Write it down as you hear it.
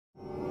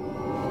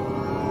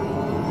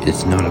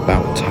It's not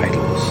about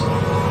titles.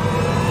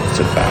 It's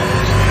about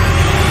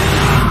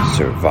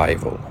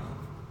survival.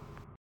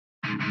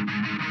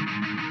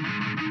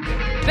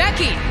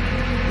 Becky,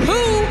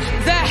 who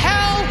the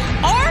hell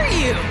are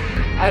you?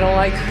 I don't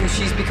like who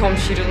she's become.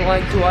 She doesn't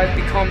like who I've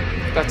become.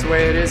 If that's the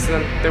way it is,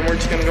 then we're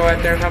just gonna go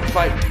out there and have a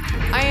fight.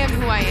 I am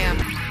who I am.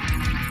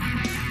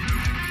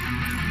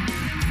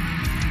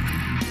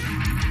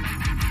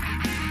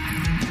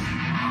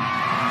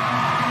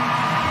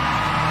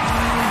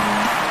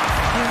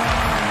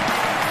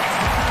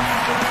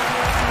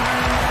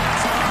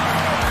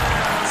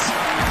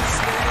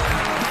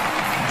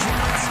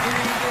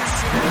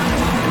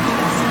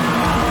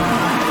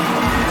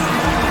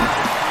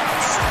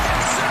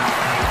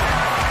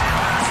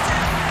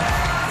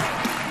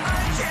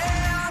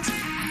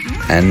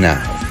 And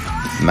now,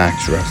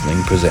 Max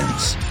Wrestling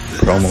presents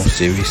Promo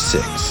Series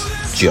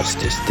 6,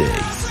 Justice Day.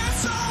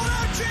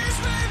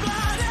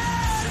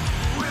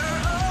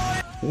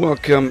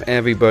 Welcome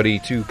everybody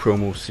to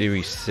Promo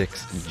Series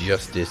 6,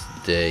 Justice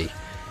Day.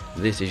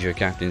 This is your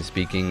captain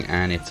speaking,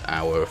 and it's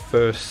our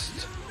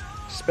first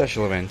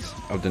special event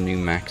of the new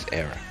Max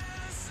era.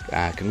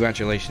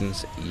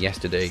 Congratulations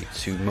yesterday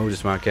to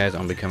Moses Marquez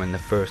on becoming the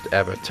first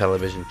ever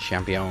television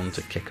champion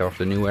to kick off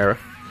the new era.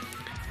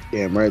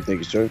 Yeah, I'm right, thank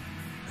you, sir.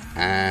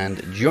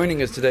 And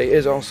joining us today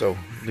is also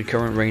the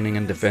current reigning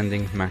and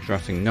defending Max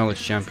Wrestling Knowledge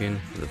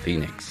Champion, The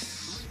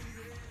Phoenix.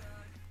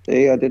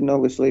 See, I didn't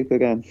oversleep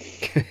again.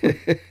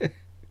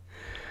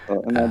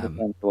 But another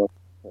time I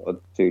was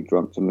too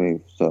drunk to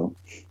move, so...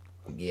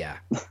 Yeah.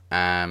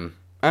 And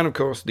of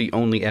course, the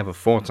only ever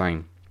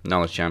four-time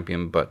Knowledge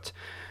Champion, but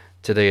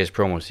today is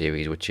Promo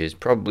Series, which is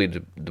probably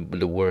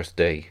the worst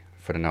day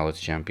for the Knowledge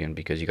Champion,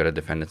 because you got to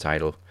defend the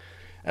title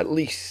at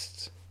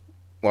least,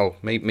 well,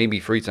 maybe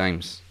 3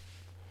 times.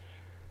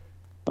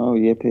 Oh,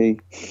 yippee.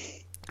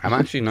 I'm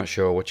actually not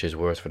sure which is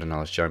worse for the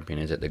Knowledge Champion.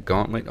 Is it the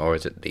Gauntlet or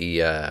is it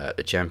the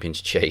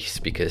Champion's Chase?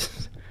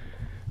 Because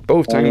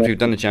both times we've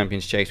done the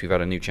Champion's Chase, we've had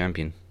a new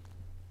champion.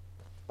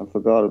 I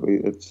forgot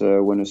it's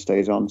Winner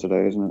Stays On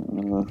today,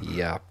 isn't it?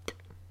 Yep.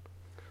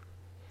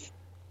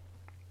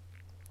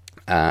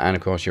 And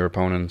of course, your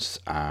opponents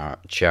are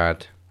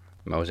Chad,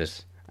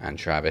 Moses, and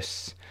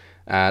Travis.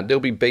 They'll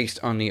be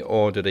based on the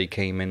order they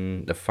came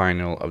in the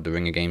final of the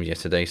Ring of Games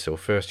yesterday. So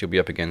first you'll be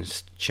up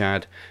against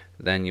Chad,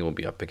 then you will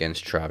be up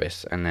against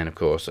Travis, and then of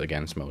course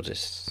against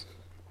Moses.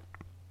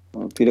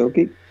 Okie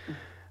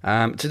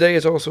dokie. Today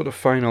is also the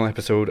final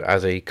episode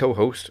as a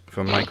co-host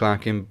for Mike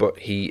Larkin, but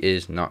he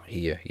is not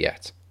here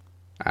yet.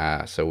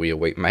 So we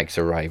await Mike's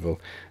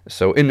arrival.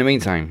 So in the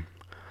meantime,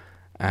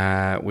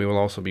 we will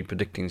also be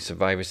predicting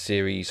Survivor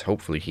Series.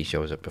 Hopefully he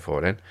shows up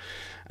before then.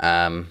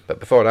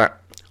 But before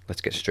that, let's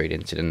get straight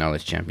into the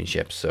Knowledge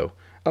Championship. So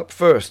up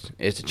first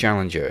is the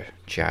challenger,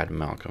 Chad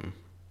Malcolm.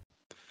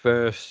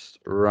 First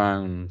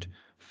round,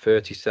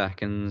 30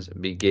 seconds,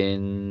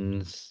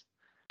 begins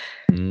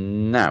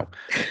now.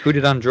 Who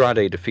did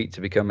Andrade defeat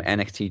to become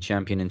NXT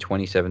champion in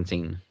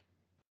 2017?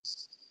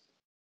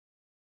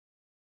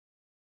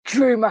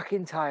 Drew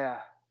McIntyre.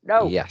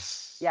 No.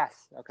 Yes. Yes.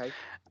 Okay.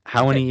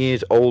 How many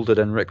years older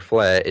than Ric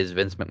Flair is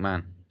Vince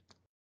McMahon?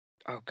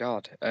 Oh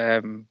God.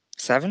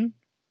 7?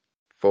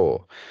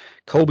 4.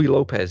 Colby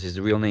Lopez is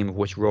the real name of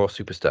which Raw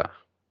superstar?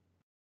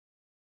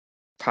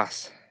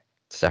 Pass.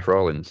 Seth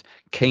Rollins.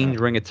 Kane's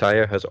ring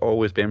attire has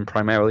always been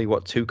primarily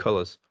what 2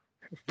 colours?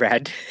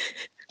 Red.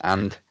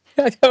 And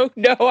I don't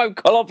know. I'm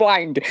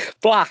colorblind.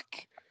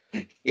 Black.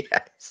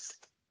 yes.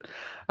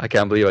 I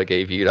can't believe I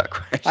gave you that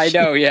question. I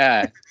know.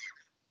 Yeah.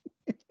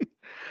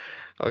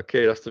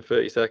 Okay, that's the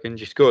 30 seconds.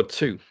 You scored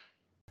 2.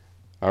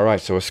 All right,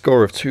 so a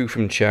score of 2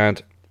 from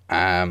Chad.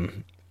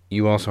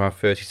 You also have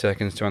 30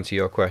 seconds to answer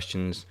your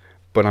questions,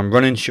 but I'm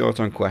running short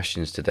on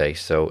questions today,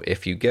 so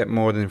if you get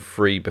more than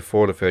 3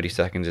 before the 30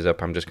 seconds is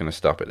up, I'm just going to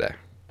stop it there.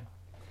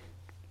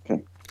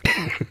 Okay.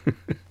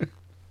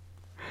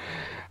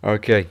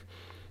 Okay,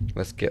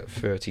 let's get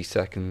 30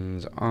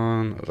 seconds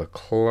on the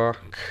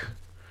clock.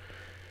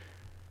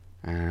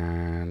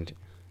 And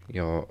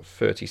your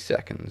 30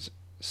 seconds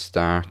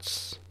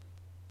starts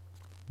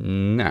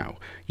now.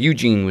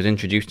 Eugene was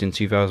introduced in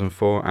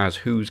 2004 as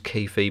whose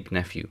kayfabe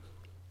nephew?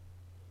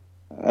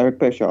 Eric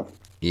Bischoff.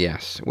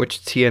 Yes. Which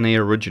TNA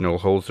original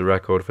holds the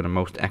record for the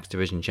most X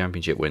Division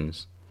Championship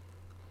wins?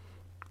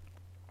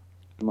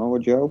 Samoa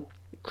Joe.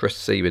 Chris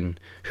Sabin.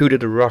 Who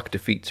did The Rock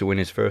defeat to win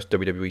his first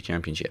WWE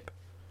Championship?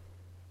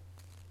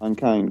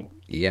 Mankind.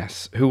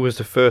 Yes. Who was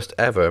the first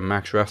ever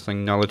Max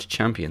Wrestling Knowledge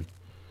Champion?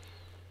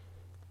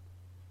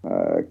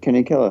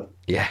 Kenny Killer.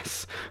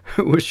 Yes.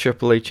 Who was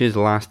Triple H's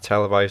last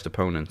televised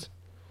opponent?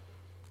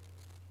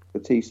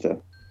 Batista.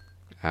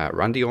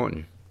 Randy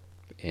Orton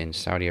in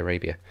Saudi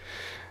Arabia.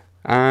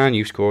 And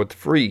you scored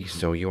 3,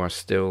 so you are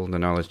still the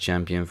Knowledge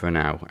Champion for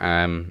now.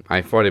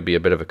 I thought it'd be a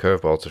bit of a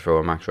curveball to throw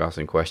a Max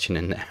Wrestling question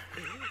in there.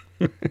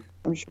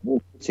 I'm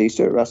sure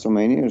Batista at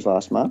WrestleMania, his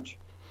last match.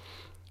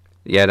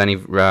 Yeah, then he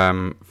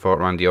fought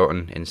Randy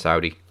Orton in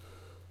Saudi.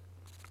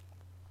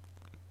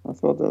 I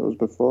thought that was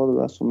before the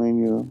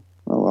WrestleMania.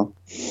 Oh well.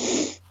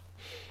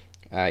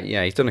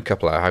 Yeah, he's done a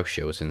couple of house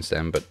shows since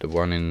then, but the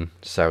one in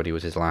Saudi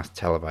was his last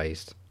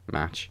televised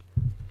match.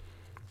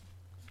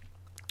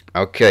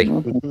 Okay.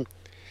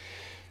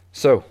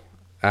 So,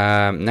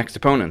 next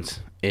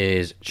opponent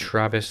is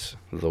Travis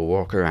the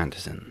Walker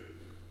Anderson.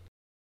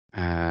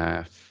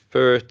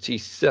 30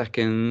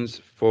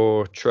 seconds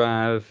for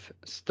Trav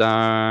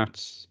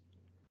starts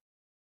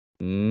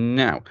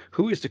now.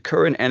 Who is the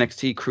current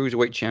NXT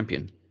Cruiserweight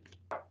Champion?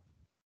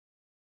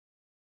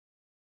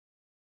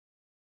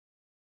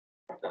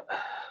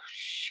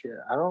 Shit,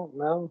 I don't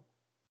know.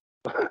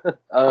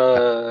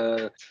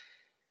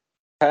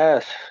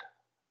 Pass.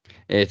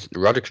 It's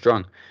Roderick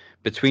Strong.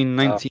 Between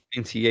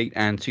 1998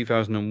 and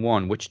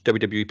 2001, which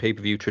WWE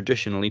pay-per-view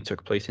traditionally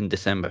took place in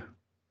December?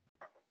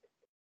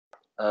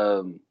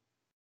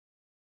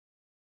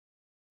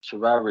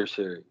 Survivor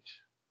Series.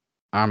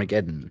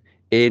 Armageddon.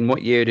 In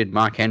what year did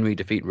Mark Henry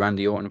defeat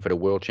Randy Orton for the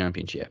World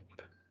Championship?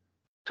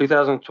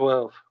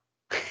 2012.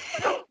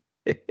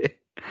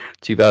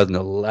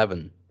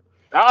 2011.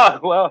 Ah,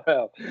 well.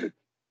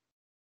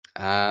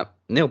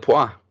 Neil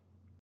Poir.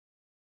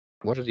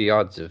 What are the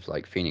odds of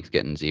Phoenix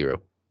getting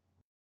 0?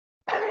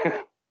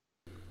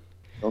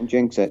 Don't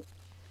jinx it.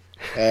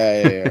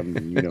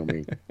 You know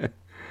me.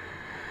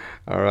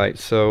 All right,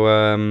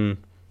 so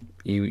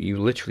you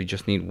literally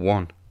just need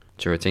 1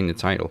 to retain the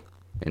title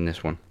in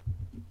this one,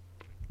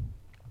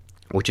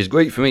 which is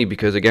great for me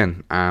because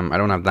again, I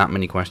don't have that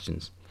many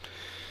questions.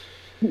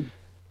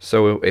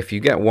 So if you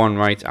get 1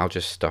 right, I'll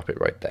just stop it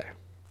right there.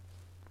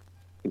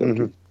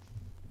 Mm-hmm.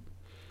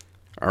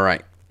 All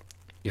right,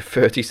 your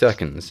 30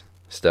 seconds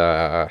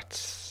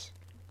starts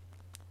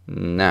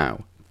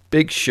now.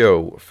 Big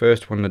Show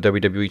first won the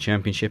WWE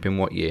Championship in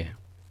what year?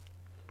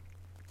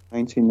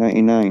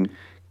 1999.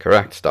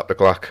 Correct. Stop the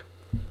clock.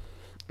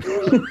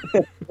 Well,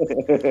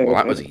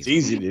 that was It's easy.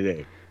 easy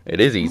today.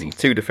 It is easy.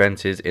 2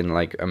 defenses in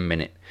a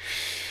minute.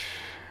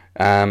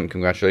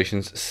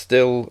 Congratulations.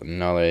 Still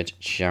Knowledge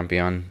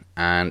Champion.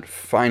 And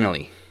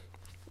finally,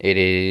 it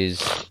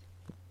is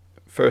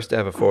first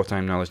ever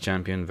 4-time Knowledge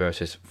Champion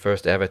versus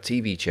first ever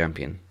TV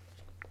Champion.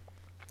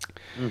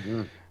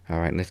 Mm-hmm. All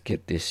right, let's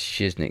get this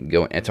shiznit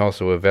going. It's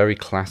also a very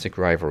classic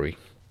rivalry.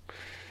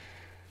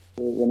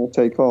 Winner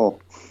take all.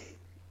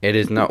 It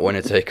is not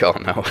winner take all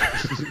now.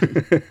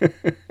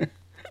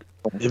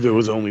 If it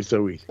was only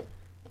so easy.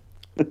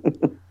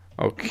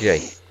 Okay.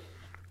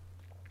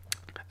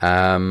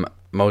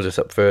 Moses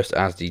up first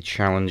as the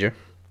challenger.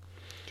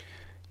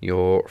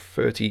 Your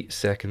 30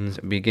 seconds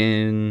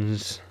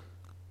begins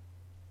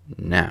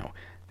now.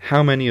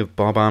 How many of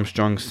Bob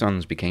Armstrong's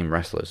sons became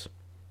wrestlers?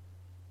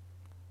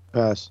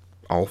 Pass.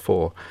 All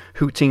 4.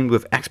 Who teamed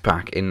with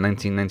X-Pac in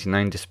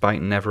 1999 despite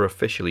never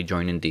officially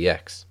joining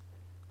DX?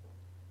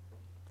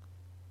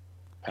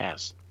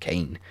 Pass.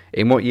 Kane.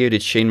 In what year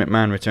did Shane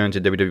McMahon return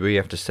to WWE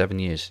after 7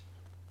 years?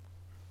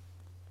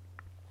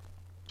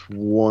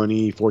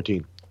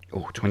 2014.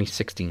 Oh,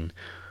 2016.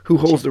 Who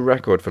holds the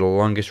record for the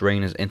longest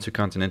reign as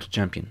Intercontinental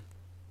Champion?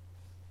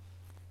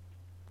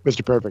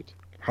 Mr. Perfect.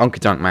 Honky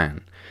Tonk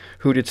Man.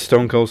 Who did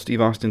Stone Cold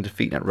Steve Austin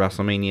defeat at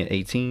WrestleMania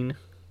 18?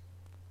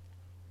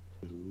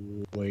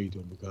 Wait,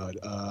 oh my god.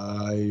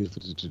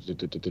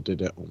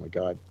 Oh my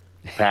god.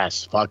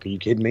 Pass. Fuck, are you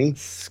kidding me?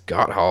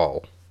 Scott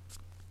Hall.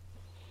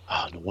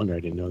 Oh, no wonder I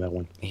didn't know that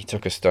one. He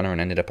took a stunner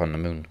and ended up on the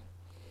moon.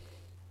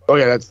 Oh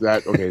yeah, that's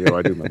that. Okay, no,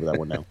 I do remember that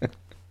one now.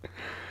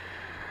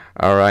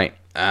 All right.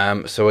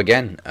 So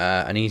again,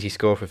 an easy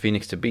score for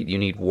Phoenix to beat. You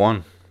need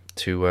 1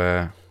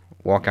 to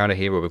walk out of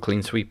here with a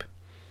clean sweep.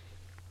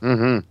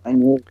 Mm-hmm. I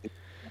knew it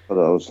for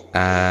those.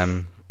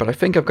 But I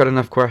think I've got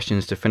enough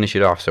questions to finish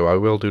it off, so I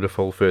will do the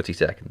full 30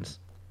 seconds.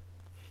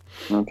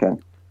 Okay.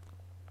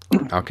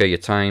 Okay, your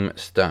time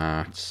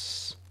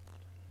starts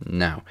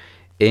now.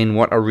 In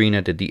what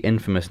arena did the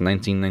infamous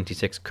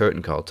 1996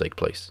 curtain call take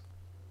place?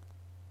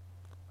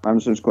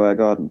 Madison Square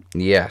Garden.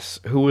 Yes.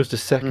 Who was the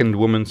second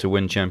woman to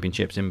win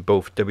championships in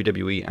both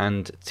WWE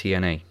and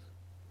TNA?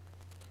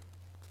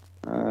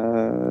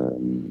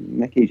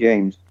 Mickey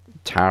James.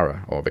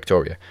 Tara, or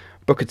Victoria.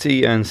 Booker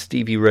T and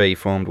Stevie Ray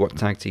formed what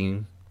tag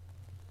team?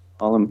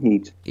 Harlem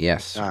Heat.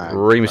 Yes. Ah,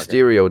 Rey okay.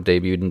 Mysterio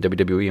debuted in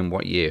WWE in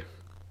what year?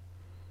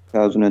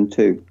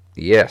 2002.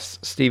 Yes.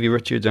 Stevie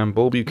Richards and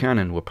Bull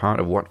Buchanan were part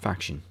of what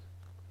faction?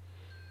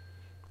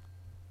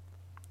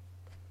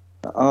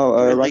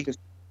 Oh, right.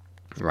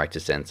 Right to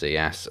censor,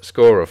 yes. A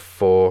score of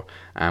 4,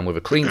 and with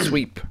a clean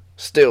sweep,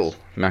 still,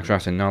 Max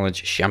Wrestling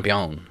Knowledge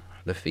champion,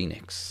 the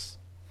Phoenix.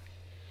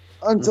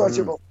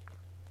 Untouchable.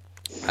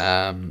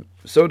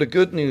 So the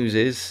good news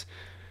is,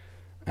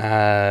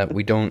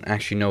 we don't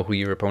actually know who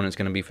your opponent's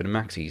going to be for the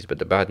Maxis, but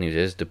the bad news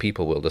is the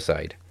people will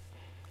decide.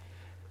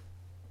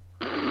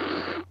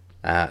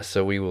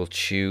 So we will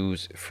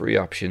choose 3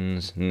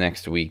 options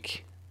next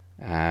week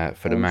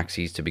for the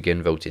Maxis to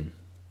begin voting.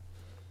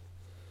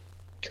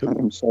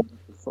 I'm so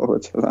looking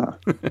forward to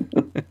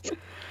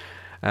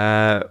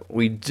that.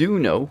 We do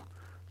know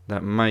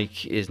that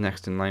Mike is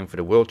next in line for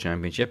the World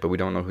Championship, but we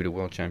don't know who the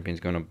World Champion is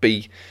going to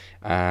be.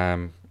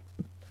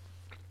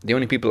 the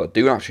only people that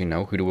do actually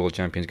know who the world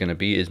champion is going to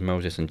be is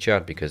Moses and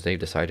Chad, because they've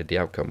decided the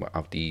outcome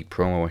of the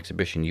promo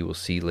exhibition you will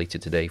see later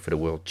today for the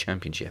world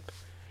championship.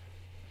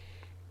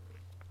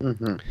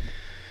 Mm-hmm.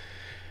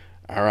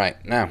 All right,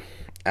 now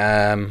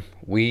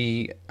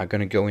we are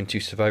going to go into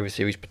Survivor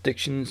Series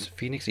predictions.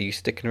 Phoenix, are you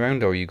sticking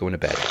around or are you going to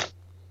bed?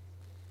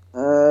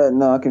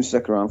 No, I can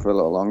stick around for a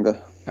little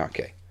longer.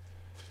 Okay.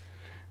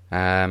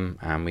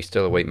 And we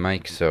still await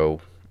Mike, so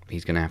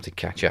he's going to have to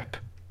catch up.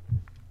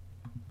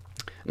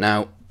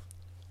 Now,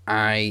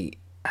 I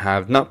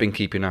have not been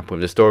keeping up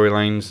with the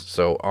storylines,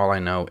 so all I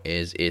know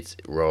is it's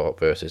Raw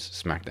versus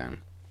SmackDown.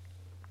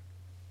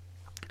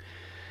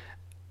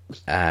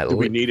 Do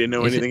we need to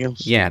know anything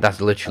else? Yeah,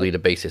 that's literally the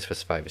basis for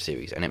Survivor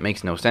Series, and it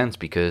makes no sense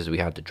because we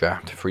had the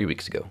draft 3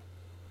 weeks ago.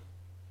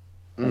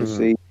 I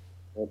see.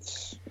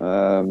 It's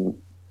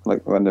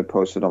like when they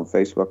posted on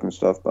Facebook and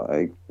stuff, but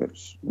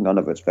it's none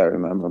of it's very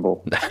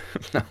memorable.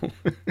 No.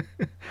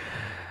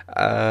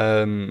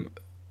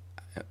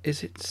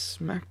 Is it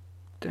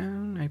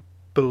SmackDown?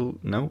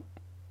 No.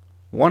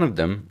 One of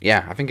them,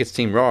 yeah, I think it's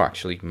Team Raw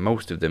actually.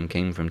 Most of them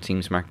came from Team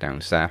SmackDown.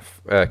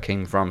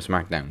 Came from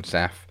SmackDown.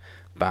 Seth,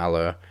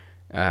 Balor,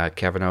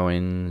 Kevin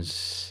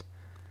Owens,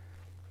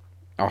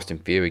 Austin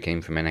Theory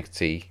came from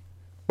NXT.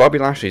 Bobby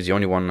Lashley is the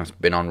only one that's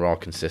been on Raw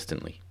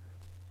consistently.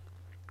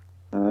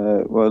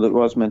 Well, it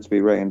was meant to be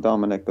Ray and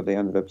Dominic, but they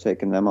ended up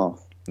taking them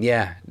off.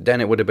 Yeah,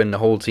 then it would have been the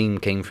whole team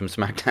came from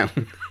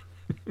SmackDown.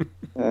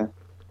 Yeah,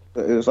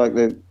 but it was like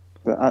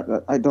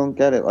I don't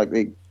get it. Like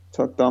they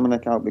took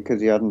Dominic out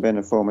because he hadn't been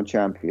a former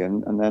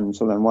champion, and then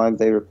why did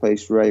they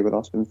replace Ray with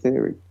Austin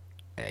Theory?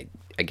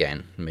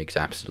 Again, makes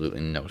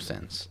absolutely no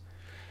sense.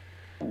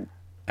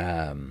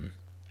 Do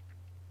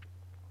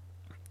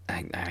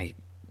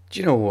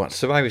you know what?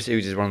 Survivor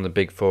Series is one of the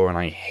big four, and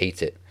I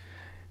hate it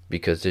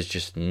because there's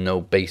just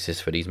no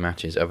basis for these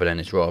matches other than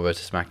it's Raw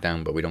versus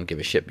SmackDown, but we don't give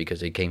a shit because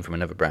they came from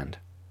another brand.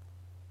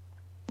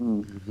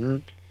 Mm-hmm.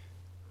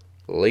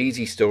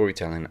 Lazy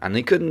storytelling, and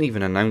they couldn't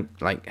even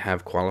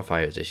have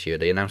qualifiers this year.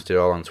 They announced it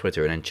all on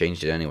Twitter and then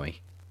changed it anyway.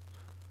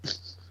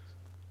 It's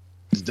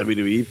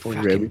WWE for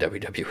Fucking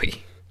WWE.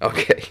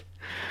 Okay.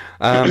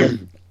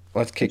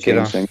 Let's kick it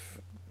off.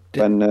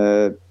 When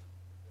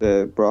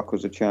Brock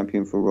was a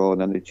champion for Raw,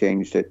 and then they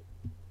changed it.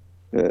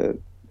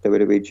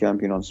 WWE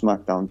champion on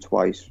SmackDown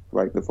twice,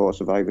 right before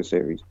Survivor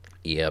Series.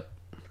 Yep.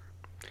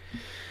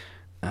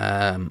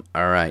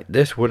 Alright,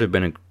 this would have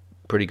been a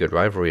pretty good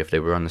rivalry if they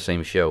were on the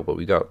same show, but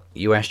we got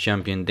US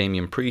champion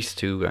Damian Priest,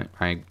 who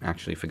I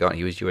actually forgot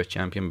he was US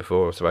champion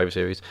before Survivor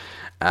Series,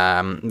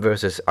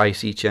 versus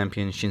IC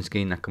champion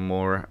Shinsuke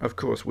Nakamura, of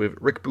course with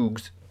Rick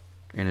Boogs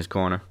in his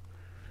corner.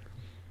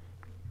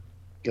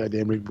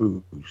 Goddamn Rick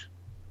Boogs.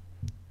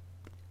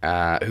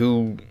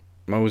 Who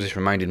Moses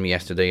reminded me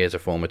yesterday is a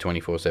former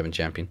 24/7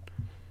 champion.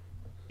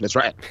 That's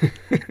right.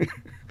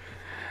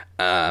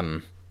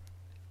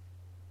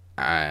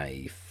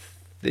 I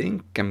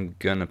think I'm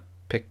gonna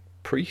pick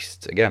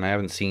Priest again. I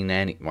haven't seen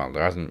any. Well,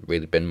 there hasn't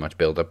really been much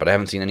build up, but I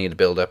haven't seen any of the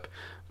build up.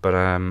 But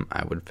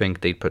I would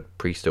think they'd put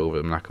Priest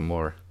over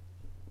Nakamura.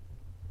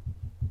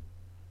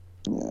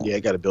 Yeah,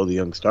 got to build a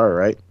young star,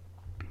 right?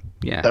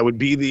 Yeah, that would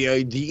be the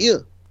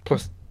idea.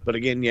 Plus, but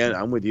again, yeah,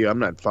 I'm with you. I'm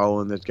not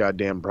following this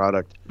goddamn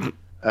product.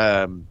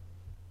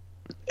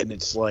 And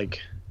it's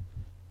like,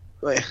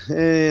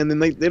 and then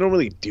they don't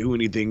really do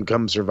anything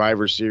come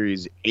Survivor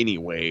Series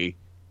anyway.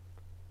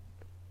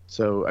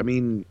 So, I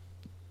mean,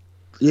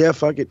 yeah,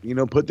 fuck it.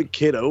 Put the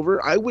kid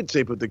over. I would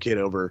say put the kid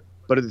over.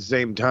 But at the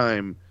same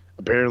time,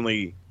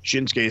 apparently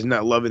Shinsuke is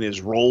not loving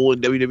his role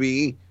in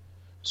WWE.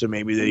 So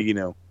maybe they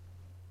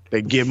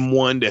give him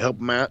one to help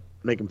him out,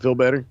 make him feel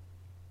better.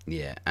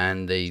 Yeah,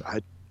 and they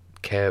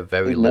care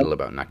very little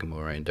about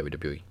Nakamura in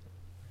WWE.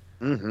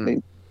 Mm-hmm.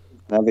 They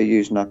never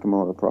used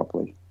Nakamura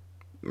properly.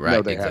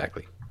 Right, No,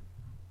 exactly.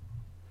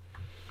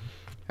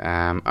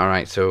 All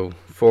right, so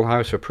Full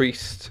House for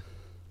Priest.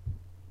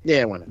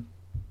 Yeah, why not?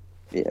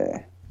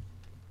 Yeah.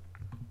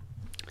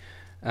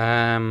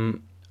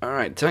 All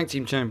right, Tag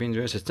Team Champions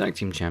versus Tag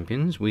Team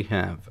Champions. We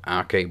have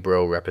RK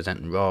Bro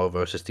representing Raw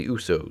versus the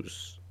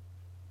Usos.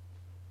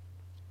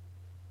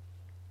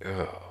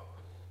 Oh.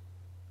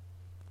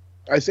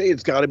 I say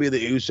it's got to be the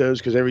Usos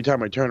because every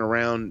time I turn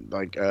around,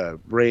 like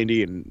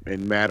Randy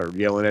and Matt are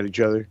yelling at each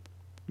other.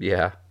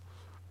 Yeah.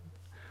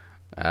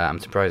 I'm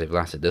surprised they've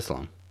lasted this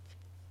long.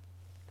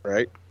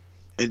 Right?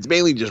 It's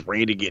mainly just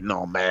Randy getting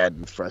all mad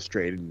and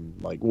frustrated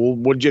and like, well,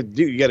 what'd you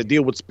do? You got to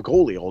deal with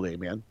Spicoli all day,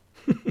 man.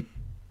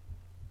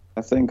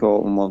 I think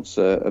Orton wants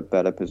a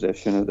better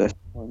position at this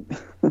point.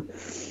 But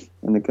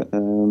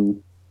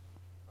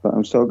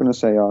I'm still going to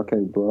say RK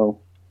Bro.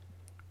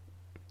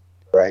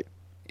 Right.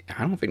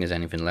 I don't think there's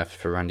anything left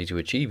for Randy to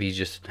achieve. He's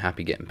just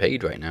happy getting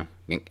paid right now.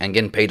 And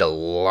getting paid a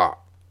lot.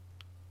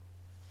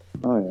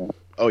 Oh, yeah.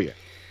 Oh, yeah.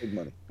 Big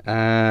money.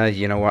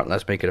 You know what?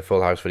 Let's make it a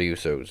full house for the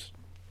Usos.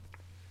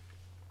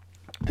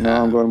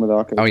 No, I'm going with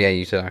RK. Oh, yeah,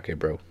 you said RK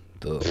Bro.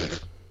 Duh.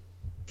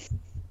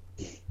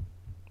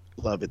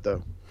 Love it,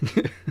 though.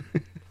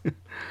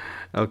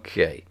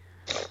 Okay.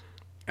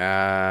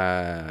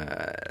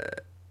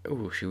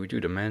 should we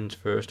do the men's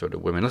first or the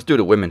women? Let's do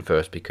the women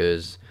first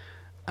because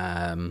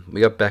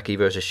we got Becky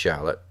versus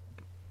Charlotte,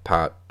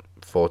 part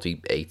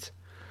 48.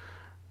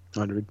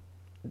 100.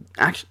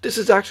 Actually, this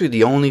is actually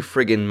the only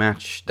friggin'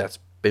 match that's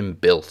been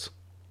built.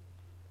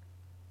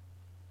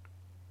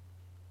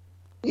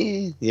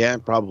 Yeah,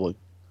 probably.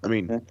 I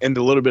mean, Yeah. and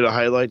a little bit of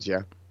highlights,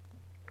 yeah.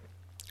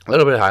 A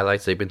little bit of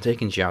highlights. They've been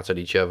taking shots at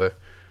each other.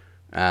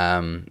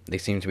 They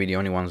seem to be the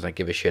only ones that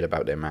give a shit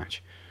about their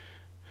match.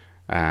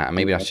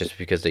 Maybe that's just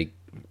because they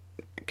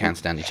can't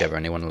stand each other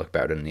and they want to look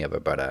better than the other.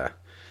 But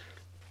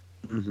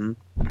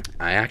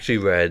I actually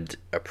read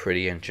a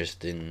pretty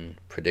interesting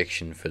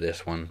prediction for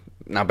this one.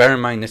 Now, bear in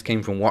mind, this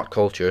came from What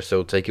Culture,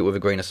 so take it with a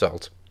grain of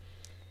salt.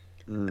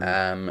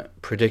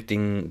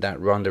 Predicting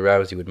that Ronda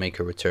Rousey would make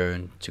her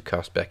return to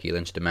cost Becky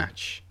Lynch the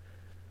match.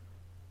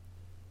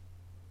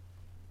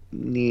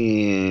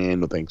 Yeah,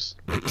 no thanks.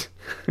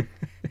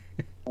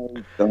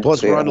 Don't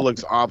Plus, see it. Ronda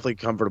looks awfully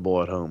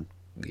comfortable at home.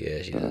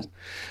 Yeah, she does.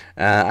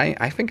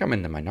 I think I'm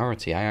in the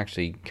minority. I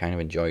actually kind of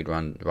enjoyed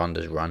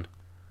Ronda's run.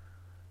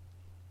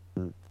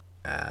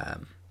 I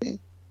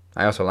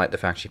also like the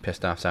fact she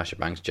pissed off Sasha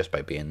Banks just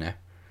by being there.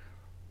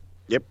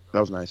 Yep, that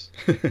was nice.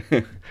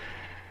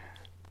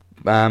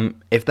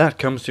 If that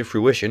comes to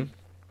fruition,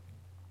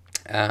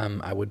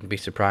 I wouldn't be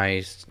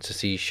surprised to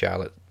see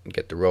Charlotte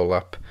get the roll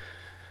up.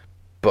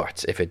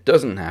 But if it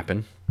doesn't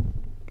happen,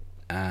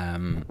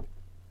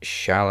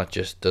 Charlotte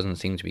just doesn't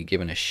seem to be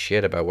giving a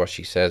shit about what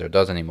she says or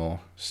does anymore.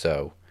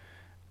 So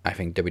I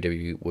think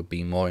WWE would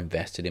be more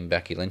invested in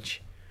Becky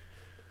Lynch.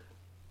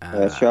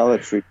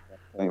 Charlotte's reached that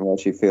point where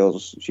she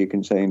feels she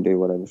can say and do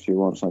whatever she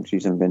wants, like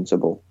she's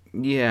invincible.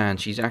 Yeah, and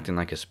she's acting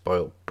like a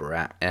spoiled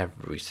brat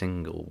every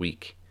single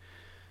week.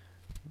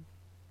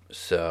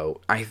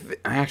 So I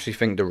actually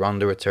think the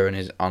Ronda return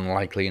is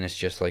unlikely, and it's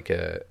just like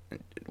a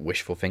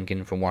wishful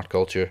thinking from What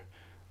Culture.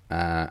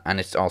 And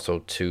it's also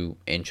too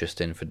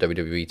interesting for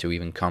WWE to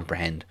even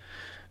comprehend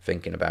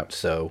thinking about.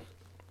 So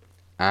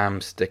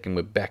I'm sticking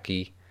with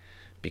Becky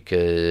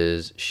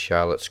because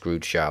Charlotte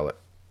screwed Charlotte.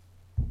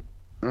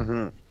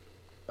 I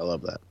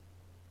love that.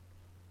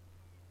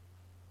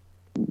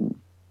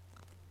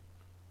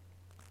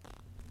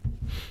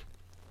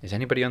 Is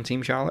anybody on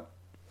Team Charlotte?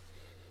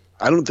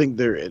 I don't think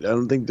there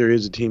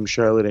is a Team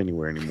Charlotte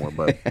anywhere anymore.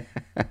 But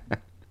I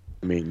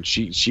mean,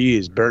 she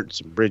has burnt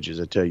some bridges.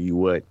 I tell you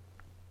what.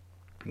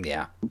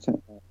 Yeah.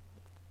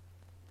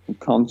 I'm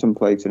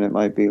contemplating it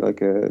might be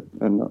like a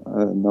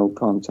no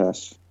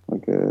contest,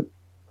 like a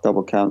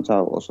double count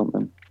out or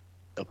something.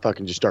 They'll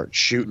fucking just start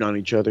shooting on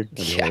each other. That'd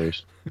be Yeah.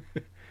 hilarious.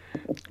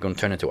 Going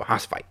to turn into a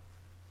house fight.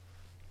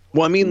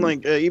 Well, I mean,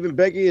 like even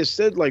Becky has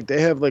said, like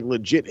they have like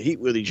legit heat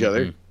with each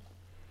other. Mhm.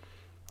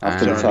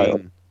 After the And So, I title.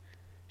 mean,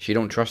 she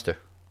don't trust her.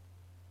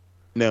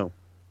 no.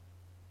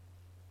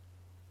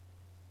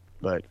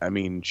 But I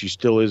mean, she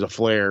still is a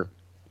Flair.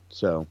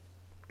 So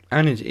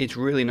And it's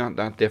really not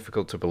that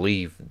difficult to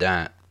believe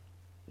that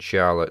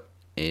Charlotte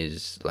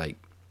is like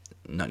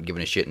not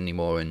giving a shit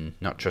anymore and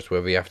not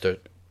trustworthy after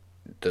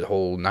the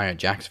whole Nia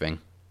Jax thing.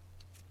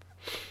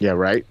 yeah,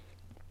 right.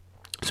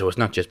 So it's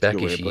not just Good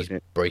Becky way of she's putting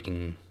it.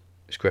 breaking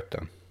script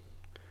on.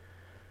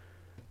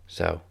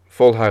 So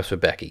full house for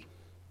Becky.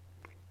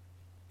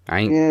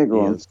 Yeah,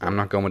 go on. I'm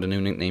not going with the new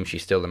nickname.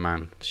 She's still the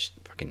man. She's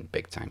fucking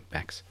big time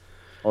Bex.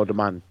 Oh, the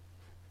man.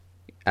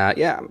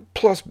 Yeah.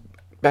 Plus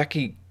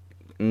Becky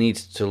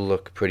needs to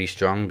look pretty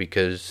strong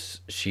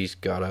because she's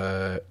got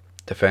a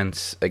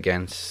defense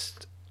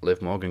against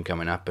Liv Morgan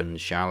coming up, and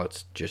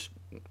Charlotte's just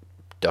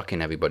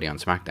ducking everybody on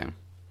SmackDown.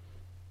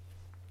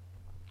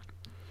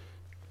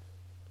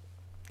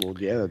 Well,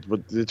 yeah,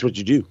 that's what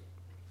you do.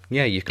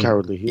 Yeah, you can.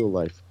 Cowardly heel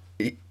life.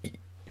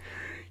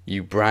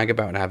 You brag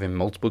about having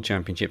multiple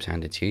championships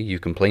handed to you. You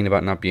complain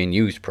about not being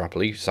used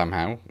properly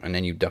somehow, and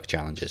then you duck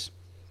challenges.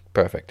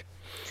 Perfect.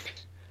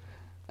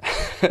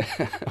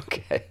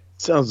 Okay.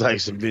 Sounds like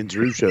some Vince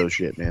Russo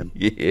shit, man.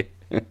 Yeah.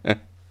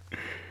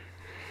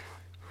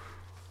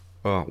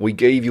 Oh, we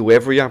gave you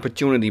every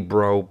opportunity,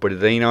 bro, but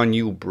it ain't on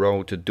you,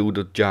 bro, to do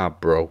the job,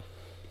 bro.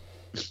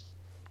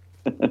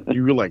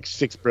 You were like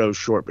 6 bros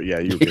short, but yeah,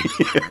 you're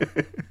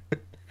good.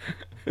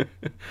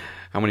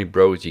 How many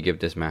bros do you give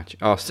this match?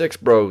 Oh, 6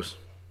 bros.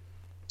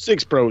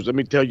 6 bros. Let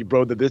me tell you,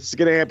 bro, that this is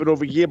gonna happen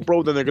over here,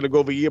 bro. Then they're gonna go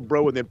over here,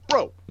 bro, and then,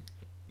 bro,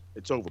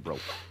 it's over, bro.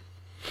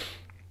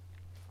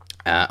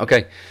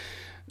 Okay.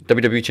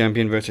 WWE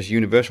Champion versus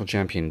Universal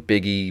Champion.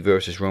 Big E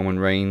versus Roman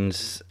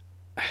Reigns.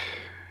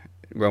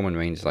 Roman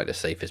Reigns is like the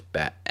safest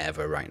bet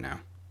ever right now.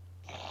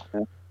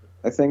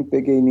 I think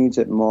Big E needs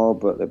it more,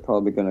 but they're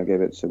probably going to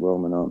give it to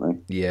Roman,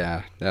 aren't they?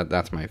 Yeah,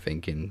 that's my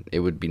thinking.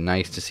 It would be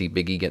nice to see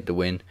Big E get the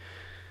win.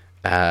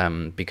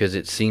 Because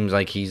it seems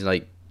like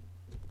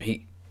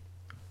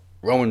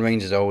Roman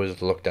Reigns is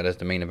always looked at as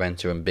the main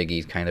eventer, and Big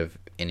E's kind of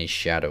in his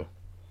shadow.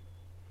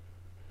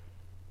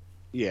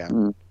 Yeah.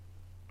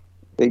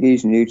 Big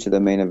E's new to the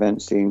main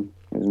event scene,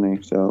 isn't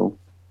he? So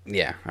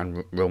Yeah,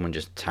 and Roman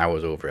just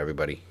towers over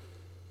everybody.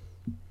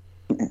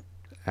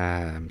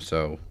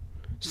 So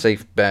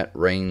safe bet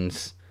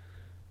Reigns.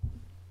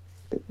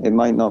 it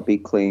might not be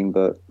clean,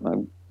 but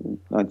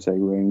I'd say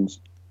Reigns.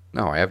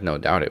 No, I have no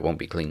doubt it won't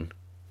be clean.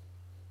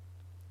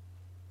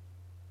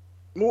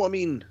 Well, I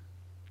mean,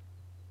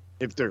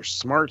 if they're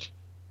smart.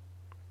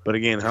 But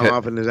again, how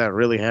often does that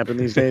really happen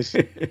these days?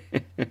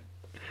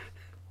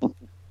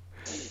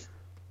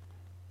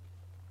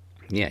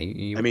 Yeah,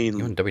 you I mean-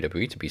 you want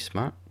WWE to be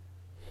smart.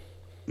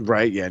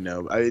 Right? Yeah,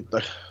 no.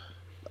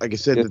 Like I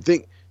said, the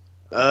thing.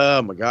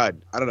 Oh my God,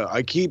 I don't know.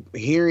 I keep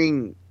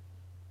hearing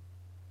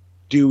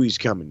Dewey's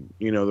coming.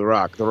 You know, The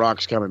Rock. The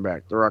Rock's coming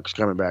back. The Rock's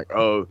coming back.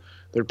 Oh,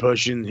 they're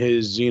pushing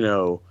his. You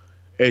know,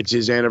 it's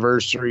his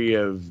anniversary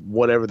of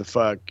whatever the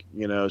fuck.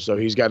 You know, so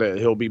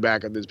he'll be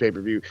back at this pay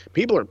per view.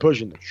 People are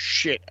pushing the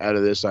shit out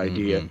of this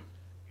idea,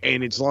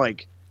 and it's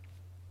like,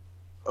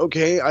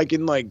 okay, I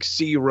can like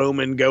see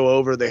Roman go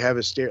over. They have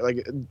a stare.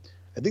 Like,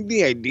 I think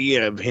the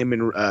idea of him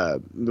and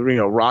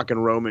Rock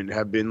and Roman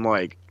have been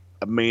like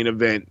a main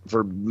event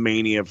for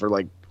Mania for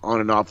like on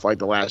and off like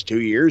the last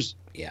 2 years.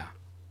 Yeah.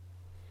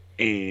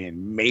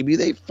 And maybe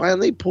they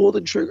finally pull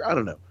the trigger. I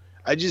don't know.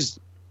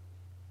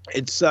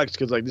 It sucks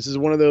because like this is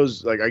one of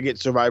those, like, I get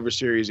Survivor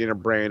Series in a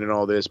brand and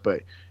all this,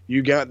 but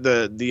you got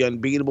the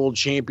unbeatable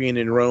champion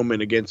in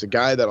Roman against a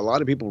guy that a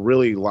lot of people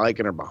really like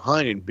and are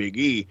behind in Big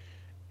E.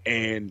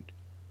 And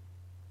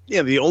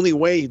yeah, the only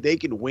way they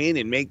can win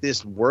and make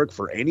this work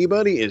for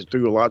anybody is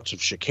through lots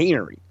of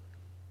chicanery.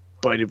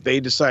 But if they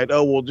decide,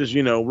 oh, well, just,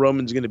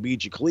 Roman's going to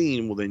beat you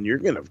clean, well, then you're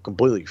going to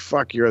completely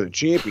fuck your other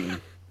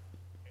champion.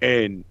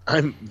 And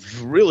I'm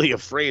really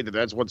afraid that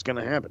that's what's going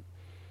to happen.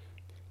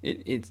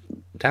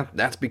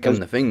 That's become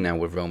the thing now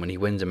with Roman. He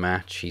wins a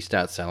match, he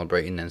starts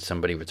celebrating, and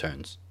somebody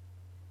returns.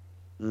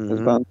 There's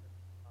plant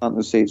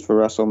the seats for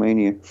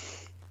WrestleMania.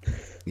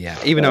 Yeah,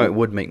 even though it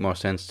would make more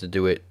sense to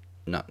do it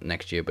not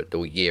next year, but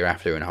the year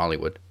after in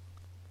Hollywood.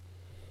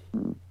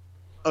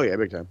 Oh, yeah,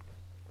 big time.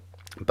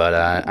 But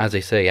as they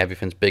say,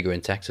 everything's bigger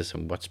in Texas,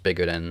 and what's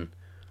bigger than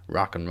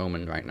Rock and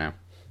Roman right now?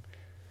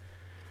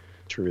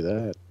 True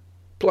that.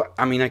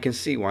 I mean, I can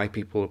see why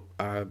people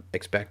are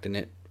expecting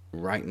it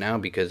right now,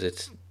 because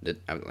it's,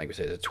 like we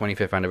said, the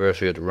 25th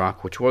anniversary of The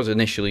Rock, which was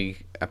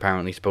initially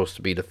apparently supposed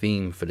to be the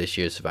theme for this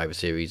year's Survivor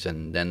Series,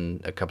 and then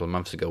a couple of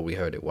months ago we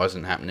heard it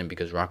wasn't happening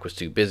because Rock was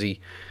too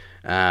busy.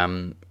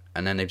 And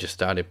then they've just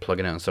started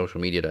plugging out on social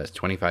media that it's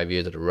 25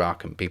 years of The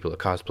Rock, and people are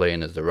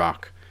cosplaying as The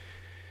Rock.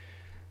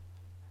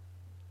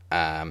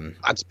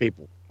 Lots of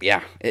people.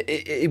 Yeah,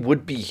 it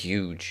would be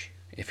huge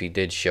if he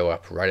did show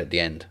up right at the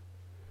end.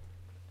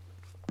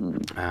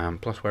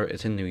 Plus, where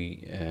it's in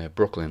the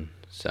Brooklyn,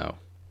 so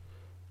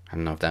I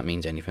don't know if that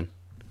means anything.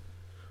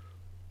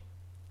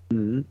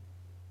 Mm-hmm.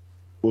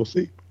 We'll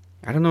see.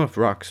 I don't know if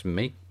Rock's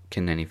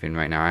making anything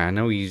right now. I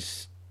know he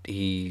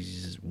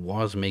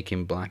was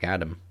making Black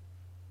Adam.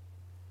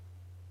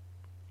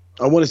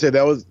 I want to say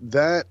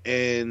that,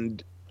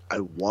 and I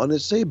want to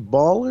say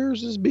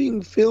Ballers is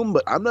being filmed,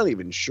 but I'm not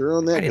even sure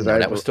on that I didn't know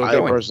that was still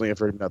going. I personally have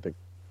heard nothing.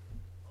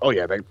 Oh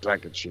yeah,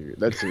 that could shoot.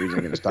 That's the reason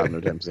I'm going to stop no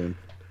time soon.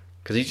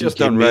 Because he's just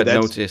done Red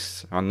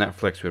Notice on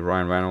Netflix with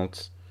Ryan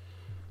Reynolds.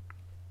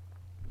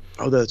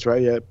 Oh, that's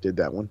right. Yeah, did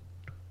that one.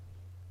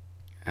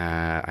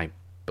 I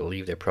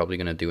believe they're probably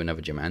going to do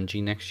another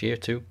Jumanji next year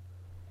too.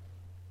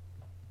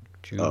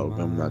 Oh,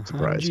 I'm not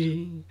surprised.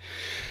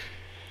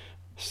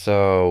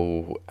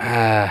 So,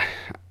 yeah,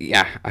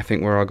 I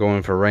think we're all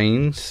going for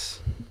Reigns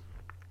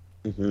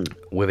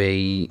with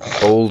a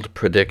bold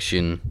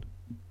prediction.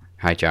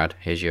 Hi, Chad.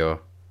 Here's your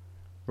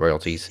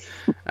royalties.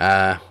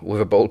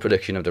 With a bold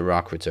prediction of The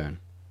Rock return.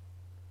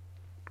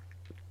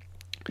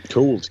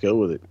 Cool, let's go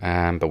with it.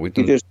 But we You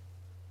can just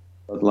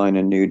Bloodline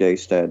and New Day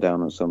stare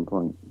down at some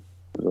point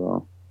as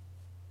well.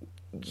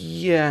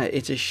 Yeah,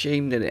 it's a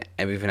shame that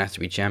everything has to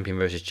be champion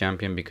versus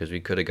champion, because we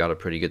could have got a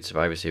pretty good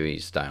Survivor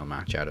Series style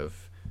match out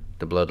of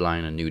the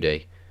Bloodline and New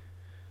Day.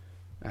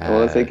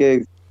 Well, if they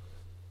gave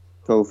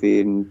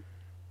Kofi and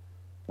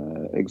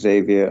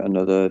Xavier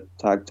another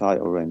tag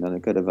title reign, then they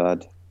could have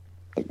had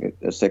like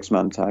a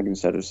 6-man tag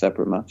instead of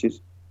separate matches.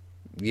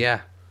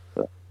 Yeah.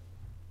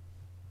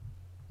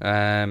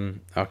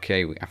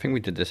 Okay, I think we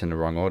did this in the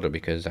wrong order,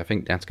 because I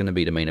think that's going to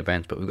be the main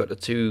event, but we've got the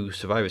 2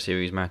 Survivor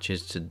Series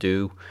matches to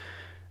do.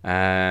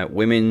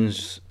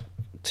 Women's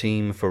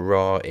team for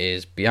Raw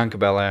is Bianca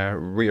Belair,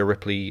 Rhea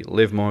Ripley,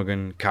 Liv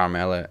Morgan,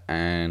 Carmella,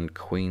 and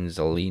Queen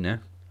Zelina.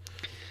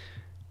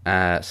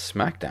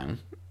 SmackDown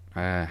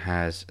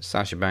has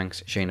Sasha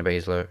Banks, Shayna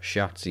Baszler,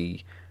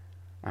 Shotzi,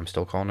 I'm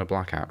still calling her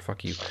Blackheart,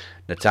 fuck you,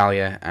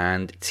 Natalya,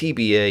 and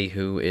TBA,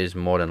 who is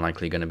more than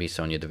likely going to be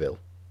Sonya Deville.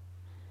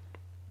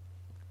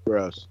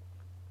 Gross.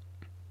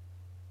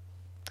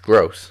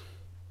 Gross.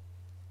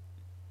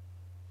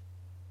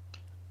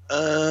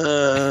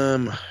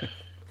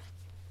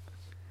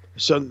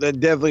 So that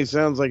definitely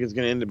sounds like it's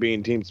going to end up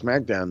being Team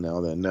SmackDown now,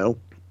 then, no?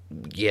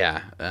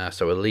 Yeah,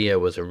 so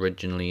Aaliyah was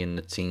originally in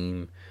the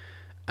team.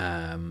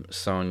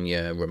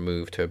 Sonya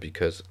removed her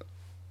because,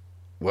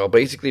 well,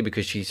 basically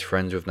because she's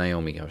friends with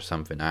Naomi or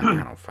something. I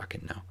don't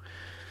fucking know.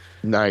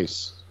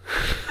 Nice.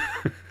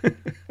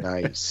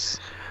 Nice.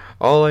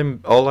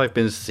 All I've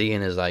been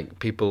seeing is like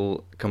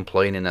people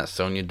complaining that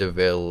Sonya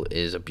Deville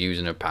is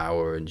abusing her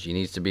power and she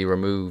needs to be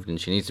removed and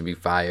she needs to be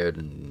fired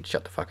and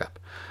shut the fuck up.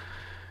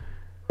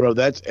 Bro,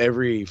 that's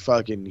every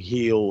fucking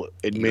heel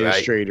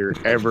administrator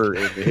ever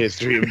in the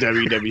history of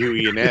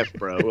WWE and F,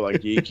 bro.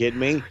 Like, you kidding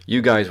me?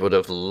 You guys would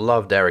have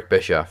loved Eric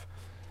Bischoff.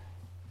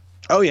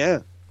 Oh, yeah.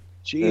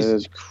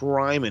 Jesus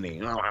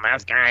criminy. Oh,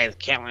 this guy is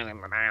killing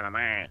him.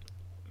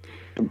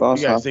 The boss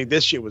You guys has think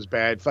this shit was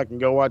bad? Fucking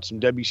go watch some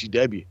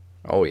WCW.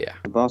 Oh yeah.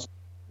 the boss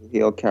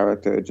heel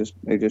character.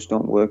 They just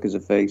don't work as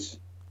a face.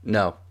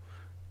 No.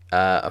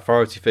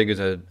 Authority figures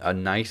are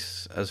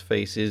nice as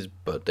faces,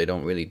 but they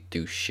don't really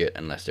do shit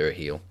unless they're a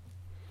heel.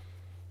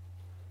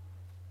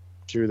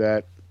 True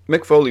that.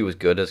 Mick Foley was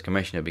good as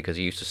commissioner because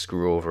he used to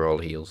screw over all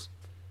heels.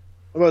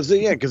 Well, so,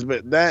 yeah, because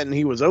that and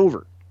he was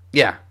over.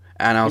 Yeah,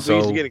 and People used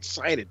also to get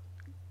excited.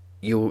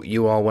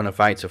 you all want to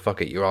fight, so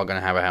fuck it. You're all gonna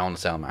have a Hell in a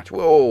Cell match.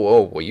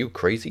 Whoa, were you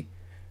crazy?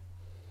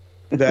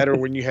 That or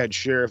when you had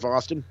Sheriff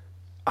Austin,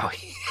 Oh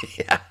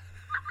yeah.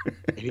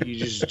 and he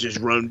just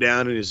run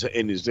down in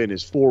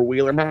his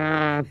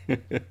four-wheeler.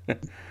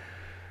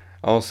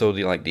 Also,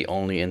 the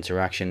only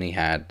interaction he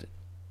had,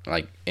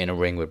 like in a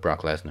ring with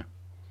Brock Lesnar.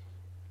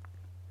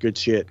 Good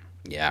shit.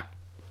 Yeah.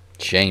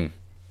 Shame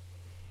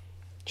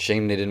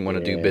they didn't want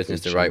to do Yeah,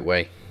 business good the right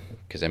way,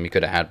 because then we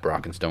could have had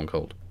Brock and Stone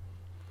Cold.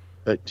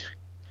 But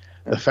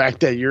the fact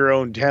that your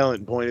own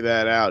talent pointed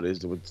that out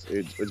is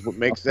what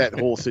makes that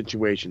whole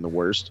situation the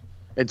worst.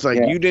 It's like,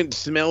 Yeah. you didn't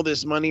smell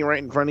this money right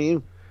in front of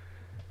you?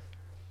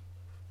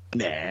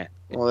 Nah.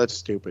 Well, that's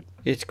stupid.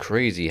 It's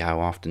crazy how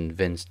often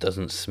Vince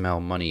doesn't smell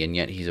money and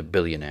yet he's a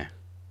billionaire.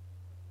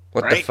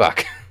 What the Right?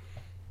 fuck?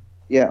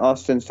 Yeah,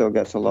 Austin still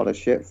gets a lot of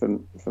shit for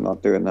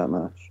not doing that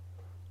match.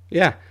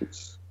 Yeah.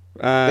 It's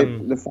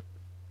Um,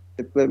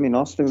 they're blaming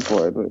Austin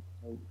for it, but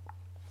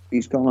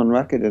he's gone on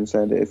record and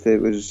said if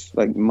it was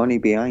like money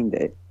behind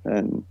it,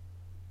 then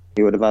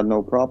he would have had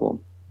no problem.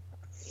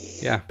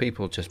 yeah,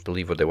 people just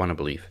believe what they want to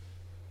believe.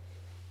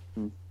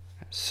 Hmm.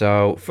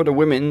 So, for the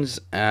women's,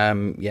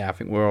 yeah, I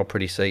think we're all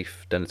pretty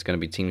safe that it's going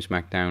to be Team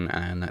SmackDown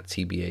and that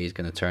TBA is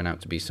going to turn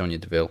out to be Sonya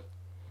Deville.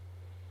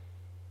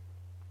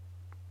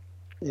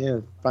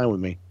 Yeah, fine with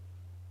me.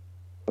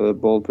 A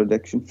bold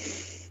prediction.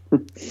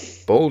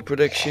 Bold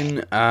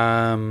prediction,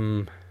 I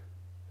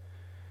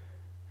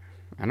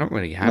don't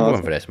really have No, one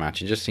it's- for this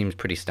match. It just seems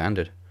pretty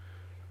standard.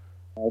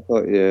 I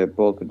thought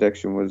bold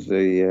prediction was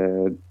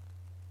the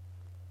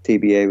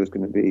TBA was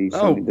going to be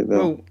Sonya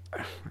Deville.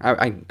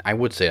 well, I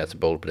would say that's a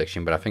bold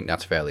prediction, but I think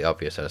that's fairly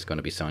obvious that it's going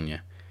to be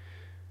Sonya.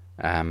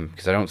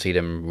 Because I don't see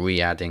them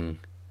re-adding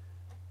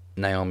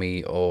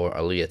Naomi or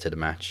Aaliyah to the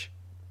match.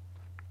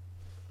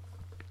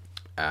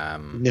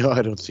 No,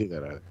 I don't see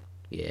that either.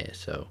 Yeah,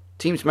 so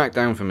Team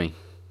SmackDown for me.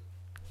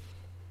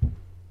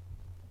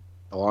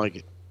 I like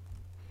it.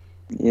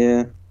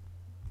 Yeah.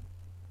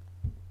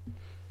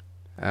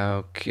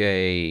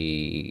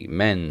 Okay,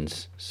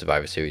 men's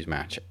Survivor Series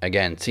match.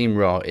 Again, Team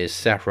Raw is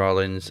Seth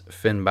Rollins,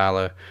 Finn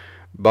Balor,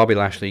 Bobby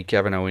Lashley,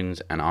 Kevin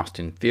Owens, and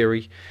Austin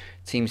Theory.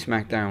 Team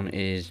SmackDown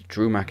is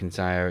Drew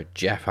McIntyre,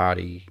 Jeff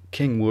Hardy,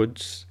 King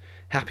Woods,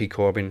 Happy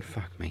Corbin,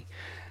 fuck me,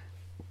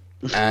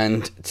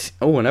 and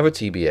another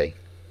TBA.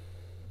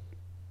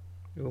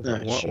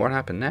 shit. What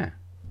happened there?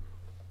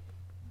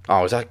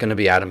 Oh, is that going to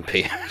be Adam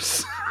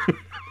Pearce?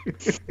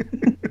 It's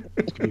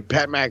gonna be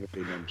Pat McAfee.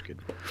 No, I'm just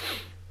kidding.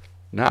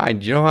 No,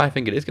 you know what I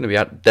think it is going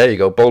to be? There you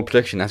go, bold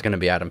prediction. That's going to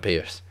be Adam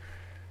Pearce.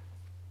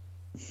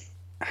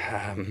 I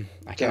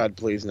can't. God,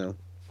 please no.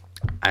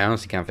 I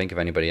honestly can't think of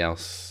anybody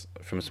else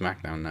from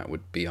SmackDown that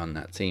would be on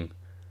that team.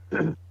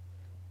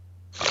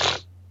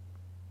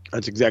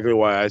 That's exactly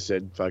why I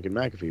said fucking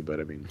McAfee. But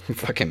I mean,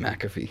 Fucking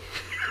McAfee.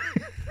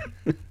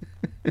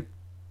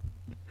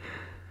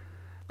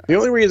 the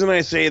only reason I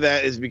say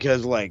that is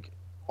because like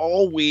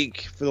all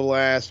week for the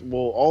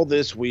all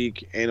this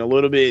week and a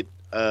little bit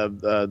of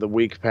the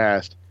week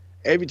past,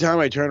 every time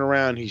I turn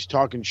around, he's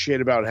talking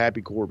shit about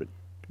Happy Corbin.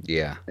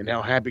 Yeah. And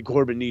how Happy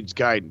Corbin needs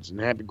guidance, and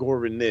Happy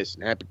Corbin this,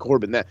 and Happy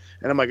Corbin that.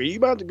 And I'm like, are you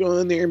about to go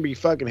in there and be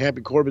fucking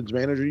Happy Corbin's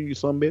manager, you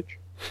son of a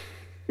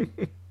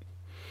bitch?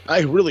 I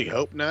really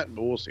hope not,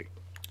 but we'll see.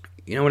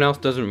 You know what else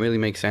doesn't really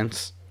make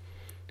sense?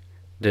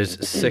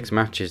 There's 6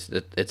 matches.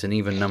 It's an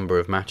even number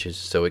of matches,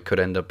 so it could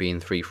end up being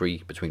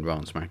 3-3 between Raw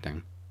and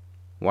SmackDown.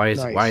 Why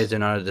is there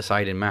not a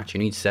deciding match? You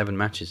need 7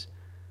 matches.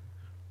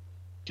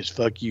 Just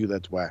fuck you,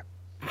 that's why.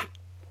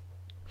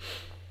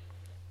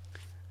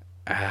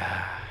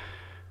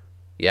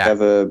 Yeah.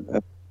 Have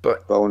a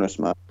But- bonus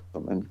match or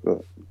something,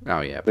 but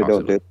Oh yeah, they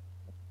don't possibly.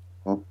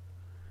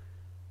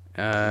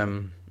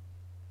 do.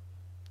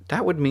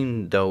 That would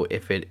mean though,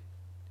 if it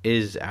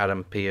is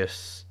Adam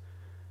Pearce,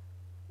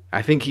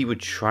 I think he would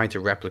try to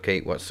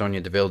replicate what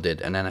Sonya Deville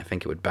did, and then I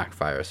think it would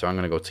backfire. So I'm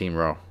gonna go Team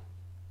Raw.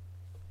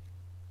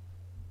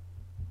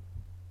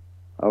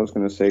 I was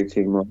going to say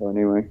Team Raw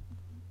anyway.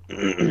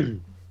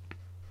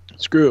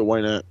 Screw it,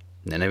 why not?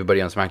 And then everybody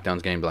on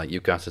SmackDown's gonna be like,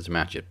 "You got us a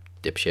match, you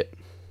dipshit."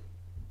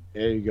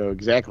 There you go,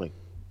 exactly.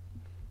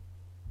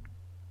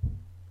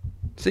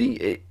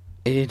 See,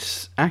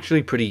 it's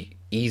actually pretty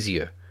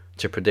easier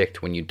to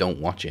predict when you don't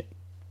watch it.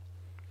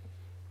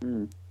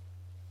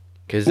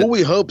 Because Well,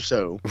 we hope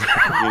so.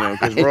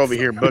 Because we're over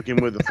here booking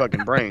with a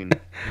fucking brain.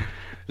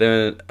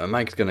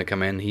 Mike's going to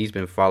come in. He's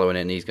been following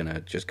it, and he's going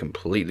to just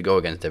completely go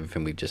against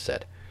everything we've just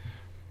said.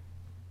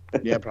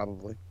 Yeah,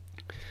 probably.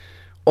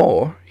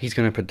 Or he's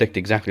going to predict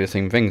exactly the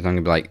same things, and I'm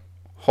going to be like,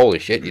 holy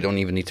shit, you don't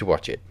even need to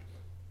watch it.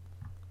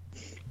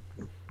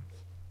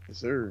 Yes,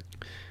 sir.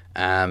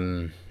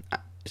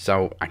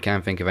 So I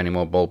can't think of any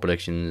more bold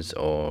predictions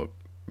or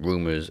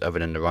rumors other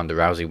than the Ronda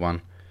Rousey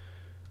one.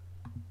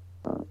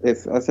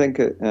 If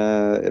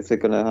they're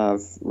going to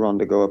have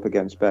Ronda go up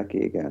against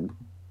Becky again,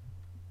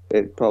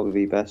 it'd probably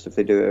be best if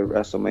they do it at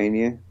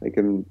WrestleMania. They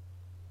can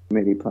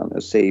maybe plant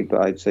a seed,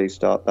 but I'd say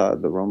start that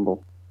at the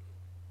Rumble.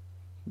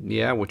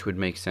 Yeah, which would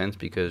make sense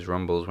because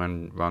Rumble's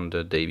when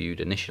Ronda debuted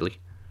initially.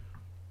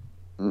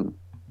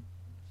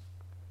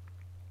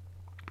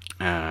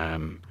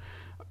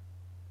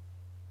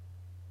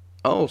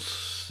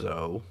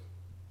 Also,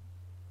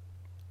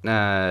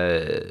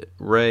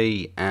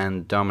 Ray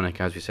and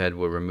Dominic, as we said,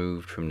 were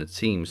removed from the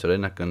team, so they're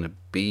not going to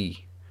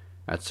be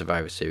at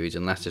Survivor Series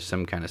unless there's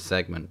some kind of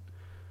segment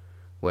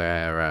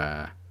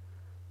where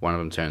one of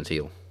them turns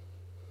heel.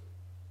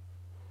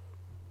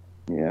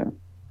 Yeah.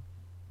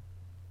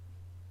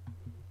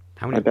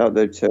 How I many? doubt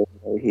they'd turn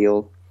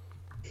heel.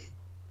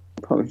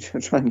 Probably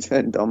try and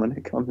turn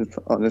Dominic on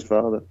his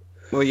father.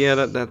 Well, yeah,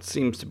 that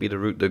seems to be the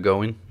route they're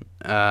going.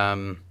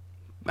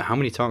 How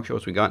many talk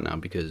shows we got now?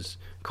 Because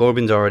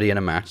Corbin's already in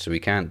a match, so we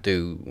can't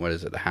do, what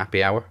is it, the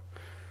happy hour?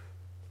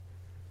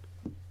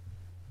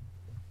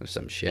 Or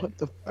some shit. What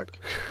the fuck?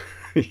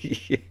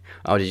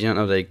 Oh, did you not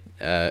know they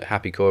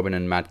Happy Corbin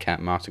and Mad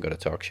Cat Martha got a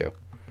talk show?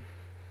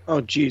 Oh,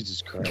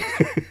 Jesus Christ.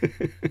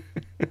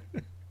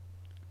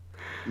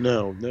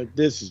 No,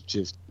 this is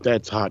just,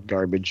 that's hot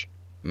garbage.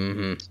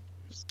 Mm-hmm.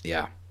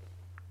 Yeah.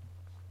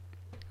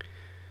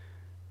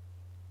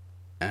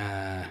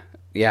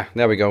 Yeah,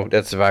 there we go.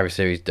 That's Survivor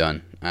Series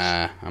done.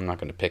 I'm not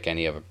going to pick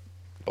any other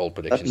bold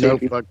predictions. No,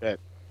 fuck that.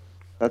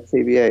 That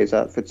TBA, is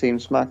that for Team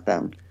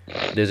SmackDown?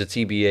 There's a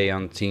TBA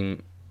on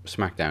Team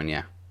SmackDown,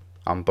 yeah.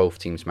 On both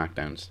Team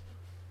SmackDowns.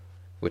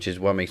 Which is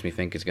what makes me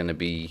think it's going to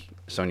be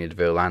Sonya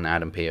Deville and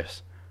Adam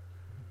Pearce.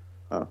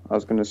 Oh, I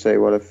was going to say,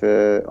 what if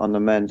on the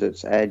men's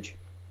it's Edge?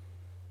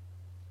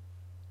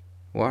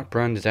 What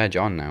brand is Edge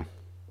on now?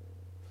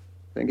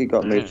 I think he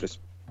got moved to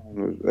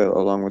SmackDown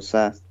along with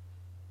Seth.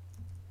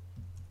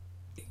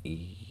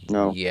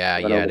 No.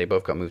 Yeah, they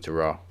both got moved to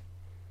Raw.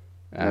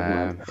 Never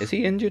mind. Is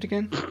he injured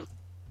again?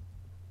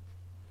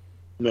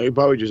 No, he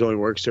probably just only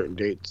works certain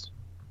dates.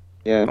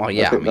 Yeah. Oh,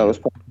 yeah, I think that was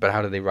but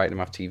how did they write him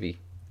off TV?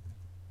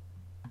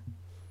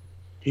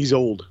 He's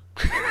old.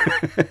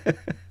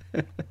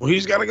 Well,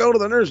 he's got to go to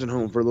the nursing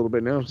home for a little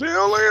bit now. See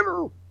you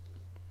later.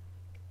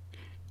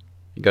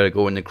 You got to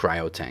go in the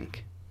cryo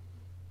tank.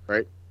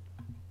 Right.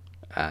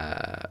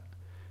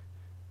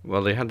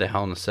 Well, they had the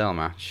Hell in a Cell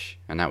match,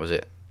 and that was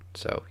it.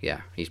 So,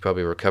 yeah, he's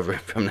probably recovering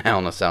from the Hell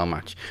in a Cell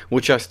match,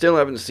 which I still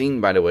haven't seen,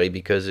 by the way,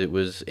 because it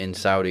was in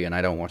Saudi, and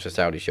I don't watch the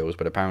Saudi shows,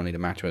 but apparently the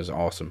match was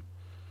awesome.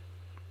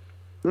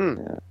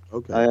 Yeah.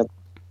 Okay. I have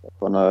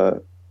on a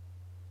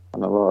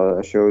lot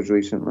of shows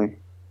recently.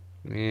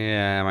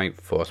 Yeah, I might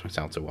force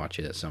myself to watch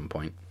it at some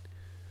point.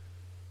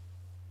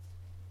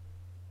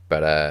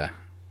 But, I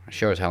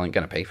sure as hell ain't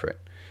gonna pay for it.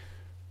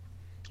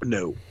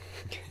 No.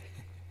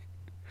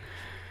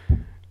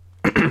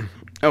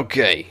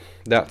 Okay,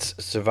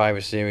 that's Survivor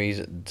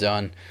Series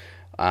done.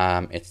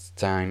 It's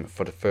time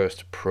for the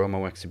first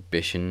promo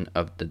exhibition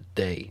of the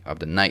day, of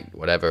the night,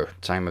 whatever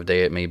time of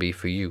day it may be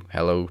for you.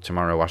 Hello,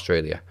 tomorrow,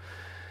 Australia.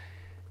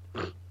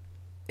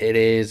 It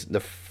is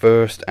the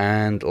first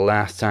and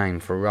last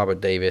time for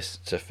Robert Davis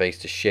to face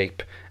the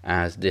Shape,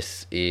 as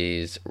this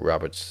is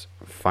Robert's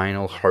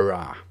final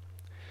hurrah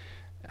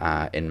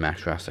in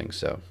Max Wrestling.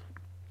 So,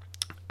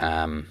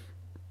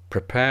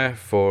 prepare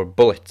for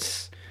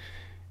bullets.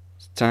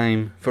 It's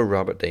time for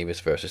Robert Davis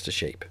versus the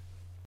Shape.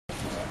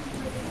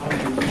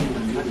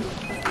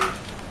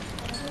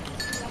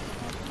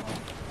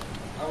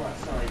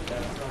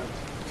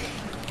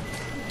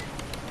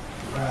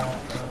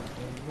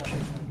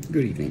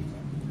 Good evening.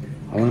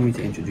 Allow me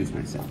to introduce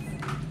myself.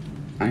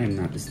 I am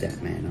not the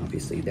Statman,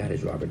 obviously. That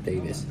is Robert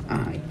Davis.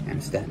 I am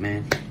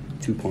Statman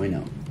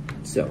 2.0.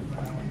 So,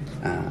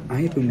 I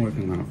have been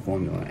working on a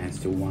formula as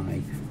to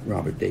why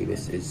Robert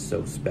Davis is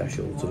so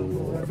special to the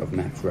lore of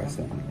Max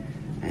Wrestling.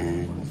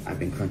 And I've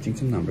been crunching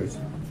some numbers,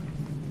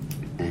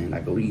 and I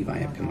believe I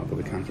have come up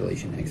with a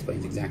calculation that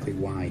explains exactly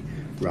why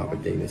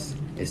Robert Davis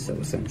is so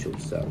essential.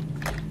 So,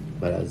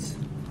 let us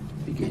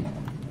begin.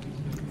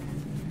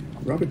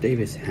 Robert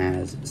Davis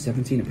has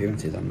 17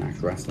 appearances on Max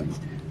Wrestling,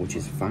 which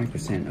is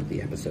 5% of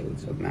the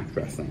episodes of Max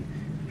Wrestling.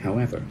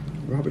 However,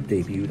 Robert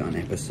debuted on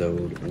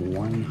episode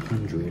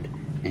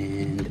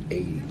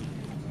 180.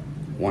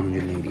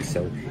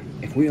 So,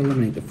 if we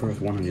eliminate the first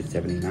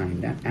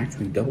 179, that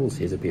actually doubles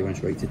his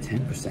appearance rate to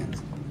 10%.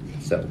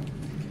 So,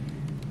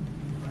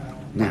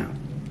 now,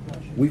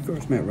 we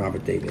first met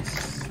Robert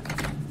Davis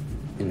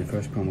in the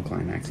first promo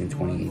climax in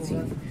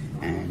 2018,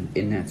 and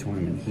in that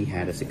tournament he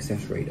had a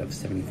success rate of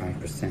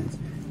 75%,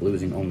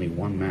 losing only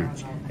one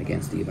match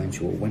against the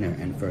eventual winner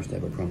and first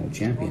ever promo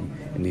champion,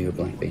 Emir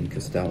Blackbane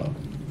Costello.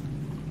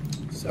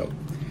 So,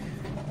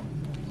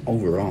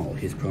 overall,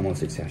 his promo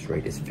success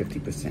rate is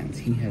 50%.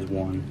 He has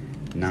won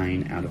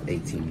 9 out of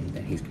 18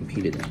 that he's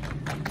competed in,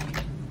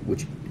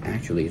 which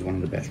actually is one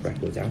of the best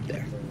records out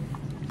there.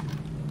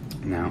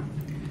 Now,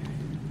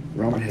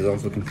 Robert has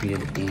also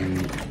competed in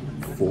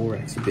 4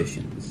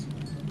 exhibitions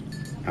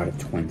out of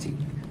 20,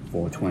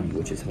 420,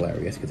 which is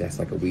hilarious because that's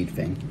like a weed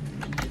thing.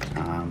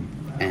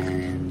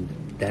 And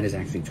that is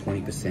actually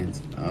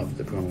 20% of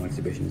the promo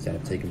exhibitions that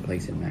have taken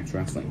place in Max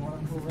Wrestling,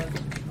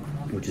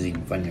 which is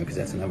even funnier because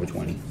that's another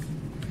 20.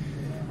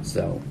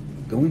 So,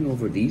 going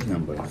over these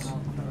numbers,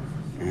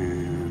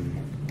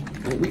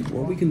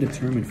 what we can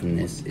determine from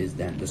this is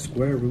that the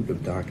square root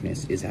of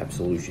darkness is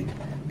absolution.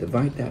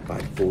 Divide that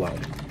by blood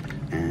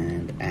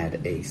and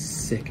add a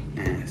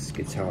sick-ass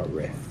guitar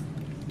riff,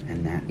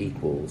 and that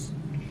equals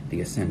the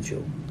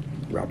essential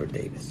Robert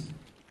Davis.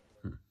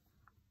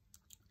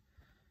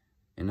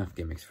 Enough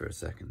gimmicks for a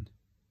second,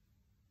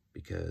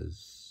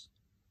 because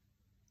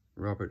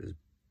Robert, as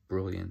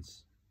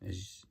brilliant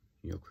as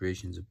your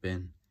creations have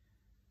been,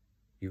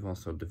 you've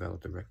also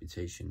developed a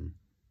reputation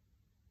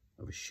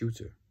of a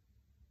shooter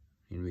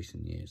in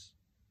recent years.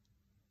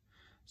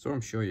 So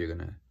I'm sure you're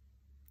gonna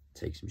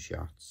take some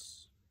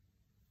shots.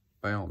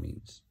 By all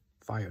means,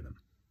 fire them.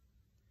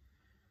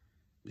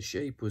 The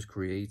shape was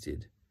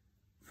created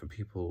for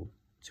people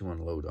to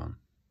unload on,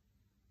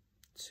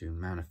 to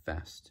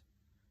manifest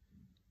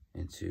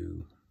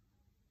into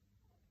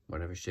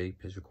whatever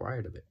shape is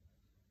required of it.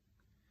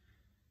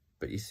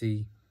 But you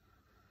see,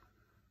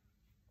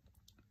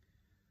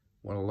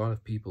 what a lot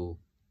of people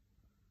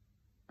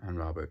and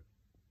Robert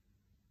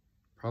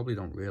probably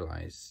don't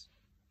realize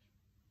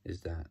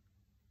is that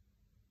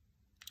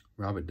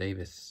Robert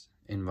Davis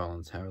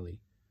involuntarily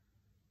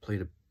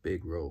played a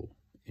big role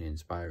in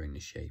inspiring the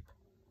shape.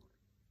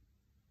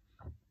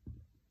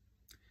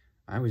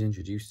 I was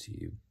introduced to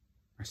you,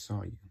 I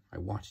saw you, I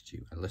watched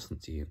you, I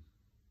listened to you,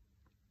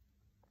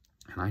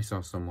 and I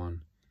saw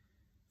someone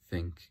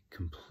think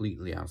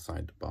completely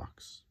outside the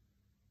box.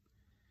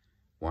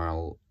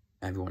 While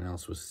everyone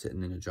else was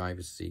sitting in a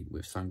driver's seat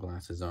with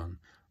sunglasses on,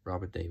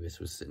 Robert Davis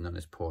was sitting on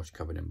his porch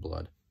covered in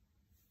blood,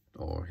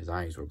 or his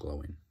eyes were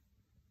glowing.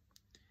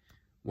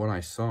 What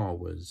I saw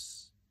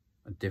was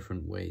a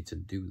different way to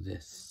do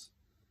this.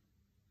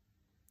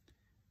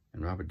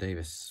 And Robert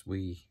Davis,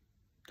 we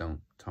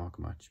don't talk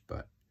much,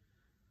 but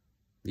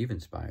you've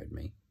inspired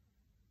me,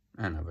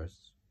 and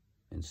others,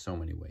 in so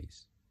many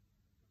ways.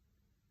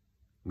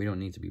 We don't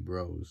need to be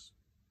bros,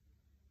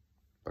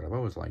 but I've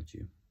always liked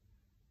you.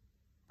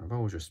 I've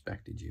always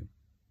respected you.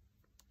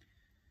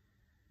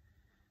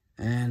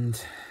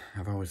 And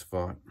I've always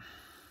thought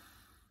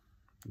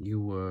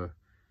you were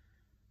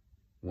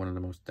one of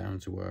the most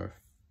down-to-earth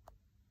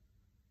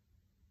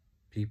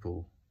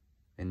people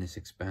in this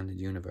expanded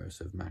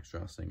universe of Max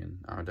Wrestling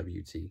and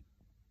RWT.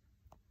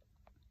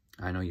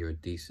 I know you're a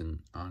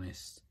decent,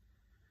 honest,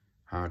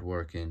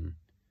 hard-working,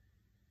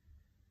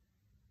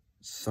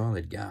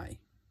 solid guy.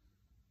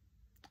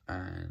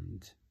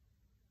 And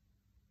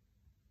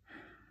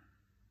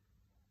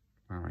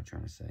what am I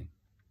trying to say?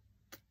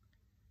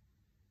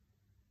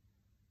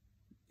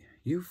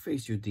 You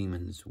face your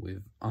demons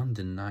with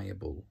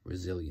undeniable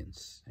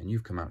resilience, and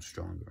you've come out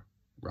stronger.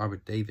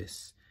 Robert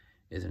Davis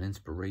is an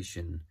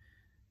inspiration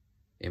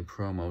in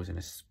promos and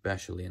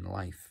especially in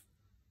life.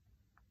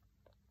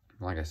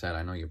 Like I said,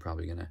 I know you're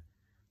probably going to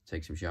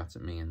take some shots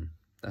at me, and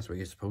that's what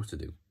you're supposed to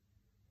do.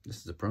 This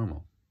is a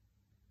promo.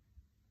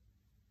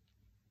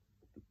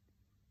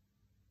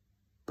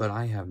 But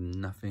I have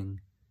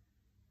nothing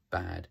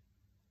bad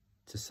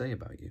to say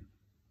about you.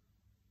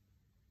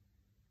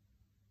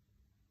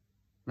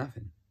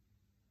 Nothing.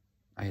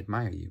 I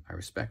admire you. I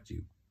respect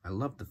you. I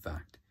love the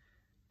fact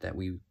that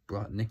we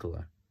brought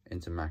Nicola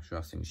into Max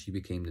Wrestling. She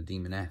became the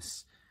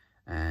Demoness,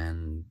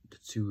 and the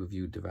two of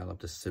you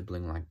developed a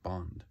sibling-like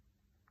bond.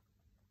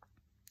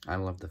 I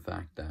love the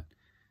fact that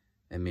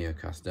Emir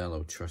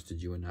Costello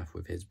trusted you enough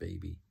with his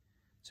baby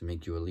to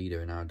make you a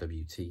leader in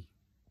RWT.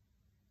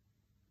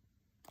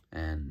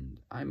 And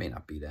I may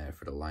not be there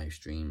for the live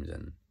streams,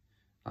 and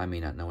I may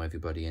not know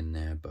everybody in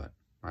there, but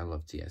I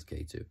love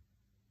TSK too.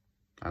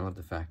 I love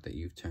the fact that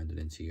you've turned it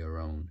into your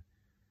own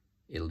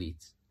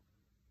elite.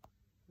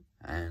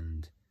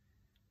 And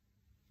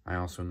I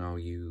also know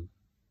you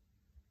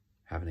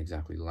haven't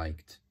exactly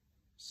liked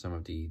some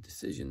of the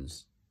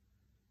decisions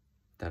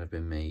that have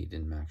been made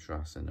in Max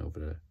Wrestling over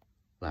the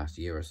last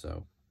year or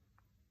so.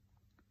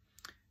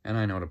 And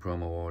I know the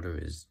promo order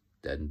is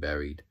dead and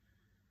buried.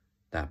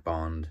 That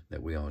bond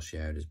that we all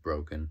shared is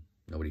broken.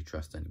 Nobody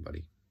trusts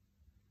anybody.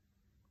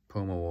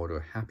 Promo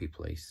order happy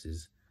place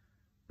is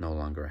no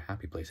longer a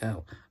happy place.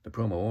 Hell, the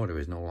promo order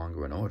is no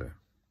longer an order.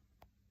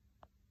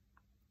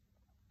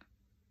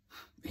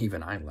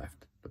 Even I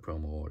left the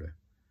promo order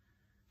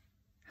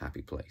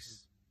happy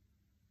place.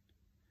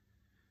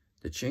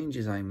 The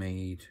changes I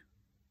made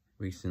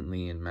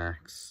recently in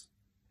Max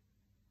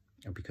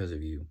are because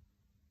of you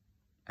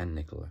and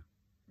Nicola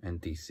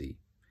and DC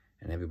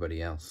and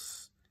everybody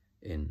else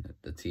in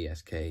the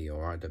TSK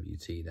or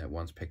RWT that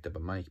once picked up a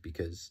mic,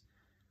 because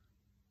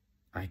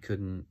I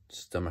couldn't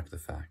stomach the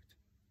fact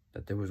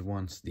that there was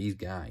once these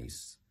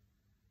guys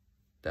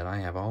that I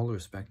have all the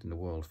respect in the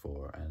world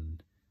for,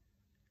 and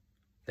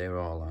they were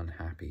all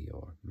unhappy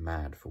or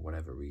mad for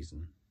whatever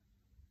reason.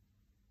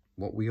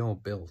 What we all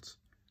built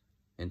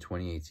in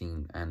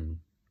 2018 and,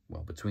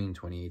 well, between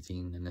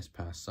 2018 and this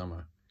past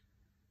summer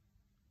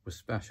was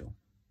special,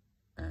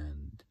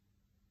 and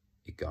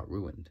it got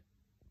ruined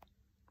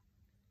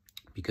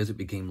because it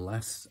became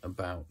less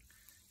about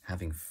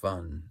having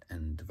fun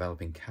and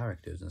developing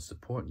characters and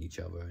supporting each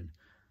other and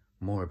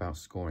more about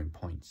scoring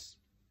points.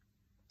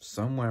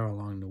 Somewhere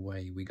along the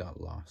way we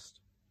got lost,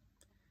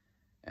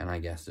 and I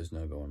guess there's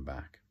no going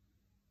back.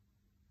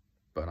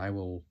 But I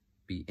will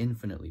be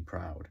infinitely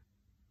proud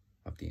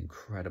of the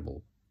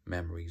incredible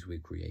memories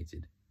we've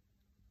created.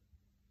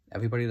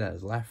 Everybody that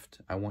has left,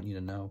 I want you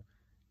to know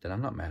that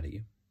I'm not mad at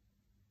you,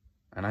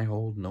 and I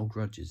hold no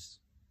grudges.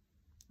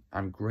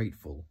 I'm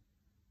grateful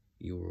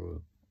you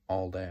were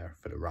all there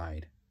for the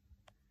ride,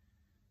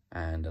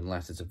 and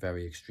unless it's a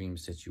very extreme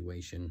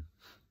situation,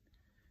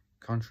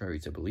 contrary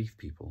to belief,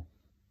 people,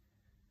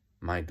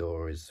 my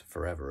door is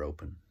forever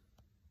open.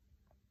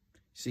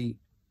 See,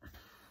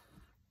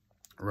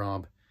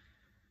 Rob,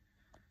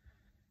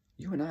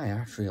 you and I are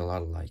actually a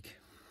lot alike.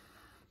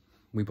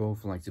 We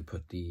both like to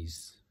put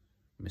these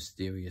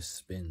mysterious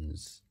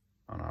spins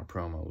on our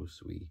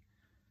promos. We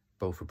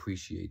both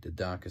appreciate the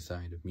darker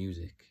side of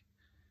music.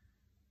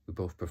 We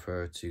both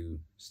prefer to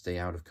stay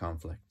out of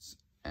conflicts,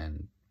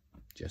 and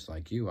just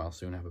like you, I'll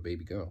soon have a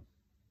baby girl.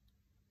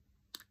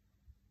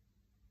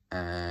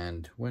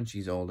 And when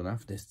she's old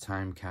enough, this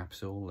time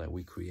capsule that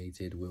we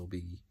created will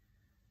be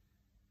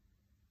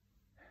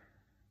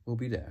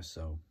there.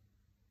 So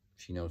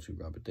she knows who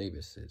Robert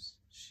Davis is.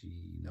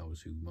 She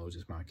knows who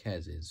Moses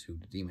Marquez is, who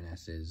the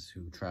Demoness is,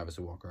 who Travis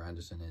Walker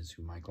Anderson is,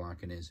 who Mike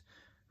Larkin is,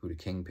 who the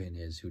Kingpin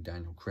is, who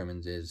Daniel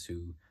Crimmins is,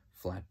 who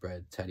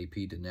Flatbread Teddy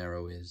P. De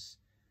Niro is.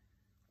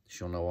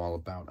 She'll know all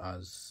about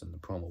us and the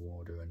promo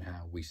order and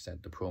how we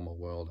set the promo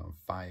world on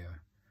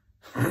fire.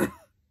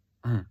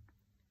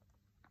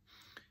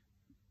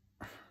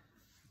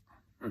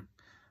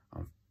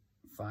 On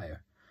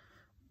fire.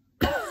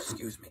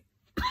 Excuse me.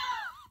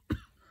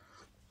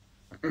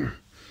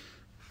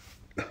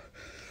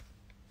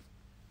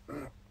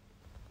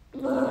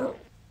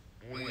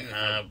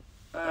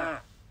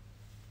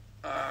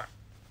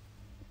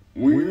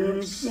 We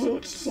have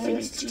such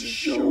sights to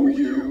show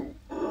you.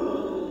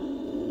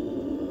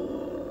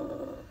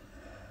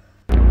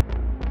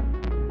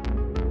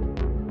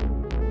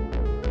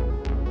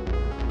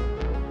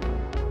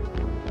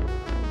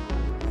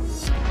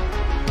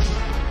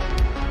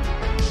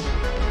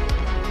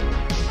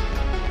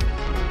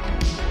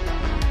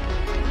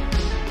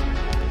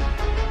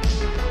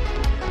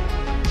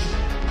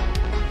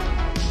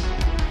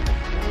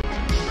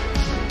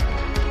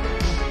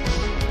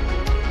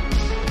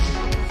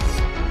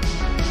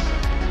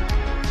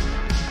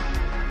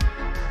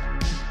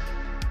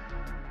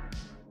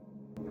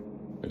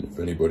 If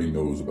anybody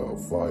knows about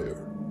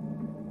fire,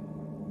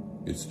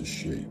 it's the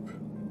Shape.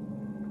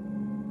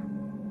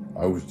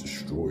 I was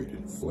destroyed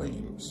in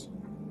flames,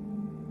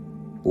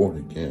 born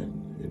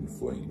again in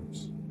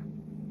flames.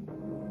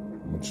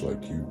 Much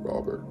like you,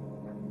 Robert,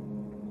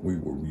 we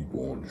were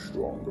reborn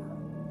stronger.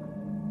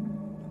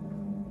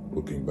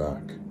 Looking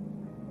back,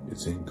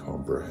 it's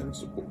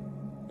incomprehensible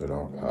that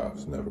our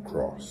paths never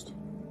crossed,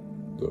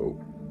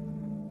 though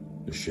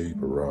the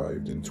Shape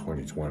arrived in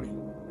 2020.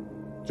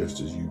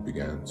 Just as you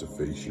began to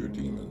face your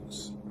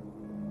demons.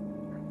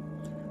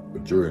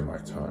 But during my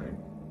time,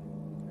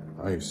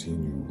 I have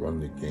seen you run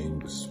the game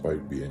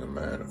despite being a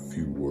man of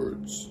few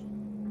words.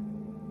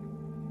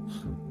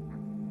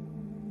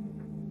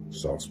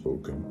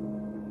 Soft-spoken,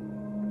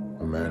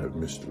 a man of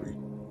mystery,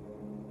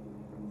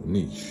 a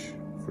niche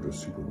for the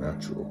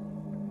supernatural.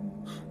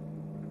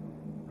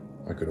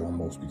 I could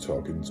almost be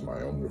talking to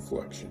my own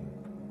reflection.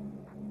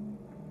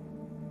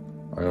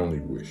 I only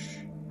wish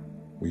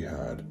we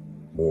had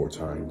more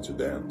time to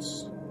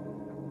dance.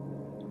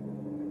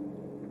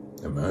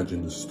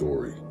 Imagine the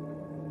story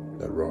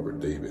that Robert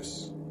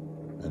Davis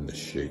and the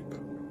Shape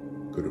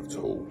could have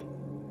told.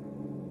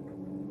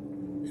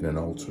 In an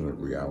alternate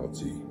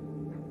reality,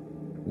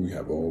 we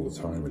have all the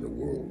time in the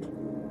world.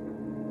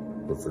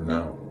 But for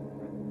now,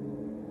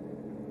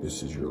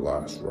 this is your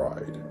last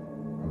ride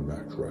on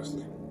Max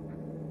Wrestling.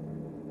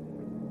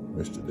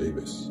 Mr.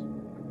 Davis,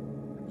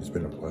 it's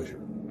been a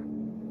pleasure.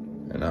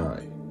 And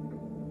I,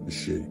 the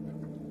Shape,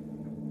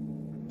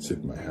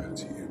 tip my hat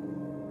to you.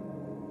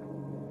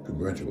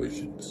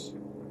 Congratulations.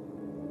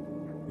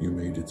 You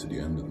made it to the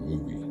end of the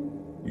movie.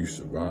 You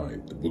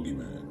survived the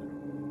boogeyman.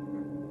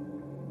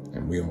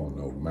 And we all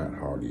know Matt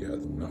Hardy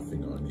has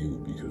nothing on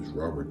you because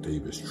Robert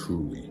Davis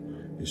truly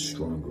is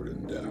stronger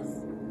than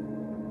death.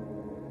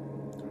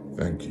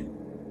 Thank you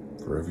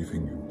for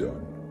everything you've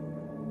done,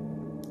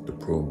 the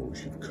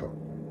promos you've cut,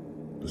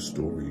 the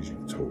stories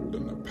you've told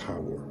and the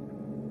power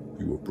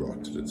you have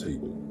brought to the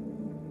table.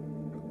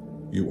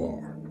 You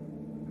are,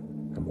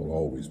 and will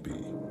always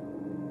be,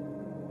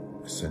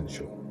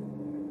 essential.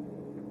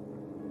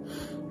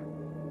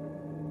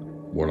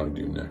 What I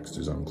do next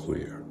is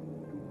unclear.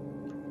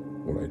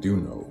 What I do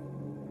know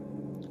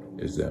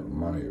is that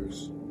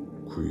Myers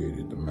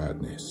created the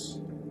madness,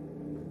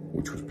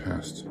 which was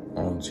passed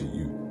on to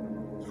you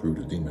through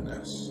the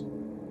Demoness.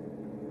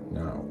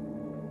 Now,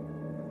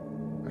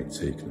 I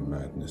take the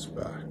madness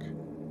back,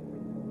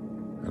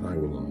 and I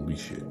will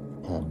unleash it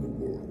upon the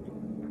world.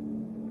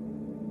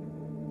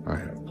 I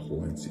have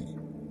plenty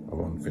of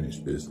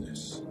unfinished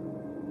business,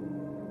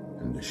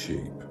 and the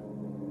Shape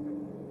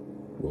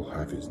will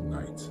have his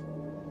night.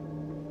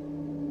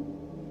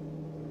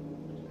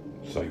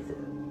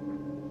 Cypher.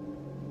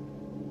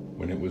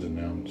 When it was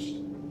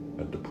announced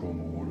that the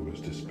promo order was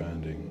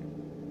disbanding,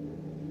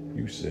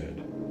 you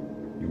said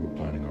you were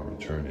planning on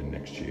returning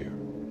next year.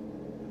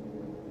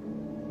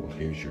 Well,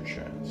 here's your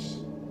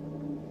chance.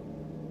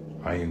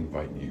 I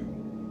invite you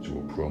to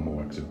a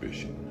promo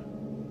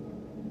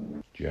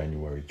exhibition,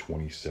 January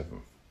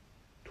 27th,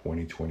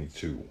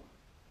 2022,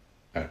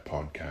 at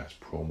Podcast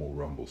Promo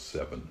Rumble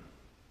 7.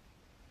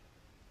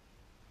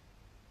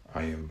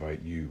 I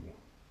invite you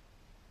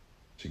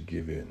to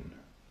give in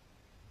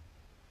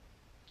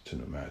to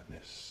the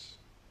madness.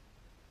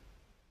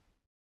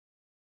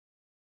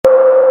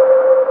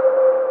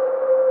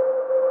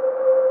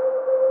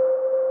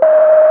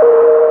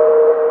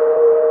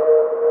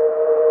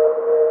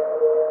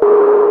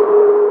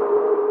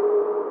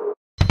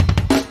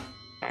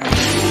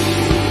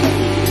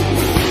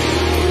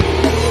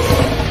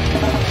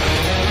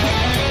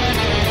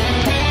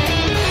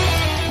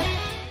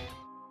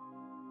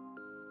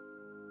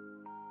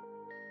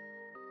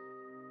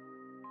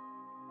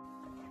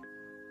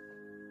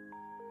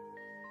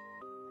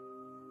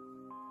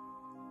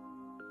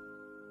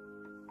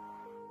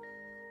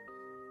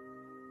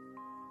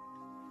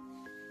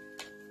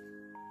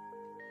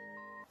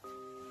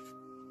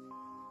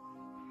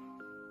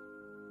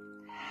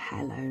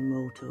 Hello,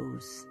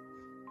 mortals.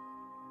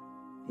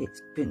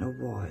 It's been a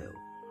while,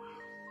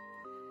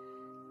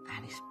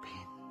 and it's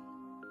been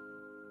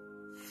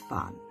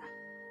fun.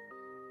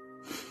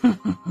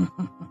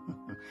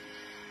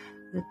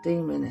 The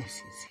Demoness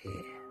is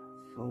here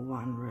for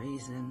one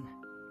reason.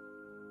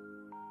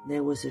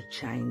 There was a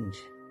change,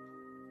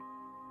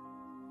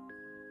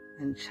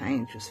 and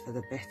change was for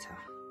the better.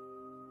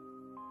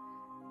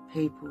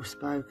 People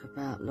spoke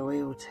about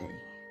loyalty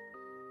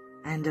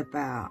and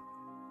about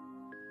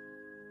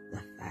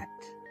the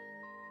fact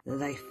that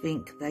they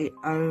think they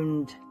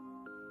owned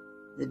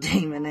the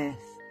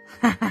Demoness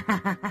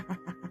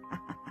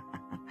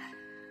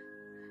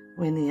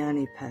when the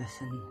only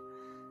person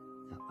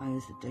that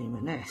owns the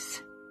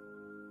Demoness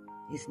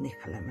is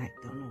Nicola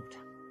MacDonald,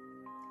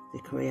 the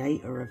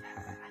creator of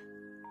her,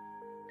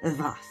 of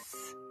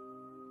us.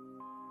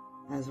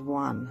 As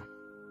one,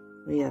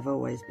 we have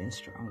always been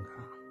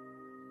stronger.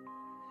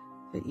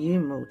 But you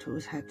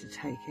mortals had to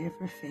take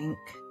everything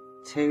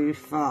too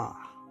far.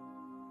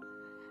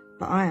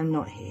 But I am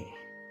not here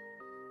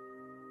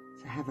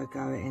to have a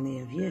go at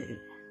any of you.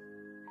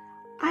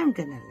 I'm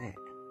gonna let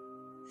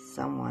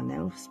someone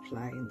else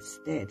play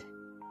instead.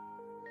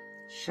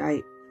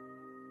 Shape,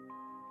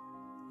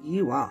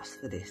 you asked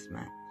for this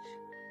match,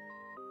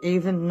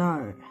 even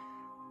though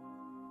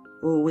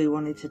all we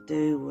wanted to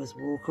do was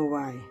walk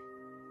away.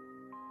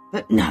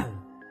 But no,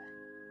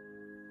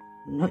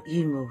 not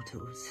you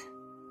mortals.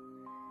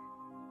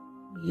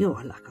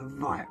 You're like a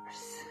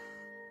virus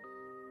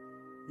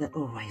that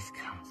always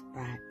comes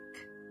back.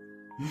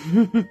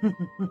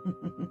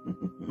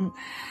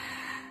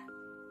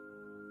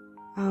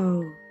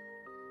 Oh,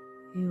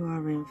 you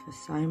are in for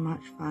so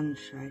much fun,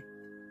 Shape.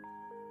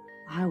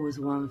 I was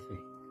one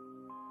thing,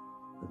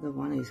 but the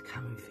one who's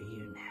coming for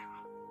you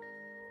now,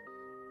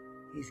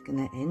 he's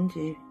gonna end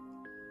you.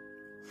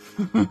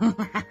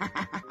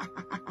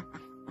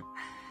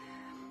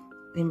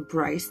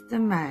 Embrace the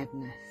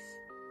madness.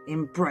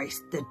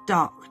 Embrace the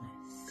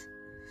darkness.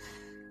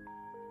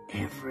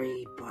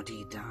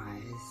 Everybody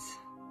dies.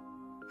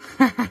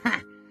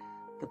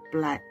 The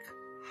black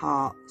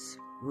hearts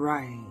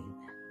reign.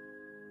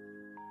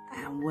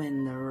 And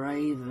when the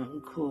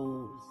raven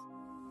calls,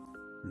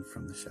 and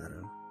from the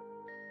shadow,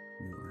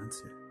 we will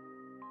answer.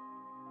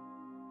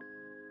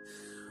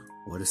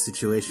 What a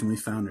situation we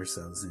found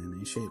ourselves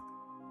in, eh, Shape?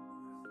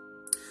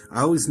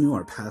 I always knew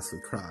our paths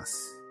would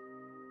cross.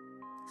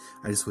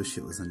 I just wish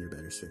it was under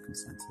better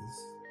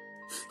circumstances.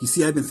 You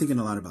see, I've been thinking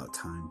a lot about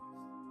time.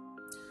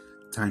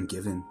 Time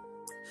given.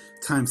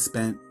 Time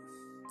spent.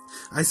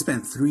 I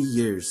spent 3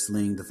 years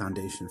laying the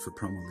foundation for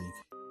Promo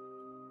League.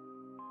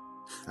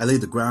 I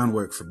laid the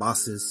groundwork for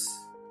bosses,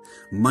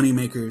 money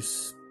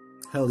makers,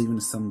 hell,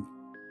 even some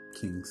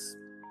kings.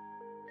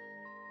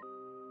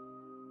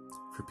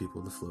 For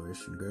people to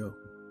flourish and grow.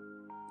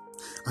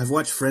 I've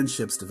watched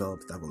friendships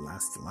develop that will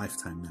last a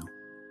lifetime now.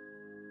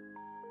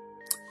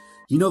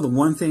 You know, the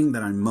one thing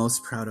that I'm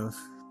most proud of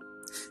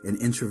an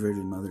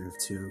introverted mother of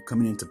two,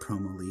 coming into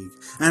Promo League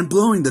and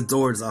blowing the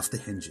doors off the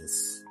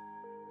hinges.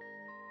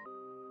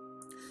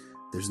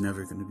 There's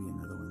never going to be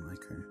another one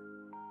like her.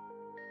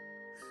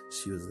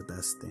 She was the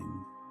best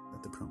thing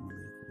that the Promo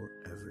League will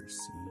ever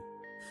see,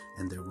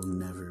 and there will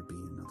never be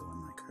another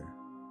one like her.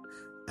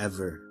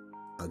 Ever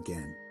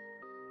again.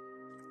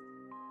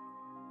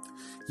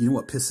 You know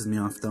what pisses me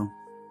off, though?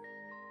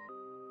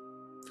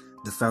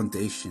 The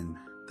foundation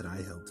that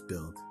I helped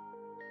build.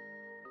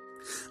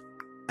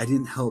 I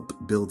didn't help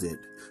build it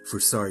for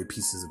sorry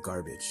pieces of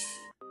garbage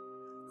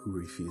who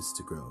refuse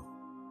to grow.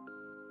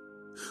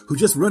 Who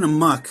just run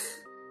amok,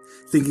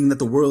 thinking that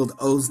the world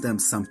owes them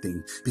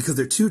something because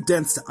they're too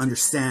dense to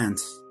understand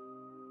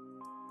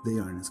they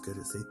aren't as good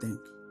as they think.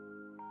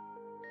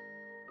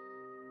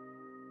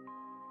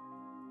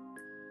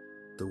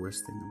 The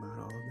worst thing about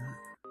all of that,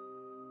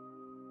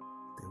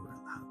 they were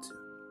allowed to.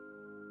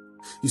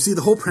 You see,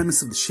 the whole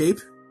premise of the shape,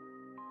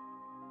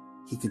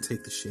 he can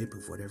take the shape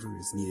of whatever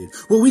is needed.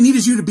 What we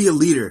needed you to be a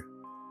leader.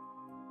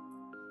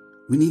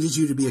 We needed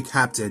you to be a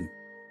captain.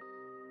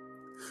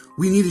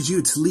 We needed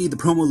you to lead the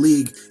Promo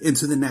League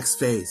into the next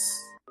phase.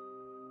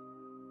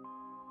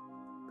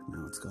 But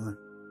now it's gone.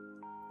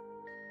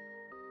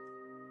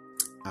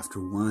 After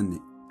one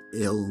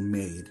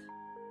ill-made,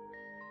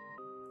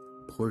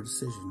 poor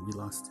decision, we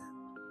lost it.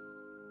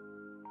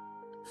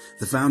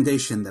 The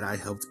foundation that I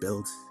helped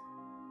build,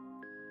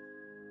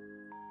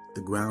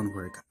 the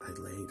groundwork I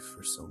laid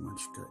for so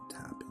much good to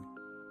happen,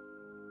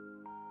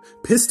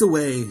 pissed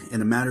away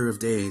in a matter of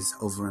days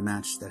over a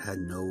match that had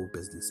no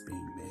business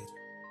being made.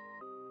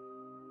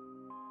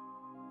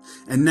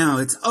 And now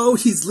it's, oh,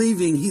 he's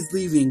leaving.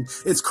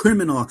 It's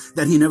criminal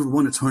that he never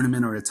won a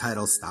tournament or a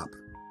title. Stop.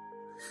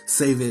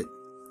 Save it.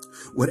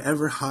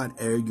 Whatever hot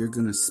air you're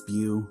gonna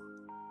spew,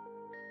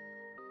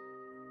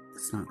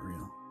 it's not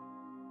real.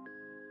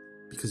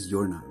 Because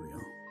you're not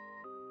real.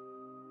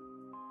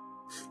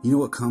 You know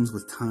what comes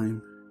with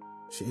time?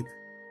 Shape?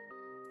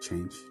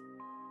 Change.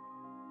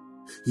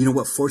 You know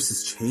what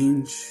forces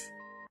change?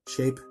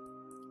 Shape?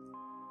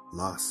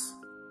 Loss.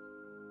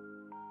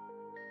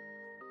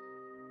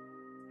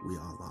 We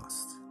all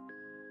lost.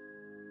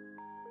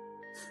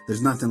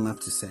 There's nothing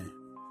left to say.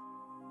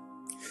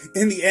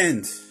 In the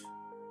end,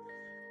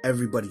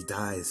 everybody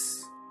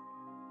dies.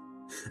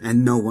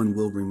 And no one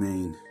will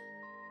remain.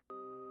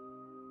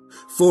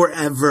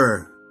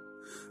 Forever,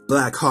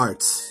 black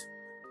hearts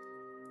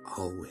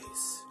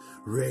always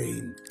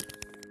reign.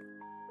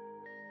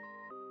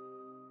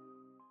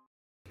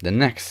 The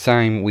next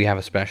time we have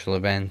a special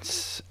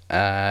event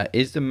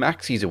is the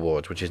Maxis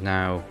Awards, which is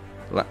now...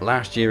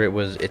 Last year it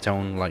was its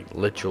own,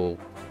 literal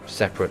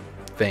separate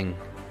thing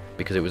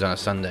because it was on a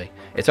Sunday.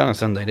 It's on a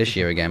Sunday this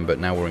year again, but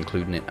now we're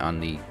including it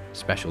on the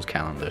specials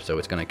calendar, so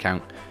it's going to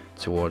count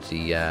towards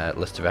the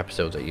list of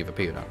episodes that you've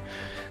appeared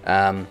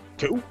on.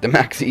 Cool. The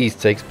Maxis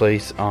takes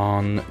place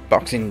on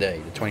Boxing Day,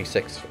 the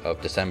 26th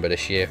of December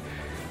this year.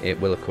 It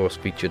will, of course,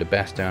 feature the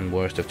best and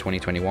worst of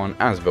 2021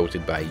 as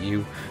voted by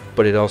you,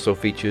 but it also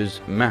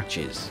features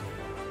matches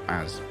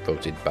as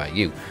voted by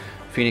you.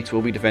 Phoenix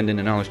will be defending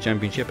the Knowledge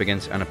Championship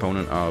against an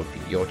opponent of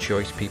your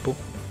choice, people.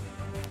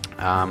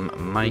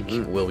 Mike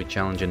will be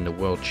challenging the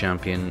World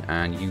Champion,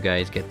 and you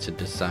guys get to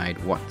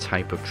decide what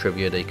type of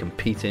trivia they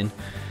compete in.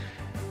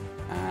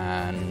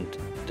 And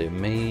there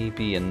may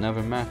be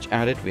another match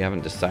added. We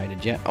haven't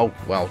decided yet. Oh,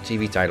 well,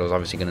 TV title is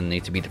obviously going to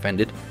need to be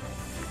defended.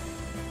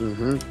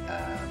 You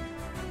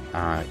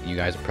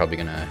guys are probably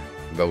going to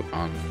vote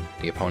on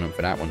the opponent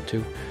for that one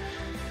too.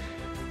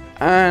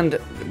 And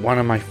one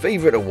of my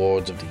favourite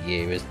awards of the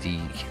year is the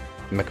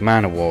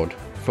McMahon Award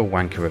for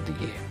Wanker of the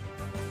Year.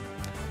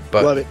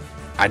 But Love it.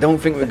 I don't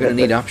think we're going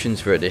to need options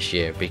for it this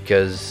year,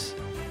 because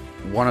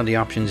one of the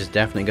options is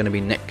definitely going to be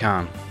Nick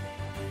Khan.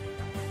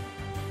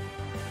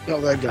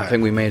 Oh, that guy. I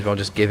think we may as well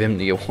just give him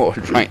the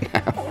award right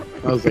now.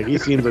 I was like, he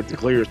seems like the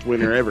clearest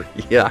winner ever.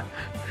 Yeah.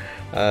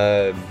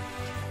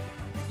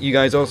 You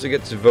guys also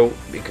get to vote.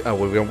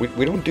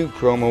 We don't do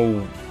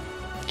promo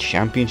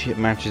championship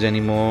matches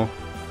anymore,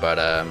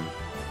 but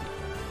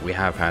we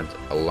have had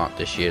a lot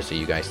this year, so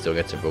you guys still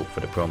get to vote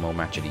for the promo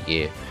match of the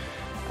year.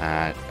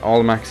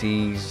 All the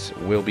Maxis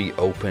will be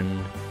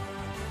open.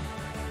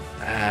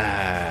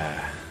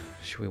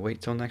 Should we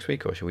wait till next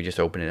week, or should we just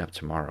open it up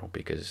tomorrow?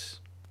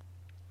 Because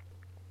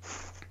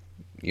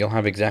you'll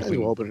have exactly...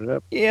 We'll open it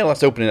up. Yeah,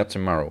 let's open it up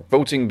tomorrow.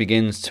 Voting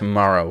begins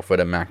tomorrow for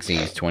the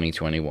Maxis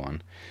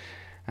 2021.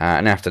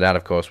 And after that,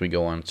 of course, we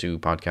go on to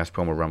Podcast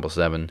Promo Rumble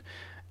 7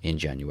 in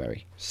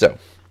January. So,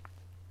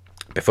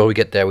 before we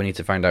get there, we need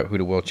to find out who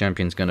the world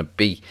champion is going to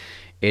be.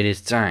 It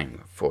is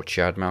time for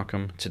Chad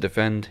Malcolm to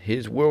defend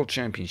his world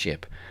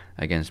championship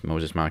against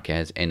Moses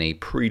Marquez in a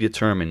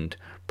predetermined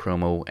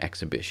promo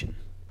exhibition.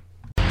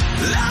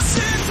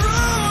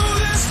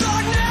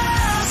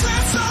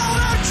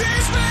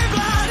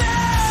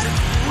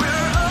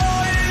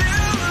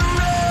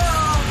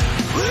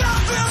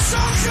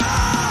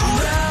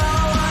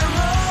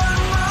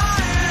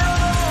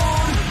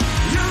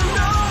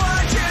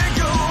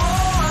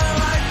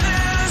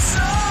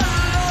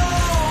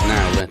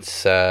 Now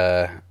let's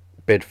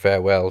bid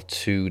farewell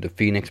to the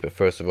Phoenix, but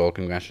first of all,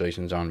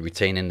 congratulations on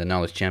retaining the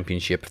Knowledge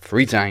Championship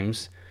 3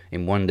 times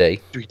in one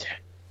day. 3 times.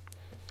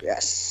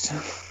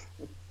 Yes.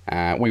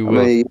 We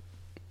will.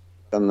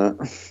 Done that.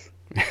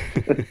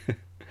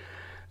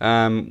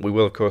 We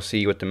will, of course, see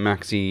you at the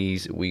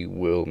Maxis. We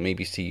will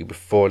maybe see you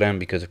before then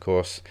because, of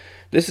course,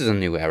 this is a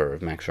new era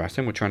of Max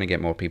Wrestling. We're trying to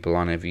get more people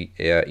on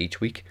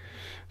each week.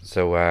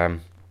 So,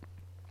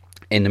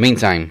 in the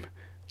meantime,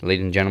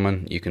 ladies and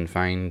gentlemen, you can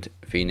find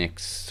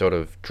Phoenix sort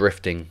of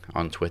drifting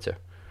on Twitter.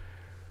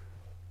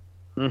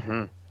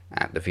 Mm-hmm.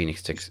 At the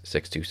Phoenix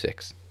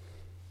 626.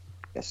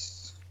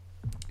 Yes.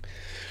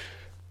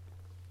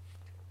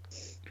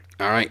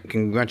 All right,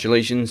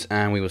 congratulations,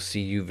 and we will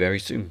see you very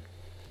soon.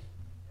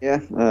 Yeah.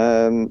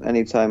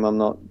 Anytime I'm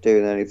not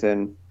doing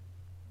anything,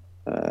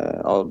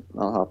 I'll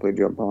happily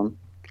jump on.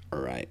 All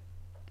right.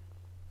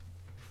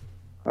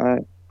 All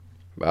right.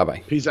 Bye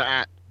bye. Peace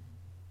out.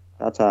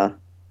 Ta-ta.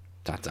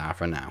 Ta-ta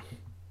for now.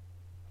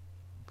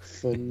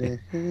 For now.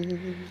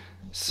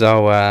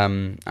 So, I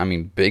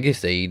mean,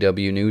 biggest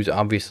AEW news,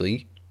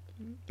 obviously,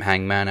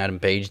 Hangman Adam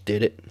Page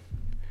did it.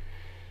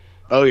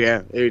 Oh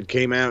yeah, it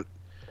came out.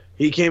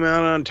 He came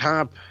out on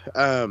top.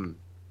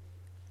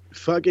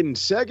 Fucking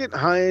second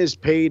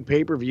highest paid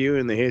pay-per-view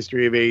in the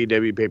history of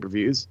AEW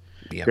pay-per-views.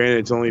 Yep. Granted,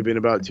 it's only been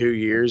about 2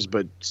 years,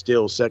 but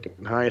still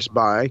second highest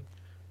by.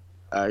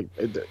 A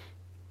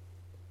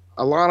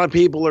lot of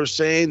people are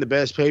saying the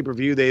best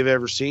pay-per-view they've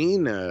ever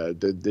seen.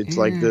 It's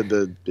like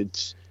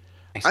it's.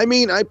 I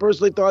mean, I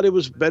personally thought it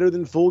was better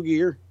than Full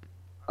Gear.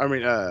 I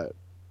mean,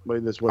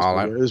 this was All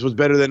Out. This was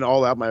better than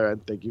All Out. My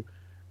bad, thank you.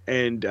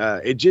 And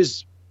it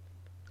just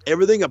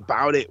everything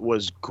about it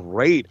was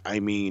great. I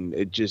mean,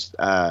 it just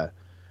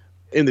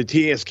in the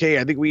TSK,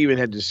 I think we even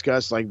had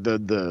discussed like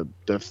the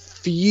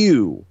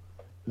few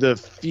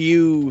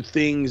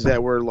things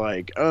that were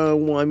like, oh,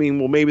 well, I mean,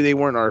 well, maybe they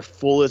weren't our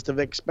fullest of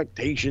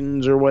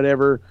expectations or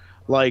whatever.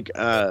 Like,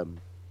 what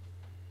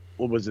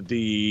was it?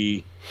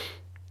 The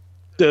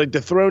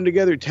thrown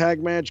together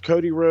tag match,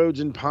 Cody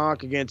Rhodes and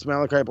Pac against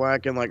Malachi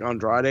Black and like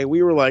Andrade.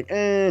 We were like,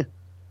 that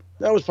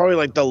was probably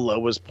like the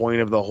lowest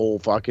point of the whole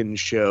fucking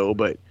show.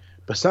 But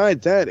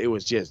besides that, it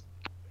was just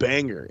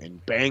banger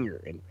and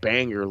banger and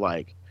banger.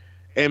 Like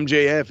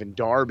MJF and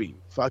Darby,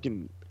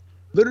 fucking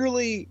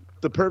literally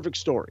the perfect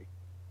story.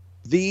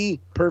 The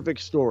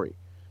perfect story.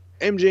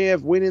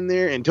 MJF went in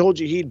there and told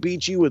you he'd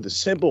beat you with a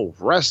simple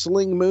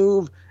wrestling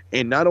move.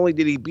 And not only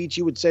did he beat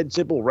you with said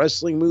simple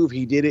wrestling move,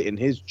 he did it in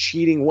his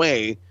cheating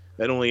way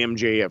that only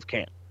MJF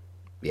can.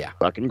 Yeah.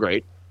 Fucking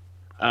great.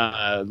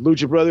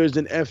 Lucha Brothers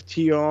and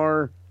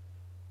FTR.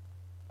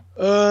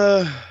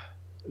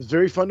 It's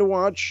very fun to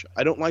watch.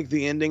 I don't like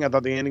the ending. I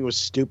thought the ending was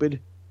stupid.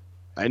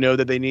 I know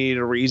that they needed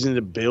a reason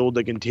to build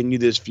to continue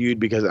this feud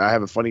because I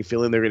have a funny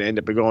feeling they're going to end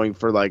up going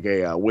for like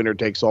a winner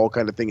takes all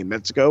kind of thing in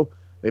Mexico.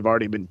 They've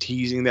already been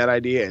teasing that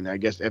idea, and I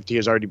guess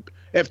FTR's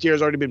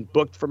already been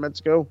booked for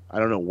Mexico. I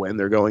don't know when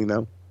they're going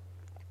though.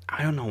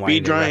 I don't know why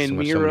they're wrestling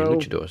with so many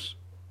luchadors.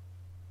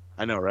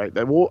 I know, right?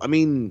 Well, I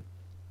mean,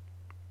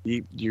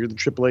 you're the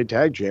AAA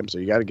tag champ, so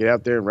you got to get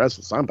out there and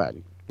wrestle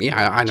somebody.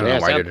 Yeah, I don't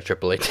know why they're the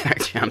AAA tag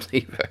champs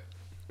either.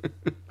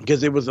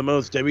 Because it was the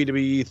most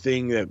WWE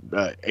thing that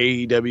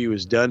AEW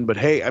has done. But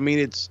hey, I mean,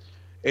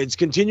 it's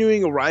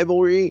continuing a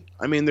rivalry.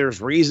 I mean,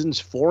 there's reasons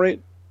for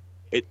it.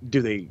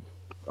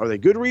 Are they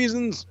good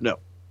reasons? No.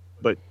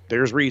 But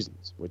there's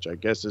reasons, which I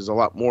guess is a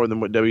lot more than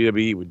what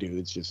WWE would do.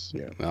 It's just,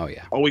 oh,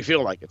 yeah. Oh, we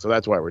feel like it, so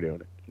that's why we're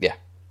doing it.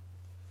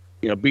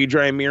 Yeah.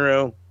 B-Dry and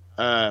Miro.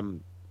 I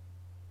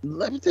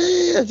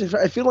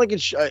feel like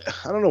I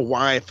don't know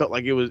why I felt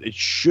like it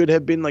should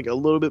have been like a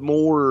little bit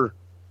more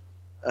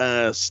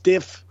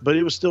stiff, but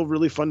it was still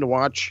really fun to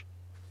watch.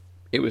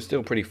 It was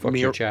still pretty fuck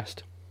your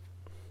chest.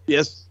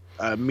 Yes.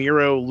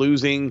 Miro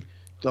losing.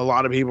 A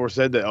lot of people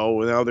said that, oh,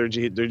 now they're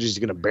just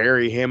going to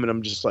bury him. And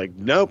I'm just like,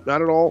 nope,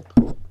 not at all.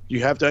 You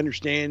have to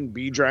understand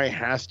B-Dry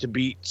has to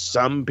beat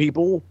some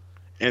people,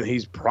 and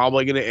he's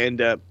probably going to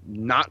end up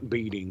not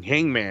beating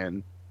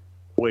Hangman,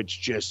 which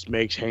just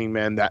makes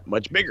Hangman that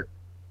much bigger.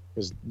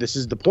 Because this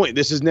is the point.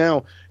 This is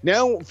now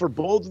for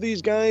both of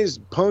these guys,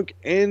 Punk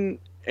and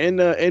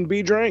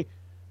B-Dry,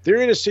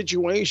 they're in a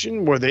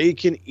situation where they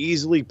can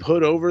easily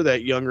put over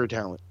that younger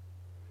talent.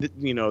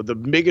 The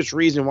biggest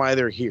reason why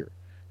they're here.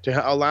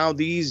 To allow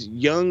these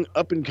young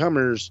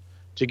up-and-comers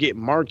to get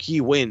marquee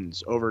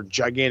wins over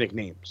gigantic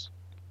names.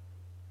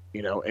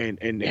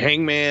 And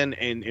Hangman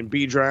and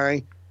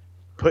B-Dry,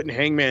 putting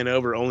Hangman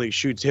over only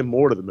shoots him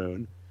more to the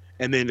moon.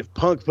 And then if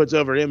Punk puts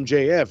over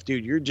MJF,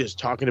 dude, you're just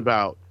talking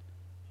about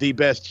the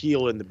best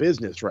heel in the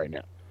business right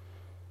now.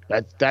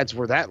 That's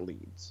where that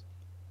leads.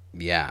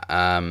 Yeah.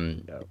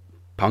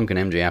 Punk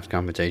and MJF's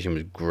confrontation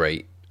was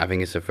great. I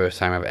think it's the first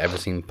time I've ever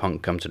seen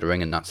Punk come to the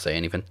ring and not say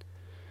anything.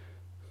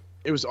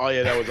 It was,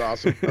 that was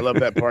awesome. I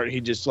love that part.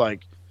 He just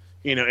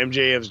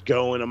MJF's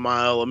going a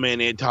mile a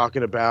minute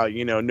talking about,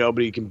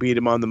 nobody can beat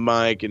him on the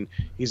mic. And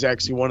he's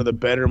actually one of the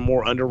better,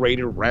 more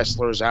underrated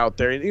wrestlers out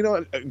there.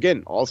 And,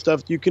 again, all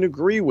stuff you can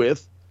agree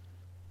with.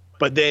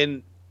 But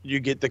then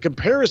you get the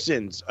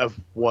comparisons of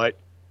what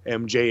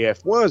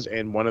MJF was,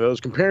 and one of those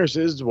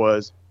comparisons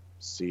was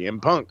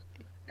CM Punk.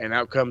 And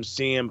out comes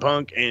CM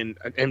Punk, and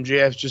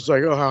MJF's just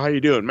like, oh, how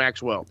you doing,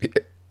 Maxwell?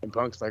 And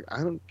Punk's like,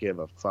 I don't give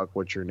a fuck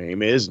what your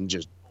name is, and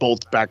just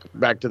bolts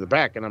back to the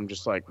back. And I'm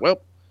just like,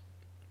 well,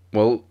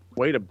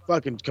 way to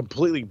fucking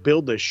completely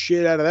build the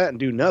shit out of that and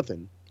do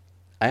nothing.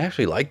 I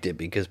actually liked it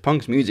because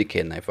Punk's music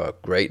hit, and I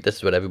thought, great, this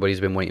is what everybody's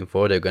been waiting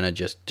for. They're going to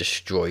just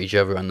destroy each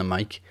other on the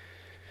mic.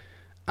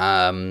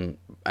 And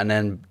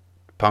then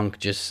Punk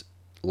just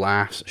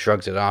laughs,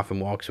 shrugs it off, and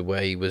walks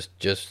away.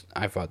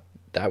 I thought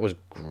that was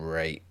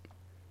great.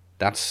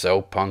 That's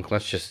so Punk.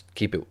 Let's just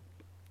keep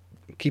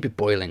it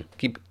boiling.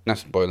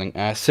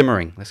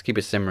 Simmering. Let's keep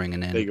it simmering,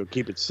 and then there you go.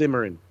 Keep it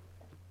simmering.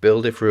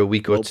 Build it for a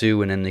week or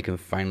two, and then they can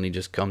finally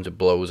just come to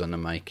blows on the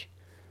mic.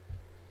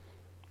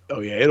 Oh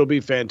yeah, it'll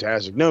be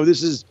fantastic. No,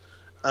 this is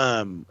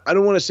I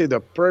don't want to say the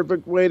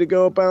perfect way to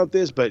go about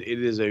this, but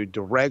it is a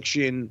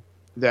direction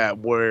that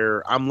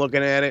where I'm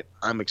looking at it,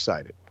 I'm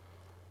excited.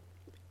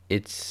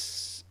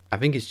 I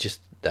think it's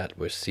just that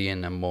we're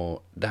seeing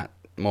more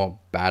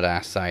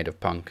badass side of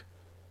Punk.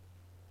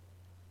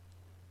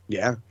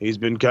 Yeah, he's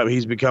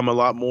become a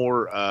lot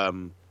more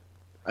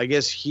I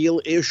guess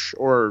heel-ish,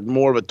 or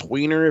more of a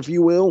tweener, if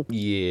you will.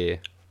 Yeah.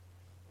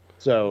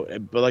 So,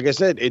 but like I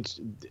said,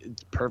 it's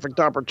perfect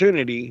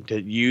opportunity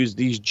to use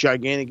these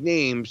gigantic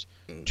names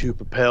to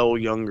propel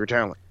younger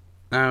talent.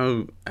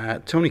 Now,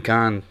 Tony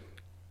Khan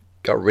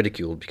got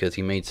ridiculed because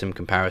he made some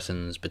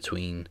comparisons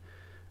between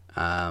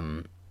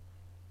Punk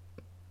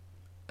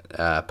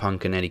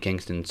and Eddie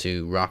Kingston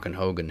to Rock and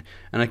Hogan,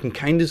 and I can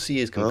kind of see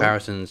his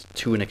comparisons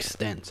to an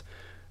extent.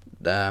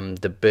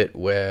 The bit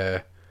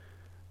where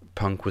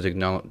Punk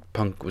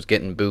was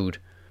getting booed,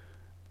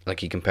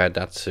 like he compared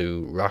that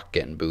to Rock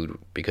getting booed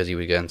because he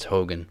was against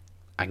Hogan.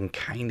 I can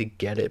kind of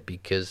get it,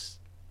 because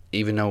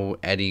even though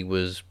Eddie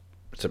was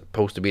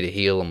supposed to be the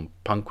heel and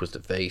Punk was the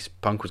face,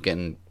 Punk was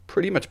getting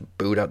pretty much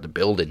booed out the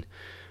building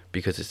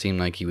because it seemed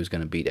like he was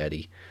going to beat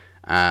Eddie.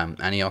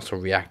 And he also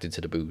reacted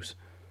to the boos,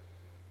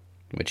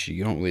 which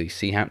you don't really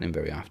see happening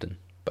very often.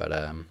 But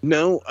I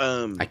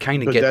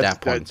kind of get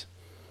that point.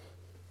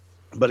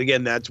 But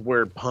again, that's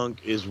where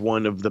Punk is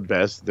one of the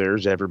best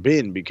there's ever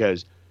been,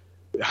 because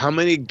how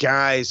many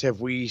guys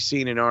have we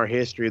seen in our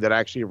history that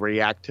actually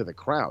react to the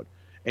crowd?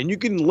 And you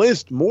can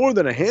list more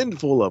than a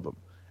handful of them.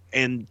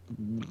 And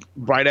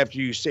right after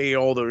you say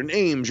all their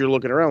names, you're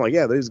looking around like,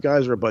 yeah, these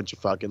guys are a bunch of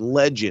fucking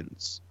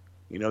legends.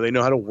 You know, they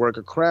know how to work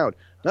a crowd.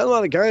 Not a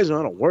lot of guys know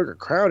how to work a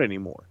crowd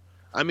anymore.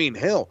 I mean,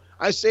 hell,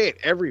 I say it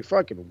every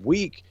fucking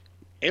week.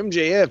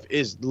 MJF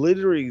is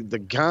literally the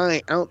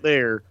guy out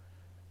there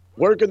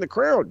working the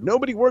crowd.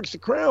 Nobody works the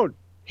crowd.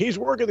 He's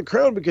working the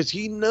crowd because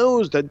he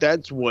knows that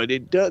that's what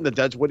it does,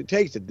 that's what it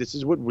takes, that this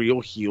is what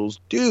real heels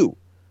do.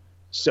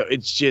 So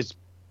it's just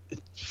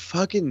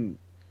fucking,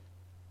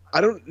 I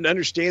don't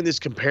understand this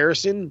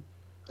comparison.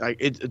 Like,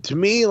 it to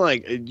me,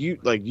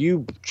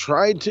 you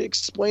tried to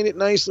explain it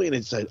nicely, and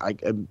it's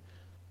like,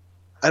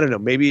 I don't know,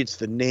 maybe it's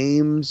the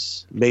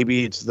names,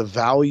 maybe it's the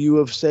value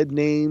of said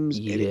names,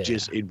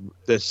 and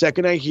the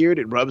second I hear it,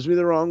 it rubs me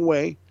the wrong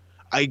way.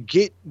 I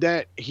get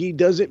that he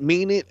doesn't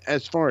mean it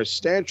as far as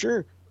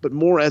stature, but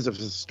more as a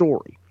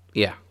story.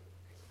 Yeah.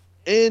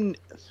 And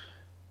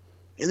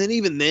then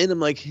even then, I'm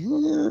like,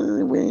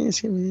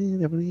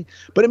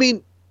 but I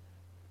mean,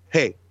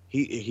 hey,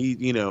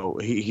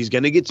 he's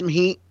gonna get some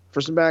heat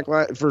for some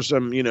backlash, for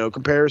some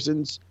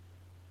comparisons,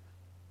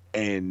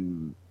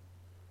 and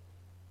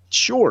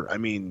sure, I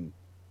mean,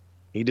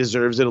 he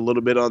deserves it a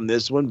little bit on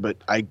this one, but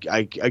I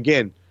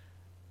can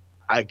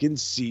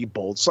see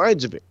both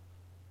sides of it.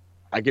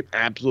 I can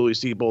absolutely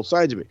see both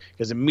sides of it,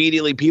 because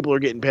immediately people are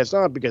getting pissed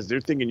off because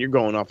they're thinking you're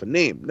going off a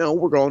name. No,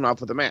 we're going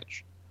off of the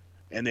match.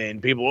 And then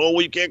people,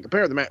 well, you can't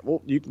compare the match.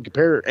 Well, you can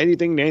compare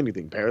anything to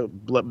anything,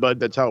 but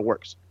that's how it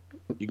works.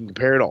 You can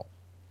compare it all.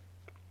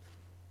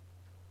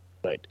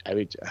 But I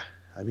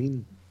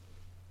mean,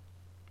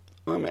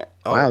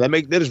 wow,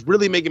 that is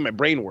really making my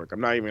brain work. I'm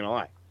not even gonna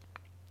lie.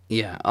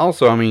 Yeah.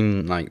 Also, I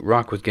mean, like,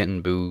 Rock was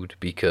getting booed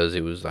because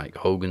it was like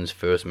Hogan's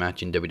first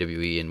match in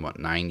WWE in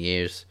 9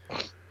 years.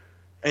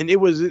 And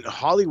it wasn't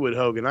Hollywood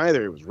Hogan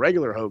either. It was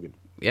regular Hogan.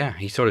 Yeah,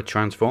 he sort of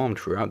transformed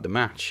throughout the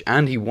match,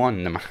 and he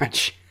won the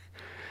match.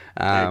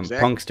 Exactly.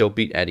 Punk still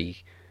beat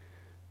Eddie,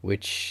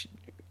 which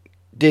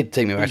did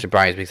take me by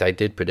surprise, because I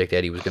did predict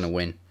Eddie was going to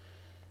win.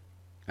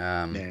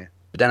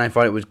 But then I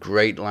thought it was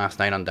great last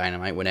night on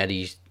Dynamite when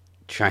Eddie's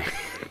trying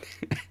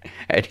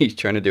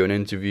to do an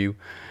interview,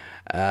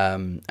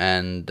 and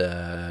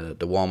the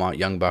Walmart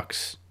Young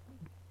Bucks,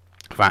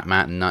 Fat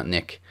Matt and Not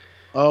Nick,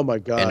 oh my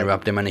God,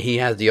 interrupt him, and he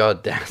has the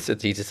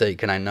audacity to say,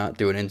 "Can I not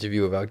do an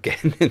interview without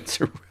getting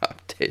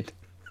interrupted?"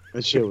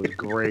 That shit was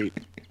great.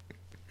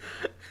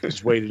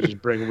 Just way to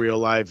just bring real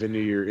life into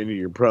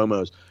your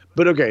promos.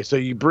 But okay, so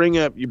you bring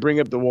up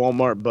the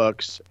Walmart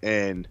Bucks,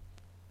 and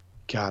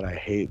God, I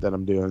hate that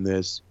I'm doing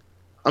this.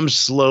 I'm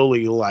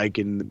slowly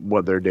liking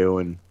what they're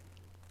doing.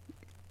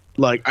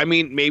 Like, I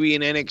mean, maybe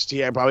in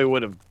NXT I probably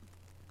would have,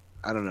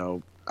 I don't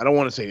know, I don't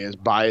want to say as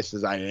biased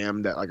as I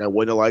am that like I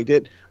wouldn't have liked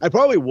it. I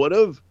probably would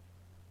have,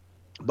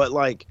 But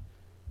like,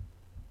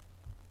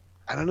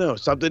 I don't know,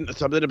 something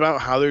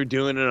about how they're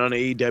doing it on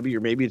AEW, or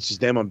maybe it's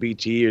just them on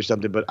BT or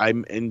something. But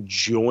I'm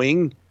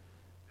enjoying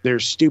their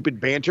stupid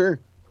banter.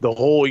 The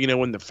whole,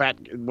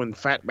 when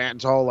Fat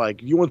Matt's all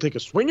like, "You want to take a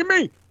swing at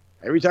me?"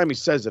 Every time he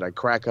says it, I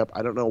crack up.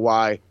 I don't know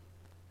why.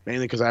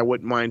 Mainly because I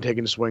wouldn't mind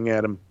taking a swing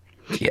at him.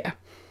 Yeah.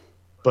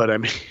 But I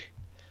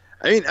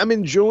mean, I'm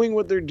enjoying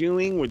what they're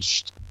doing,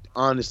 which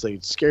honestly,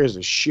 it scares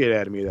the shit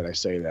out of me that I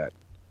say that.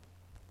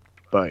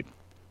 But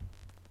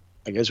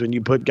I guess when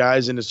you put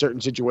guys in a certain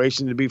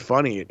situation to be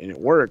funny and it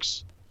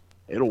works,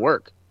 it'll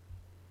work.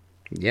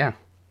 Yeah.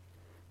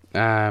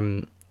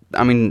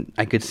 I mean,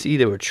 I could see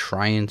they were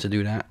trying to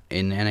do that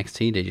in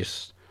NXT. They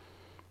just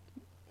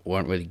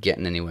weren't really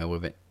getting anywhere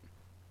with it.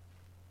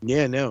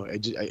 Yeah, no,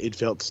 it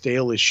felt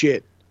stale as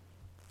shit.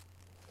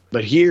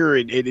 But here,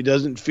 it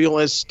doesn't feel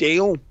as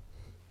stale.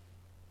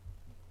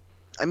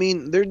 I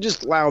mean, they're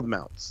just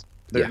loudmouths.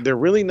 They're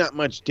really not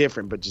much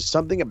different, but just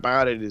something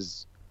about it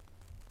is,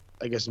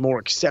 I guess, more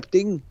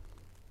accepting.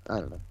 I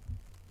don't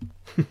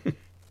know.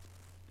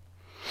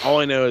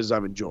 All I know is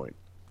I'm enjoying.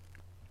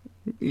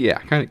 Yeah,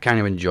 I kind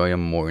of enjoy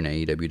them more in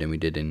AEW than we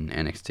did in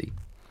NXT.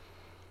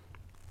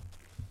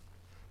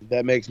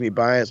 That makes me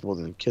biased. Well,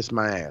 then kiss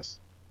my ass.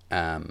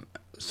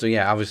 So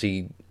yeah,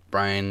 obviously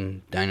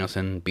Bryan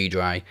Danielson,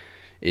 B-Dry,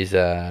 is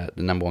the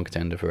number one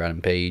contender for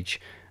Adam Page,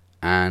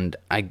 and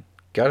I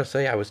gotta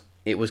say,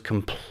 it was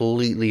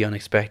completely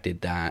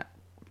unexpected that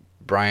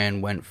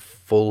Bryan went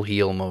full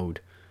heel mode.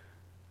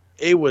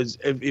 It was,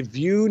 if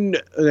you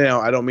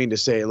now, I don't mean to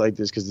say it like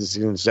this because this is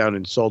going to sound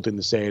insulting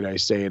to say it. I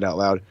say it out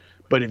loud,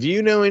 but if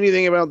you know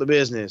anything about the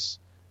business,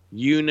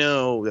 you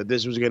know that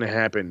this was going to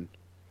happen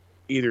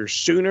either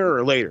sooner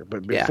or later.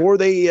 But before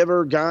they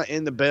ever got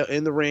in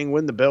the ring,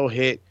 when the bell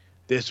hit,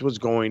 this was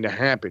going to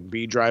happen.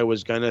 B-Dry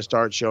was going to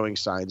start showing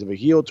signs of a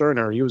heel turn,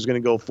 or he was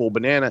going to go full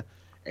banana,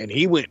 and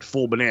he went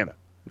full banana.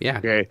 Yeah.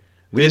 Okay.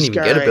 We didn't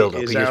even get a build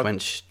up. He just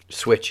went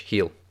switch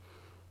heel.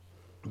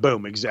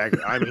 Boom.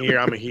 Exactly. I'm here.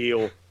 I'm a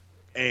heel.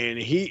 And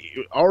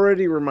he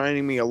already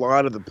reminding me a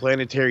lot of the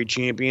Planetary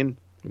Champion.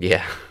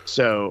 Yeah.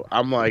 So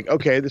I'm like,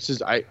 okay,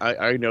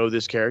 I know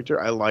this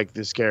character. I like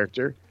this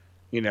character.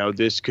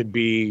 This could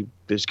be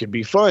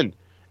fun.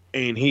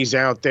 And he's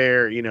out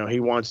there, he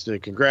wants to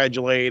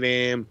congratulate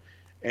him.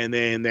 And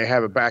then they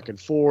have a back and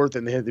forth,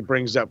 and then he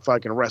brings up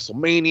fucking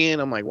WrestleMania. And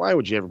I'm like, why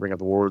would you ever bring up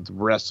the word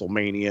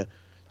WrestleMania?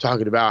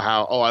 Talking about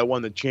how, I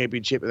won the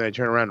championship, and then I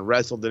turn around and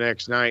wrestled the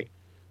next night.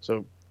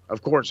 So,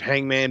 of course,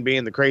 Hangman,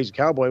 being the crazy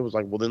cowboy, was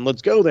like, well, then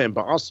let's go then,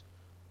 boss.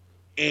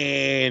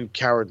 And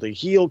Cowardly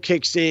Heel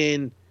kicks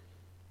in,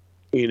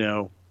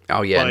 Oh,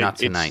 yeah, not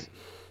tonight.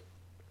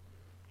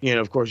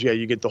 Of course,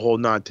 you get the whole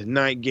not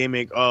tonight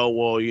gimmick. Oh,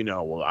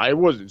 well, I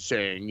wasn't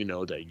saying,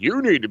 that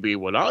you need to be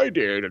what I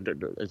did.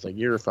 It's like,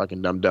 you're a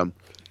fucking dumb.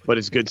 But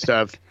it's good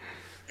stuff.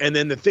 And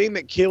then the thing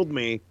that killed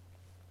me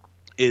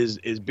is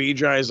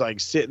B-Dry's like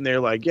sitting there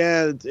like,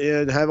 yeah,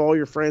 have all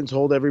your friends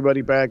hold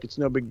everybody back. It's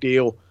no big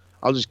deal.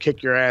 I'll just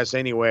kick your ass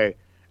anyway.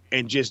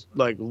 And just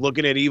like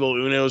looking at Evil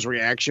Uno's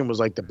reaction was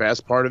like the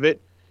best part of it.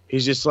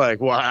 He's just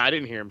like, well, I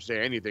didn't hear him say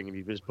anything. And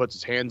he just puts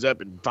his hands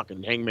up and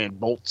fucking Hangman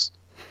bolts.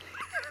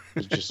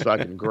 It's just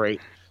fucking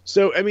great.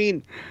 So, I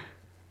mean,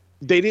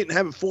 they didn't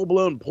have a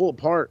full-blown pull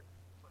apart,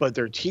 but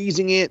they're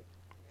teasing it.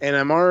 And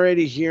I'm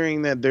already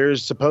hearing that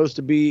there's supposed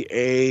to be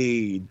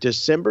a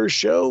December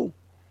show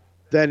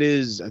that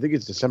is, I think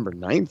it's December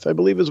 9th, I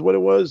believe is what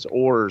it was,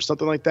 or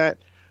something like that,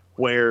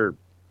 where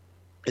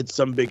it's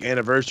some big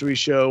anniversary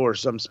show or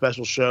some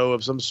special show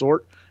of some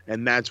sort.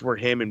 And that's where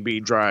him and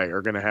B-Dry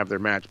are going to have their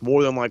match.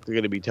 More than likely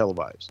going to be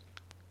televised.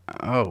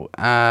 Oh,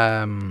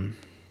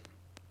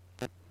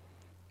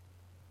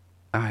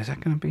 is that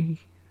going to be?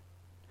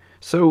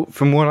 So,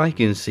 from what I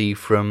can see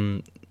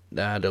from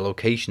the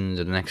locations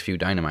of the next few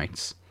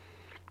Dynamites,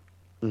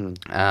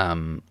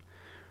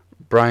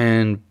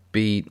 Bryan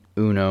beat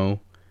Uno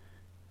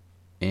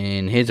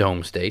in his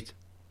home state.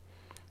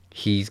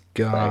 He's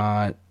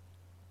got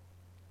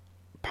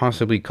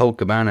possibly Colt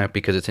Cabana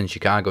because it's in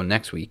Chicago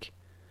next week.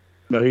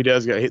 No, he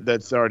does got.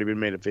 That's already been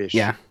made official.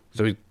 Yeah,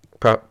 so he's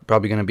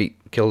probably going to beat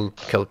kill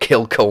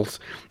Colt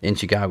in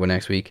Chicago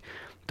next week.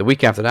 The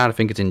week after that, I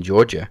think it's in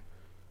Georgia.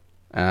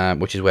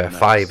 Which is where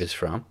Five is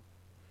from.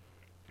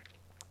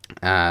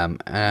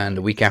 And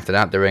the week after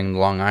that, they're in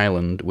Long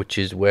Island, which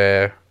is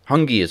where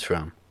Hungy is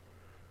from.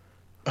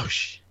 Oh,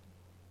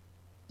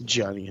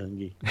 Johnny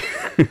Hungy.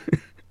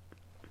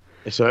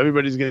 So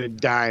everybody's going to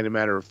die in a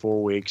matter of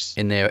 4 weeks.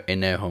 In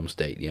their home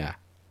state, yeah.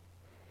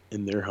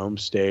 In their home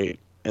state.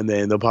 And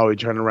then they'll probably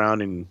turn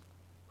around and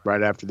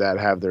right after that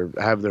have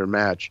their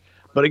match.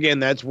 But again,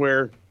 that's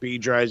where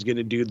B-Dry is going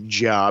to do the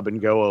job and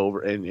go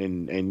over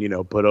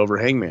and put over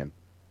Hangman.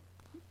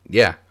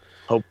 Yeah.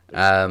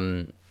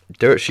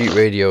 Dirt Sheet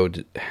Radio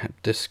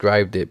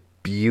described it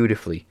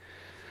beautifully.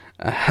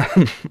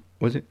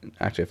 Was it?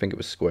 Actually, I think it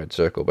was Squared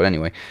Circle. But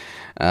anyway,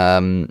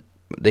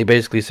 they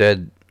basically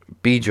said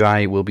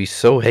B-Dry will be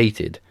so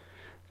hated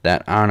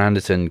that Arn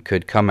Anderson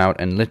could come out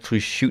and literally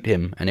shoot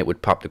him and it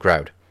would pop the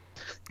crowd.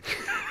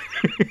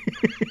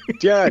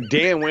 God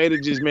damn, way to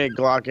just make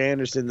Glock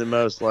Anderson the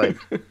most like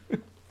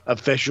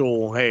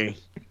official. Hey,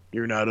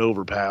 you're not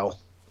over, pal.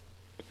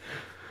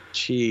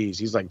 Jeez,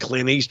 he's like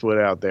Clint Eastwood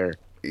out there.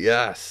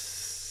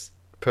 Yes,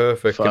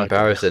 perfect Fuck.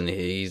 comparison.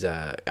 He's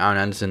Arn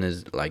Anderson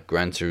is like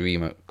Gran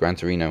Torino.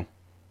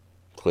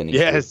 Clint Eastwood.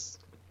 Yes.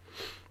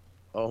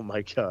 Oh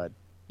my God.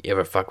 You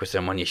ever fuck with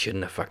someone you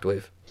shouldn't have fucked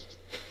with?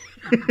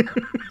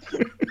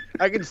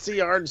 I can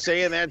see Arn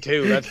saying that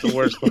too. That's the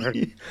worst part.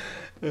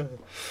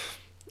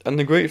 And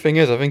the great thing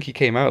is, I think he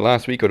came out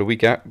last week or the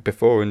week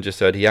before and just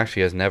said he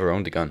actually has never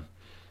owned a gun.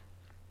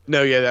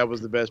 No, yeah, that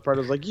was the best part.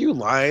 I was like, you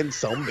lying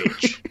some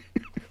bitch.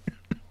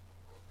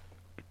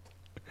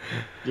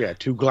 Yeah,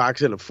 2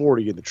 Glocks and a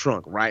 40 in the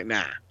trunk right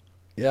now.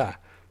 Yeah.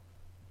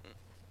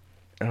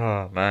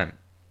 Oh, man.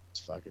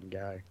 This fucking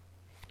guy.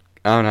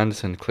 Arn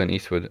Anderson, Clint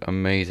Eastwood,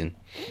 amazing.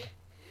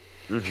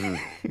 Mm-hmm.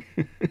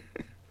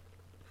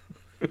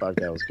 Fuck,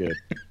 that was good.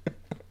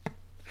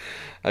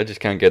 I just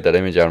can't get that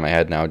image out of my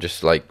head now.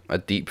 Just like a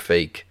deep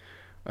fake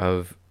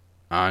of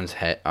Arn's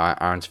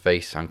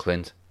face on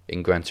Clint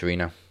in Gran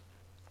Torino.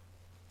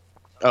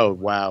 Oh,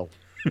 wow.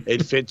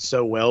 It fits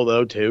so well,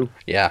 though, too.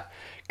 Yeah.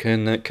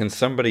 Can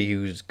somebody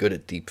who's good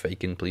at deep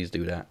faking please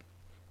do that?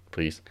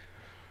 Please.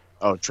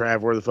 Oh,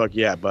 Trav, where the fuck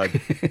you at, bud?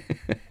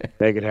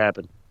 Make it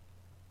happen.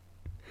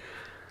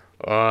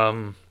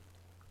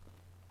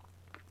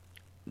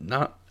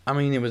 Not. I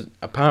mean, it was,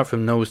 apart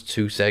from those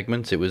 2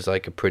 segments, it was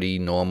like a pretty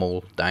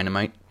normal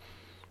Dynamite.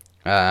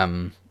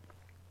 I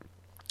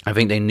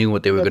think they knew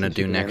what they were going to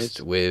do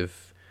next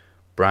with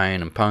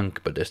Bryan and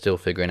Punk, but they're still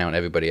figuring out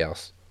everybody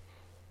else.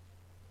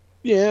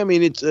 Yeah, I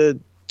mean, it's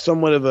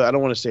somewhat of a, I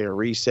don't want to say a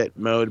reset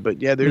mode,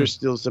 but yeah, there's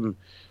still some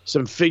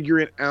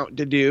figuring out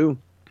to do.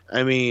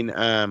 I mean,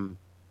 my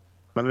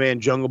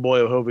man Jungle Boy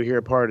over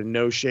here, part of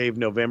No Shave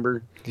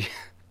November.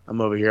 I'm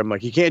over here. I'm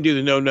like, you can't do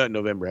the No Nut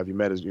November. Have you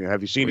met his?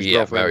 Have you seen his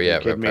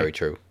girlfriend? Very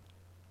true.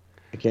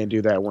 I can't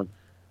do that one.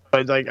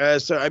 But like,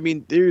 so I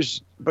mean,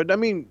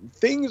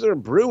 things are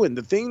brewing.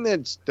 The thing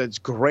that's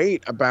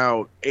great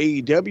about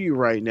AEW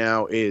right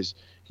now is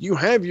you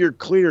have your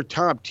clear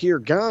top tier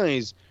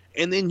guys,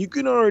 and then you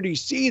can already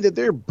see that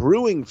they're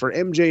brewing for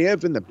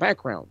MJF in the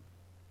background.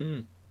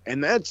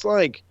 And that's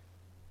like,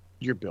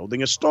 you're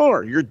building a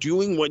star. You're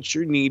doing what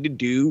you need to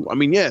do. I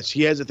mean, yes,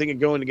 he has a thing of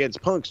going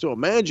against Punk. So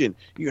imagine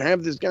you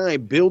have this guy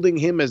building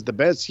him as the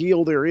best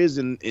heel there is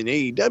in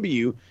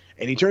AEW,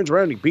 and he turns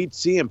around and he beats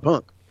CM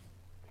Punk.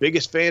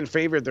 Biggest fan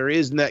favorite there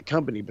is in that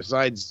company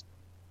besides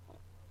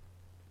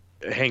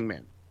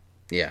Hangman.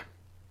 Yeah.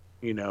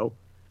 You know,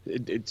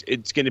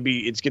 it's gonna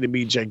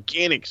be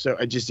gigantic. So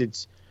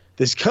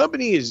this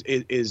company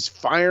is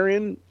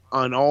firing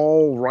on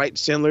all right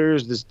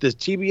cylinders. This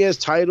TBS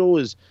title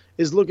is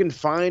looking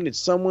fine.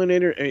 It's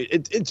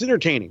it's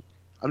entertaining.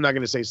 I'm not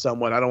gonna say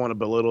somewhat. I don't want to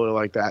belittle it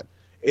like that.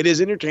 It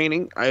is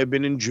entertaining. I have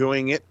been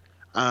enjoying it.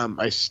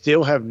 I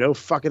still have no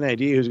fucking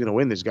idea who's gonna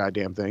win this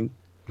goddamn thing.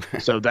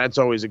 So that's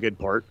always a good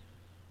part.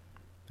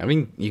 I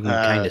mean, you can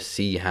kind of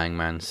see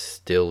Hangman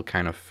still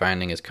kind of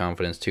finding his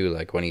confidence too.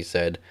 Like when he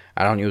said,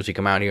 I don't usually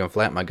come out here and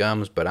flap my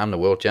gums, but I'm the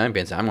world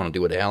champion, so I'm going to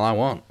do what the hell I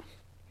want.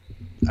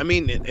 I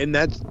mean, and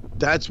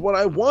that's what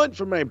I want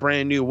for my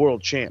brand new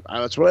world champ.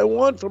 That's what I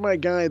want for my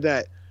guy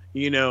that,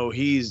 you know,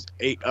 he's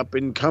a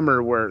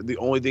up-and-comer where the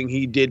only thing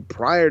he did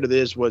prior to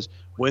this was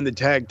win the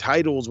tag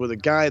titles with a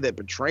guy that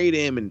betrayed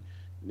him, and,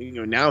 you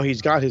know, now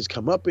he's got his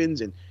comeuppance,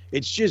 and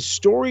it's just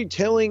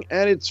storytelling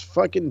at its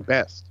fucking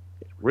best.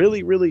 It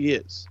really, really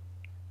is.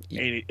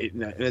 And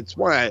that's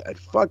why I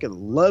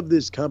fucking love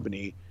this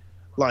company.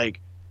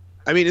 Like,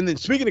 I mean, and then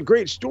speaking of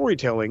great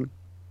storytelling,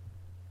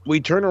 we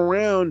turn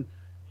around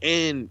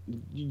and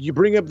you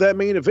bring up that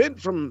main event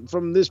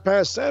from this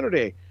past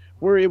Saturday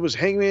where it was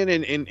Hangman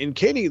and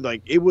Kenny.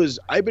 Like, it was,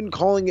 I've been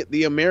calling it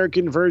the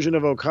American version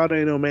of Okada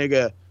and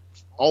Omega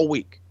all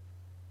week.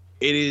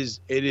 It is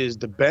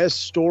the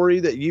best story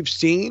that you've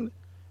seen.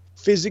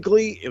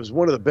 Physically, it was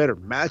one of the better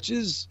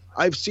matches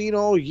I've seen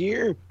all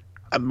year.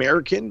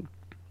 American.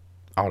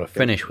 Oh, the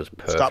finish was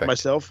perfect. Stop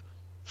myself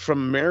from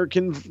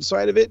American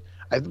side of it.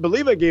 I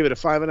believe I gave it a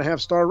 5.5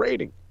 star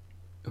rating.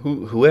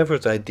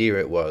 Whoever's idea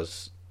it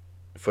was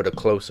for the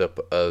close-up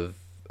of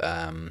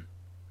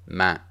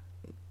Matt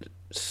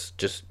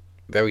just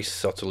very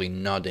subtly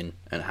nodding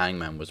at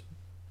Hangman was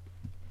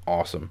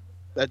awesome.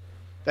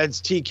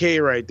 That's TK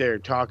right there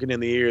talking in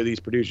the ear of these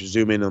producers.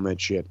 Zoom in on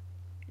that shit.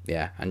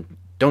 Yeah, and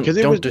don't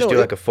do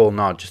like a full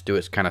nod. Just do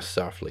it kind of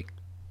softly.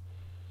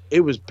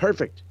 It was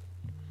perfect.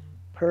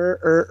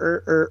 Perfect.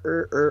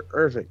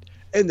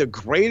 And the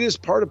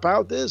greatest part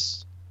about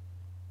this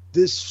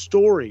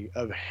story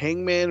of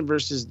Hangman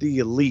versus the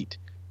Elite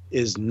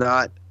is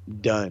not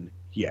done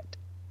yet.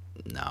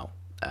 No.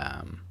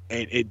 And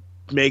it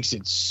makes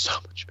it so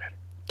much better.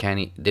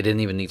 Kenny, they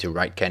didn't even need to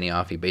write Kenny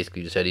off. He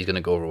basically just said he's going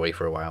to go away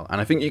for a while.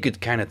 And I think you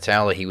could kind of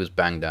tell that he was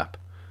banged up.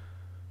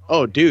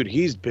 Oh, dude,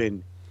 he's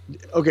been...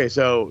 Okay,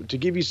 so to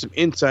give you some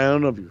insight, I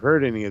don't know if you've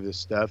heard any of this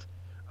stuff.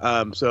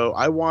 So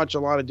I watch a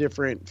lot of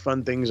different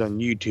fun things on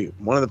YouTube.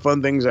 One of the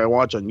fun things I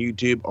watch on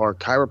YouTube are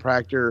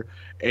chiropractor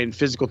and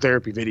physical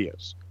therapy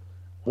videos.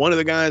 One of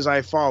the guys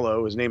I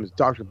follow, his name is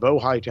Dr. Bo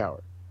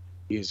Hightower.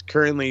 He is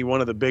currently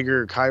one of the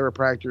bigger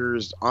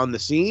chiropractors on the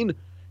scene.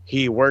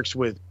 He works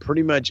with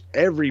pretty much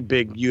every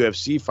big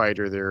UFC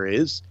fighter there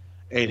is.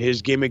 And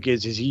his gimmick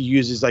is he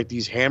uses like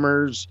these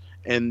hammers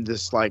and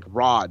this like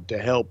rod to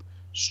help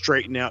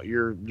straighten out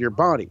your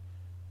body.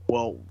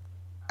 Well,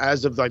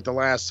 as of like the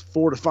last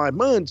 4 to 5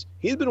 months,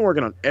 he's been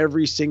working on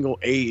every single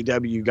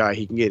AEW guy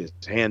he can get his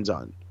hands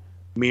on.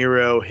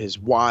 Miro, his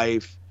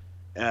wife,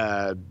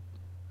 I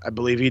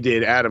believe he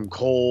did Adam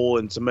Cole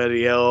and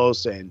somebody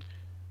else, and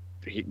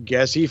he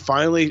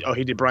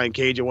did Brian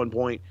Cage at one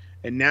point,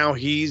 and now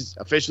he's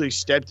officially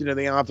stepped into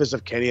the office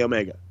of Kenny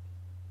Omega.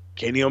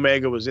 Kenny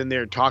Omega was in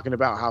there talking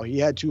about how he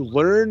had to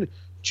learn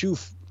to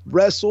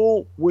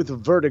wrestle with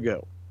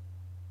vertigo.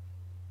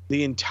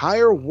 The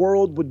entire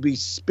world would be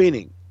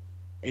spinning,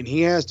 and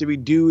he has to be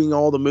doing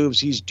all the moves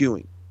he's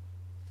doing.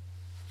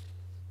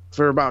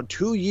 For about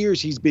 2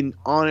 years, he's been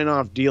on and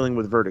off dealing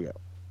with vertigo.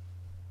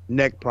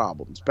 Neck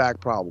problems,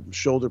 back problems,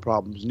 shoulder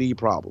problems, knee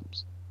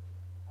problems.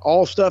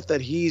 All stuff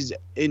that he's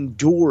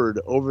endured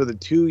over the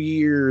 2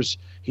 years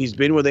he's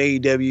been with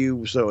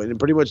AEW. So, and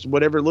pretty much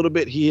whatever little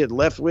bit he had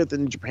left with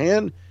in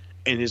Japan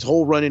and his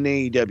whole run in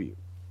AEW.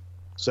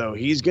 So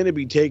he's going to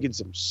be taking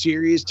some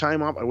serious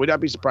time off. I would not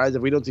be surprised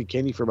if we don't see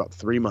Kenny for about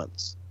 3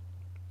 months.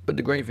 But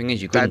the great thing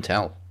is you couldn't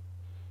tell.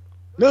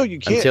 No, you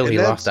can't. Until he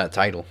lost that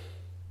title.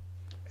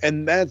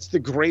 And that's the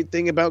great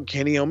thing about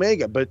Kenny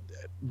Omega. But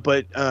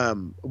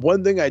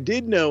one thing I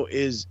did know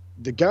is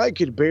the guy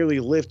could barely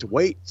lift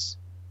weights.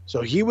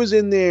 So he was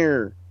in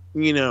there,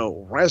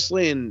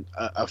 wrestling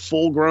a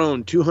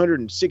full-grown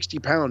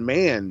 260-pound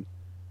man,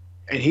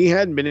 and he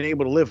hadn't been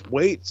able to lift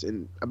weights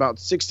in about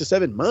 6 to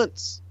 7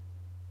 months.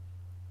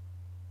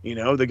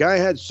 The guy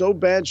had so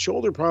bad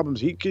shoulder problems,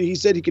 he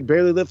said he could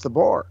barely lift the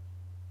bar.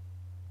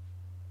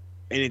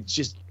 And it's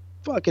just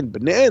fucking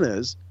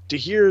bananas to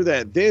hear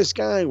that this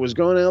guy was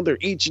going out there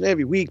each and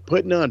every week,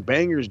 putting on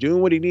bangers,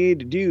 doing what he needed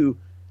to do,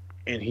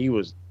 and he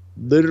was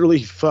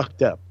literally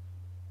fucked up.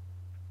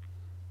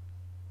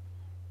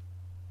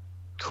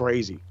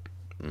 Crazy.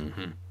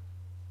 Mm-hmm.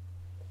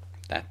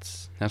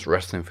 That's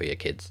wrestling for your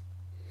kids.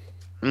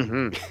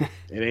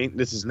 Mm-hmm.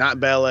 This is not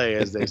ballet,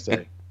 as they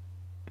say.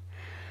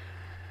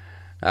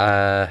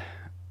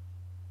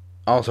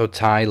 Also,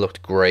 Ty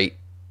looked great.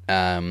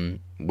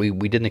 We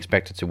didn't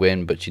expect her to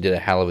win, but she did a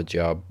hell of a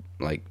job,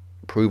 like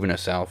proving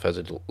herself as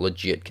a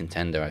legit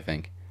contender, I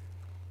think.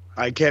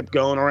 I kept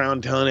going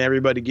around telling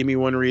everybody, give me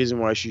one reason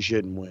why she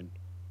shouldn't win.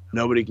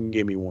 Nobody can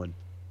give me one.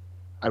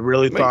 I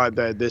really thought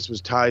that this was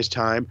Ty's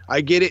time.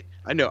 I get it.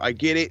 I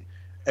get it.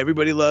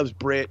 Everybody loves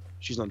Britt.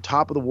 She's on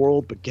top of the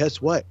world, but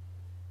guess what?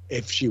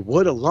 If she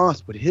would have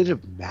lost, would it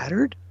have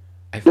mattered?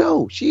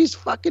 No, she's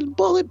fucking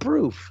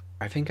bulletproof.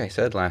 I think I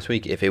said last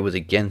week, if it was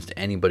against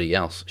anybody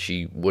else,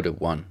 she would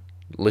have won.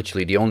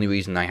 Literally, the only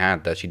reason I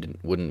had that she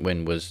wouldn't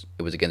win was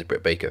it was against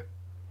Britt Baker.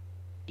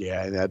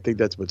 Yeah, and I think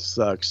that's what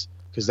sucks.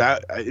 Because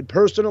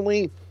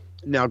personally,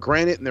 now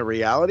granted, and the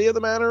reality of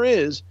the matter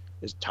is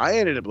Ty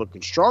ended up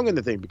looking strong in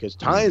the thing because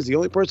Ty is the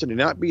only person to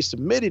not be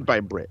submitted by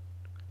Britt.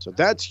 So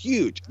that's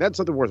huge. That's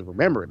something worth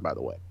remembering, by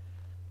the way.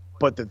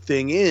 But the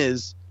thing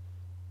is,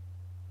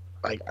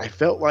 like, I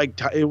felt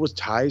like it was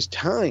Ty's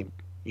time.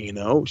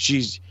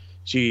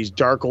 She's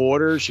Dark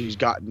Order. She's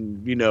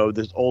gotten,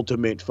 this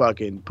ultimate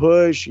fucking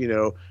push.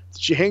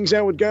 She hangs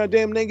out with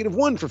goddamn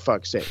 -1 for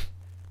fuck's sake.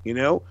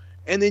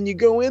 And then you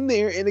go in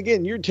there, and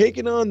again, you're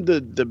taking on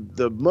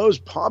the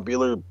most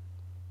popular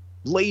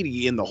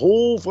lady in the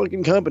whole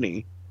fucking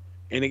company.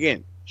 And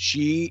again,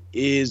 she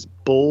is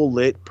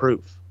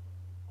bulletproof.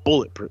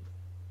 Bulletproof.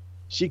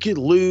 She could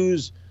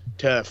lose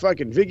to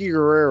fucking Vicky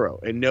Guerrero,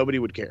 and nobody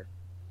would care.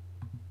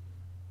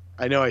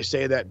 I know I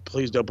say that.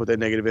 Please don't put that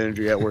negative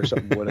energy out where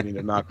something would I need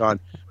to knock on.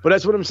 But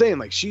that's what I'm saying.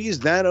 Like, she's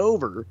that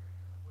over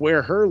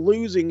where her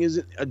losing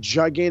isn't a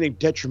gigantic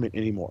detriment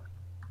anymore.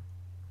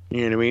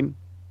 You know what I mean?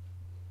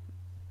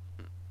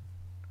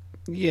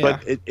 Yeah.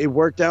 But it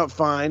worked out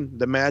fine.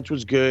 The match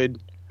was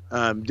good.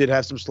 Did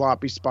have some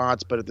sloppy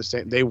spots, but at the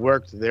same, they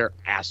worked their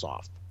ass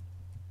off.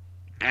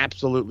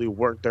 Absolutely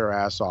worked their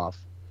ass off.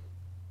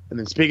 And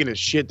then speaking of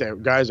shit,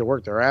 that guys that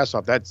worked their ass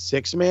off, that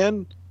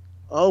 6-man,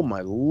 oh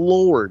my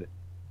Lord.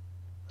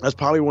 That's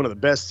probably one of the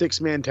best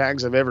 6-man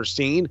tags I've ever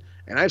seen.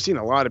 And I've seen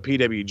a lot of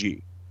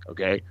PWG.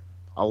 Okay?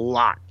 A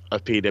lot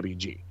of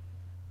PWG.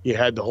 You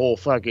had the whole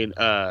fucking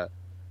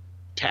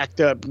tacked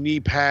up knee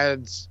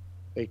pads.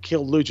 They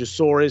killed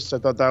Luchasaurus. I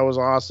thought that was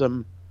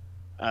awesome.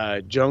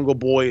 Jungle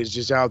Boy is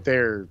just out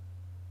there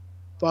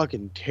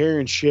fucking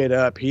tearing shit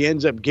up. He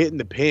ends up getting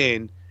the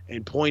pin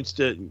and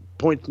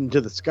pointing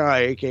to the sky,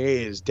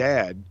 aka his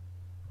dad.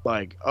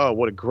 Like, oh,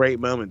 what a great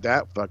moment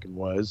that fucking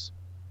was.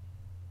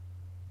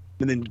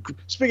 And then,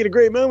 speaking of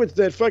great moments,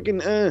 that fucking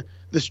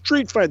the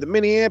street fight, the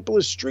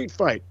Minneapolis street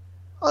fight.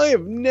 I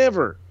have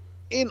never,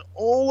 in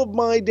all of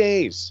my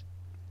days,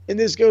 and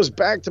this goes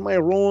back to my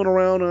rolling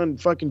around on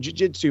fucking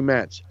jiu-jitsu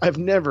mats, I've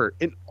never,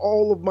 in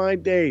all of my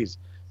days,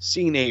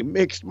 seen a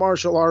mixed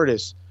martial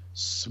artist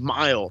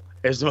smile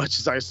as much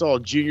as I saw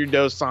Junior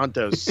Dos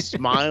Santos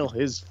smile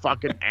his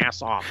fucking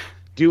ass off,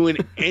 doing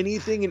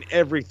anything and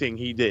everything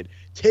he did.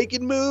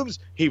 Taking moves,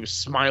 he was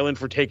smiling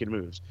for taking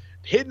moves.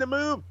 Hitting a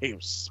move, he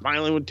was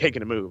smiling when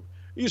taking a move.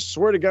 You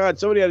swear to God,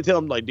 somebody had to tell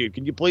him, like, dude,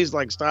 can you please,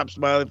 like, stop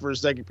smiling for a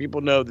second?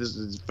 People know this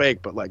is fake,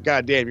 but, like,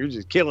 goddamn, you're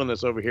just killing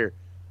us over here.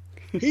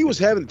 He was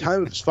having the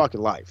time of his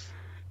fucking life.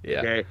 Yeah.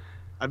 Okay?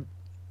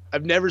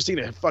 I've never seen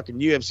a fucking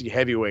UFC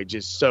heavyweight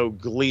just so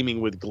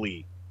gleaming with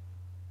glee.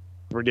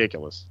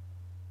 Ridiculous.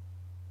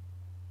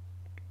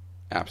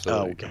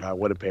 Absolutely. Oh God,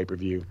 what a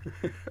pay-per-view.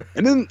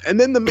 and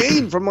then the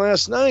main from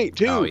last night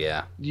too. Oh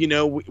yeah. You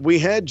know, we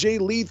had Jay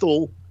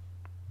Lethal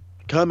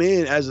come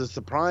in as a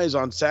surprise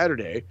on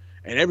Saturday,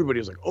 and everybody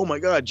was like, "Oh my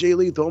God, Jay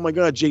Lethal! Oh my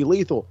God, Jay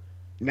Lethal!"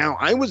 Now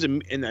I was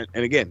and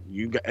again,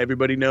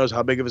 everybody knows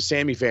how big of a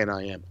Sammy fan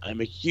I am.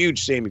 I'm a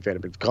huge Sammy fan.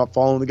 I've been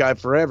following the guy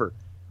forever.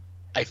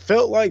 I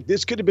felt like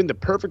this could have been the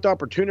perfect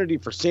opportunity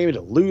for Sammy to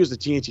lose the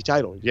TNT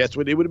title. Yes, it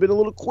would have been a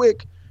little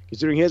quick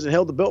considering he hasn't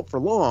held the belt for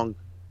long.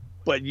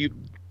 But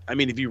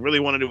if you really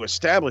wanted to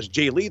establish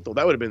Jay Lethal,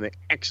 that would have been the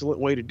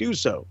excellent way to do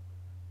so.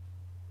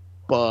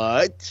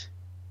 But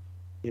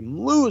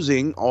him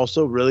losing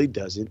also really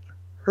doesn't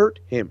hurt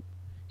him.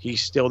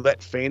 He's still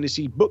that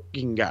fantasy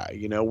booking guy,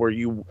 you know, where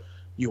you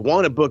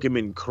want to book him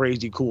in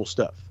crazy cool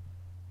stuff.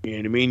 You know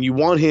what I mean? You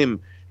want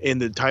him in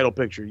the title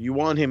picture. You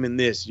want him in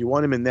this. You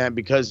want him in that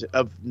because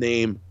of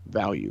name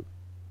value.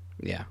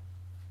 Yeah.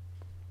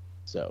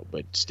 So,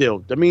 but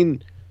still, I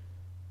mean,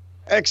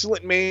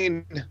 excellent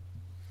main.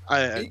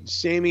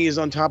 Sammy is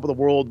on top of the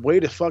world. Way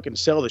to fucking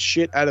sell the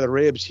shit out of the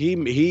ribs.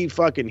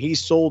 He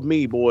sold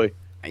me, boy.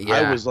 Yeah.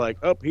 I was like,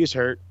 oh, he's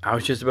hurt. I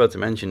was just about to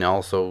mention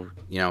also,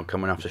 you know,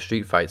 coming off the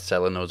street fight,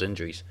 selling those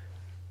injuries.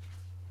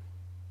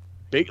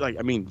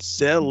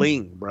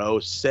 Selling, bro.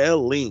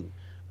 Selling.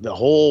 The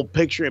whole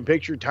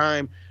picture-in-picture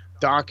time,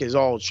 Doc is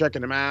all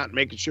checking him out,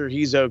 making sure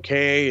he's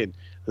okay, and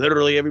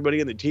literally everybody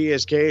in the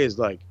TSK is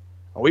like,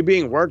 are we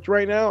being worked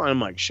right now? And I'm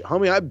like,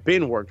 homie, I've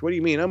been worked. What do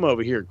you mean? I'm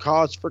over here,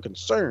 cause for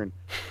concern.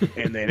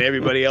 And then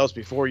everybody else,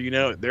 before you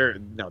know it, they're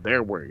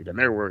worried, and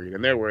they're worried,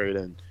 and they're worried,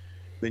 and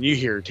then you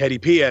hear Teddy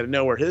P out of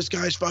nowhere, this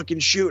guy's fucking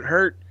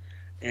hurt.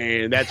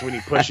 And that's when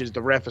he pushes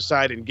the ref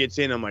aside and gets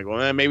in. I'm like,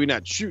 well, maybe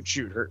not shoot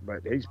hurt,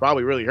 but he's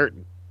probably really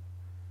hurting.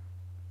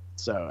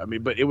 So,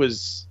 but it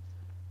was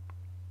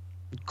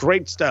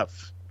great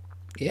stuff.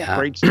 Yeah.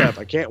 Great stuff.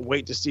 I can't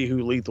wait to see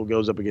who Lethal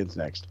goes up against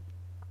next.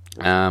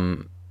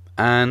 And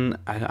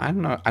I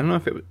don't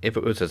know if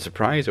it was a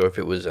surprise or if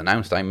it was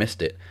announced. I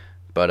missed it,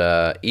 but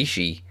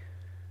Ishii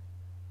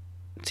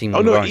teamed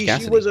with Orange Ishii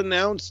Cassidy. was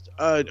announced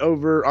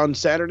over on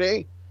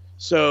Saturday.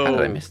 So how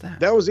did I miss that?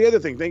 That was the other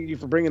thing. Thank you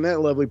for bringing that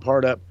lovely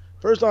part up.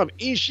 First off,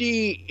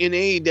 Ishii in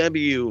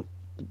AEW,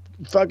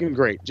 fucking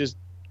great. Just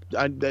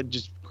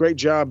great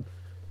job.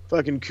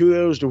 Fucking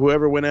kudos to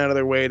whoever went out of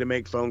their way to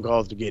make phone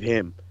calls to get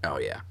him. Oh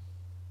yeah.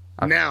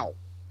 Now,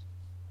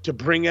 to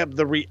bring up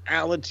the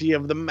reality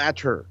of the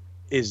matter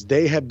is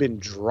they have been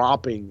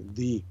dropping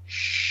the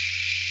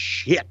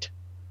shit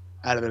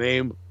out of the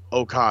name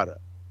Okada.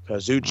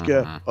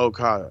 Kazuchika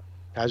Okada.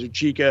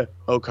 Kazuchika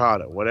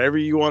Okada. Whatever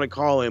you want to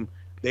call him,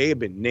 they have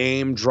been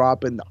name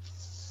dropping the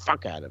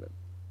fuck out of him.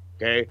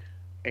 Okay?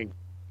 And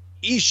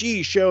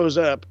Ishii shows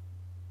up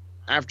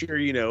after,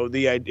 you know,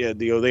 the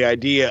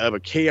idea of a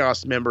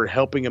Chaos member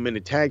helping him in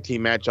a tag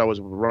team match. I was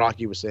what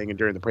Rocky was saying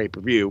during the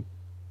pay-per-view.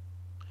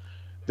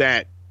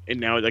 That, and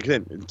now, like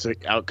I said,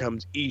 out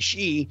comes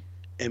Ishii.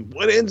 And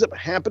what ends up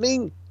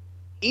happening?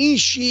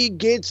 Ishii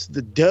gets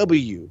the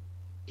W.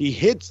 He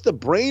hits the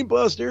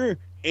brainbuster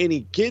and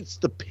he gets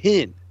the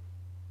pin.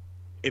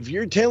 If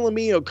you're telling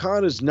me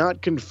Okada's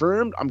not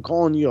confirmed, I'm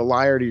calling you a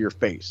liar to your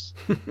face.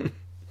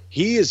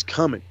 He is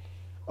coming.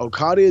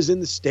 Okada is in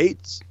the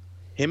States.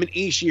 Him and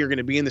Ishii are going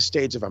to be in the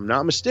States, if I'm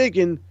not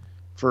mistaken,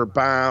 for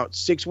about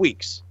 6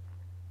 weeks.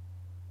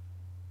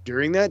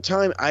 During that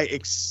time, I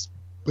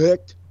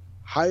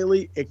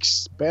highly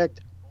expect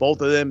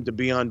both of them to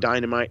be on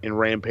Dynamite and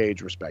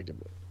Rampage,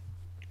 respectively.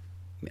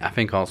 I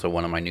think also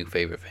one of my new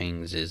favorite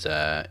things is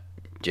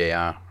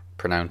JR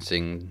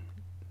pronouncing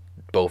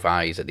both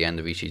I's at the end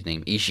of Ishii's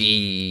name.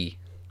 Ishii.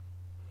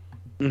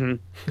 Mm-hmm.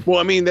 Well,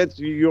 I mean, that's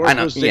you're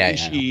supposed to say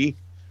Ishii,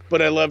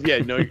 but I love,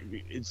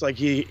 it's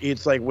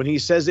like when he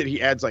says it,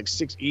 he adds like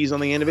 6 E's on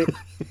the end of it.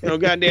 You know,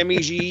 goddamn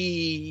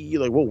Ishii.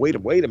 You're like, well, wait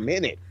a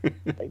minute.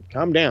 Like,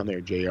 calm down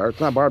there, JR. It's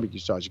not barbecue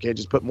sauce. You can't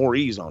just put more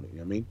E's on it. You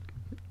know what I mean?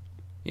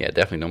 Yeah,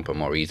 definitely don't put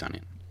more E's on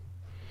it.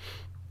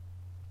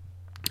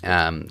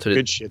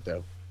 Good shit,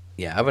 though.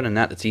 Yeah, other than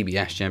that, the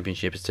TBS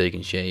Championship is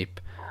taking shape.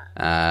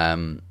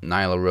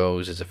 Nyla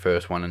Rose is the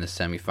first one in the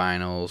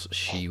semi-finals.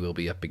 She will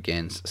be up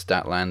against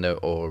Statlander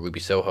or Ruby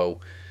Soho.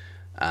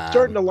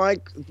 Starting to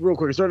like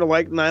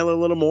Nyla a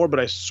little more, but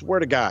I swear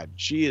to God,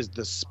 she is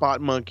the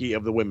spot monkey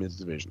of the women's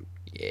division.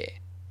 Yeah.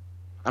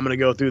 I'm going to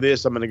go through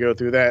this. I'm going to go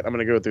through that. I'm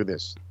going to go through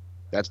this.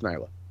 That's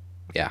Nyla.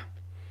 Yeah.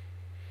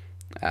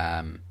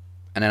 And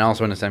then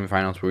also in the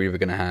semifinals, we're either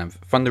going to have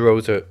Thunder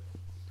Rosa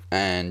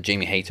and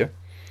Jamie Hayter,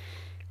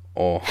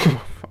 or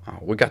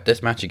we got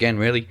this match again,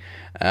 really.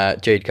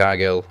 Jade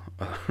Cargill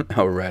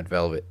or Red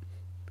Velvet.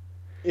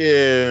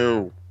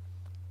 Ew.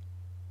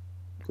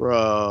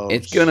 Gross.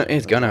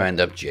 It's gonna end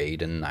up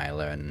Jade and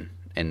Nyla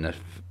in the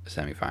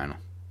semi-final.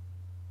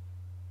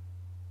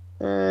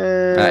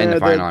 In the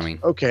final, I mean.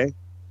 Okay,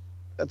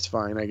 that's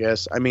fine, I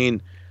guess. I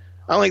mean,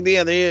 I like the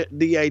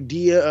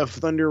idea of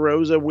Thunder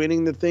Rosa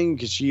winning the thing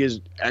because she is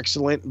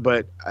excellent.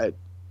 But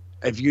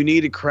if you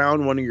need to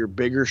crown one of your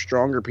bigger,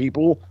 stronger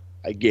people,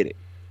 I get it.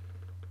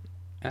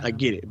 I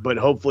get it. But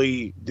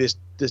hopefully, this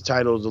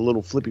title is a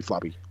little flippy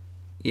floppy.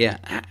 Yeah,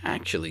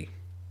 actually,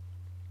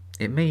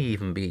 it may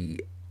even be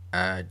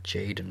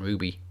Jade and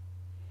Ruby.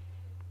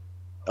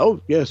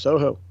 Oh yeah,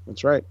 Soho.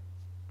 That's right.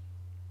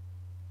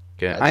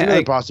 Yeah, that's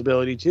another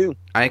possibility too.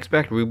 I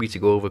expect Ruby to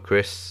go over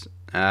Chris.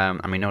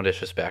 I mean, no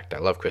disrespect. I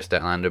love Chris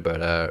Statlander,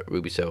 but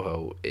Ruby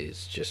Soho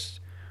is just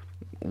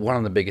one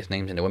of the biggest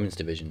names in the women's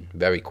division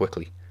very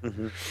quickly.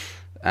 Mm-hmm.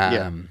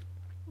 And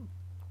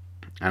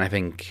I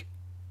think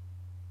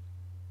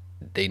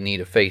they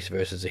need a face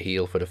versus a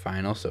heel for the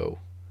final, so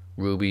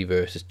Ruby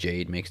versus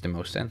Jade makes the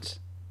most sense.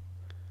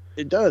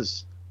 It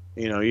does.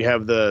 You know, you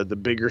have the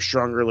bigger,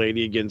 stronger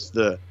lady against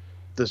the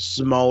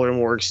smaller,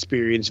 more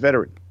experienced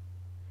veteran.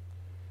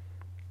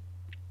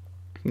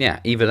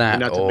 Yeah, either that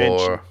Not to or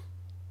mention-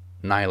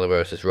 Nyla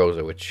versus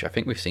Rosa, which I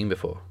think we've seen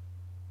before.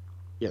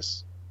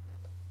 Yes.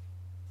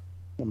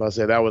 I'm about to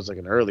say that was like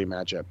an early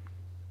matchup.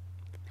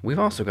 We've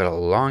also got a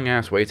long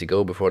ass way to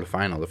go before the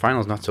final. The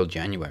final's not till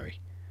January.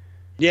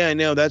 Yeah, I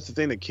know. That's the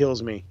thing that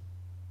kills me.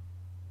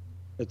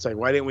 It's like,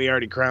 why didn't we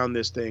already crown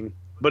this thing?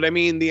 But I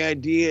mean, the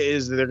idea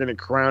is that they're going to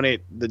crown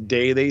it the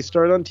day they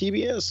start on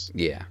TBS.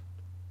 Yeah.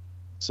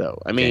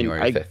 So, I mean,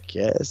 January I 5th.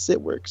 guess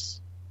it works.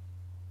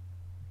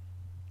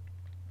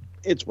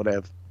 It's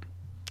whatever.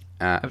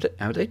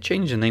 Have they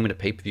changed the name of the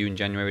pay-per-view in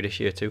January this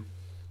year too?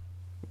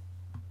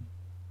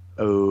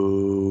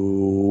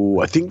 Oh,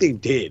 I think they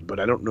did,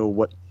 but I don't know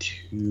what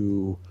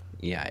to.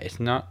 Yeah, it's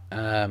not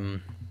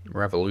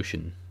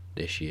Revolution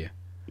this year.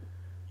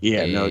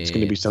 Yeah, no, it's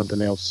going to be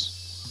something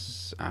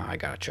else. I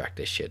gotta track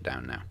this shit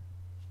down now.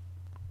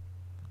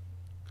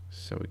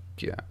 So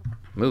yeah,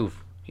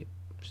 move, you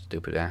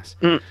stupid ass.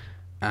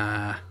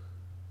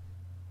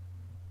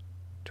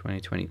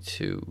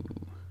 2022.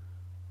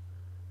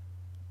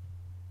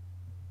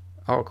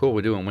 Oh, cool!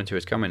 We're doing Winter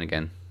is Coming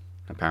again.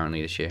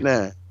 Apparently this year.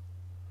 Nah.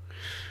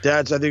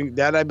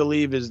 I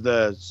believe is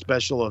the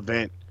special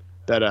event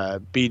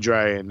that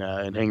B-Dry and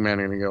Hangman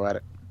are going to go at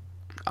it.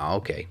 Oh,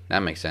 okay, that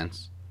makes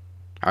sense.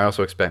 I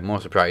also expect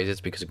more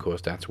surprises because, of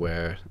course, that's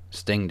where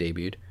Sting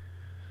debuted.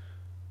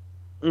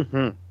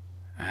 Mm-hmm.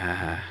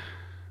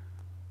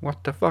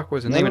 What the fuck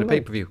was the name of the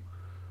pay-per-view?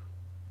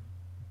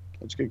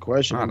 That's a good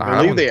question. Oh, no,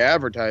 I believe they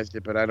advertised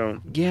it, but I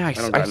don't. Yeah, I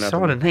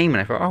saw the name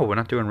and I thought, oh, we're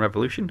not doing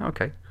Revolution?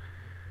 Okay.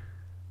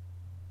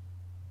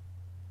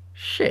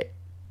 Shit.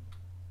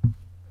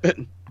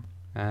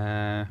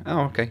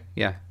 Okay.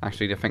 Yeah,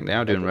 actually, I think they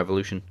are doing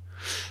Revolution.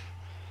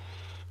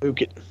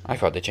 Okay. I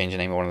thought they changed the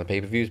name of one of the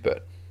pay-per-views,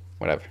 but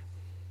whatever.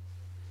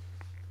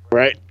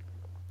 Right.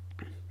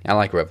 I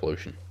like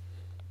Revolution.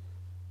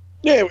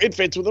 Yeah, it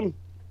fits with them.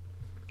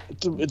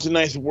 It's a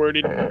nice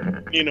worded,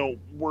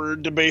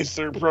 word to base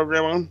their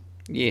program on.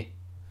 Yeah.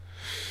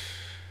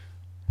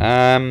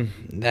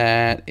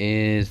 That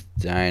is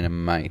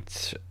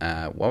Dynamite.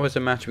 What was the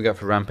match we got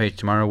for Rampage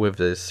tomorrow with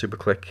the Super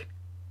Click?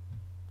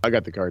 I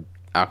got the card.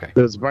 Okay.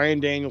 There's Bryan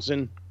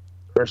Danielson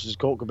versus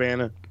Colt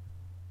Cabana.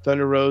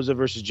 Thunder Rosa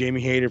versus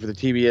Jamie Hayter for the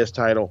TBS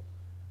title.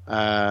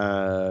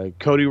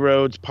 Cody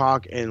Rhodes,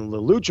 Pac, and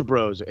the Lucha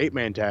Bros,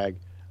 8-man tag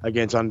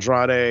against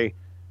Andrade,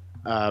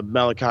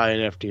 Malachi,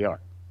 and FTR.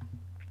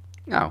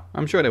 Oh,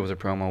 I'm sure there was a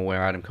promo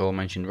where Adam Cole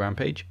mentioned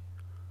Rampage.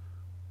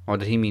 Or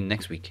did he mean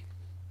next week?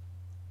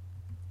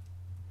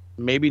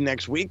 Maybe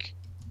next week.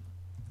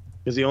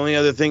 Because the only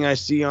other thing I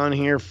see on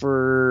here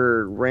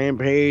for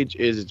Rampage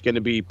is it's going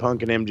to be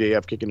Punk and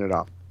MJF kicking it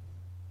off.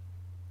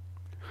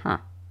 Huh.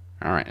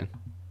 Alright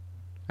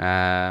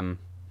then.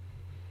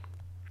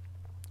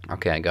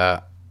 Okay, I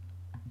got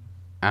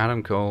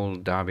Adam Cole,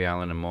 Darby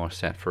Allin, and more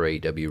set for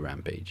AEW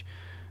Rampage.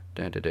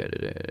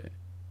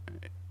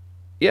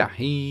 Yeah,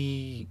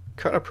 he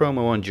cut a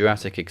promo on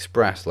Jurassic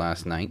Express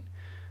last night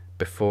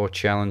before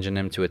challenging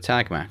him to a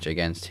tag match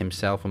against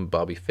himself and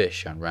Bobby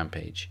Fish on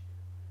Rampage.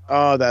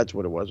 Oh, that's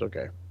what it was.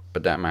 Okay.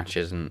 But that match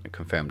isn't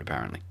confirmed,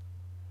 apparently.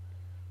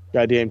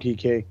 Goddamn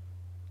TK.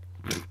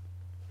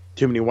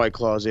 Too many White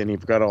Claws in. He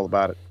forgot all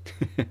about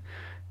it.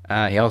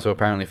 He also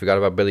apparently forgot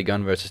about Billy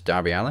Gunn versus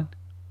Darby Allin.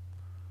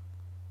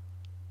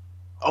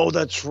 Oh,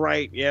 that's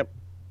right. Yep.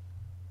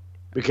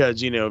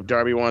 Because,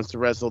 Darby wants to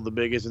wrestle the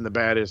biggest and the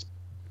baddest.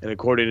 And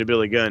according to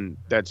Billy Gunn,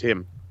 that's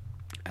him.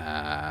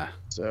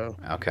 So.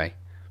 Okay.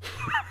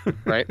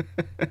 Right?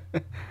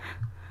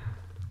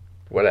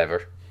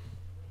 Whatever.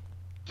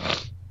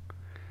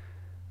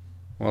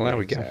 Well, there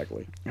we go.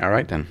 Exactly. All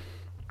right, then.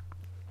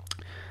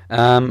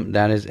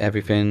 That is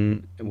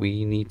everything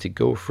we need to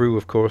go through.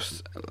 Of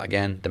course,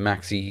 again, the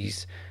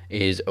Maxis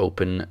is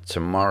open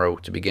tomorrow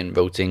to begin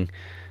voting.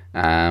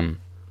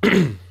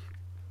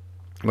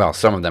 Well,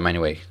 some of them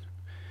anyway.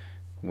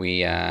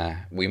 We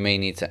may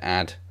need to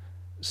add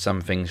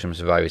some things from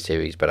Survivor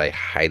Series, but I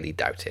highly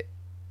doubt it.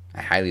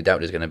 I highly doubt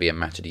there's going to be a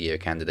Match of the Year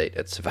candidate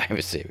at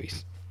Survivor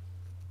Series.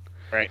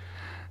 Right.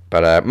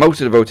 But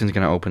most of the voting is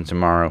going to open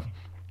tomorrow.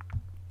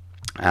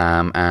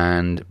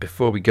 And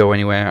before we go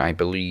anywhere, I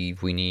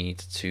believe we need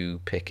to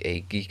pick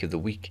a Geek of the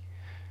Week.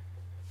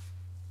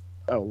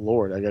 Oh,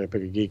 Lord, I got to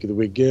pick a Geek of the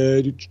Week.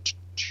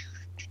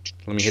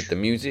 Let me hit the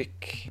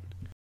music.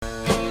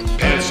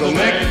 Pencil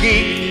neck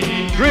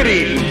geek,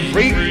 grit-eating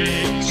freak,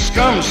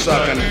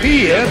 scum-sucking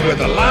peahead with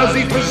a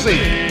lousy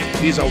physique.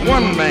 He's a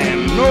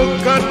one-man,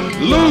 no-cut,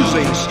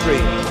 losing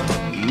streak.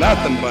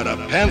 Nothing but a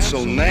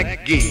pencil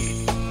neck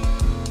geek.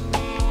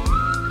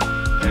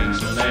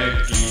 Pencil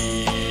neck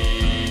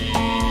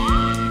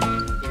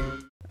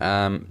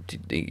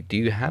geek. Do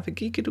you have a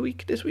Geek of the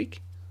Week this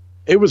week?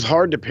 It was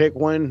hard to pick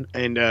one,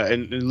 and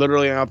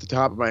literally off the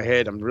top of my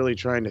head, I'm really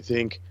trying to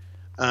think.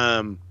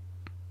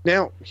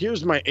 Now,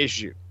 here's my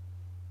issue.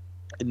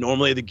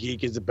 Normally, the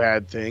geek is a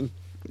bad thing.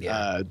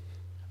 Yeah.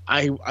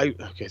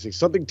 Okay, so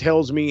something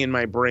tells me in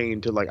my brain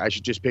to I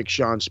should just pick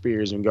Sean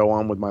Spears and go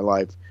on with my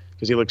life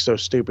because he looked so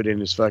stupid in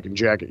his fucking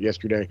jacket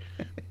yesterday.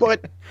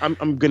 But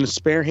I'm gonna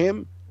spare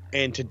him,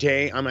 and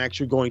today I'm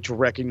actually going to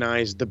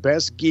recognize the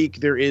best geek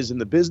there is in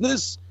the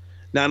business.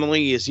 Not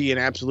only is he an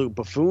absolute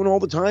buffoon all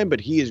the time,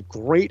 but he is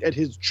great at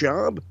his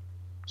job.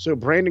 So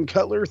Brandon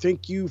Cutler,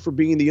 thank you for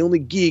being the only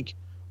geek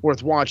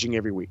worth watching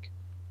every week.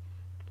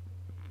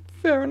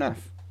 Fair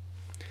enough.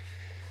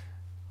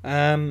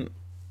 And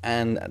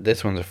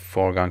this one's a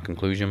foregone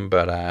conclusion,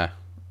 but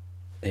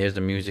here's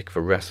the music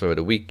for Wrestler of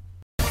the Week.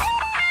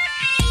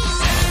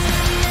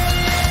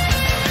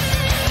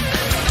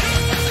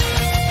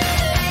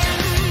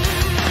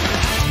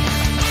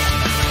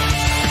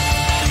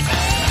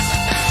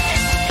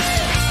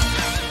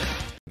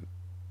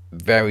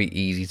 Very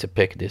easy to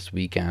pick this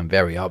week and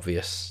very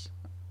obvious.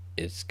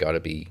 It's got to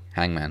be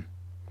Hangman.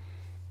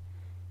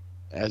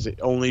 As it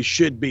only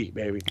should be,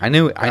 baby. I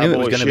knew it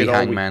was going to be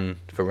Hangman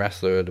for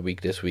Wrestler of the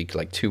Week this week,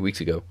 2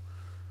 weeks ago.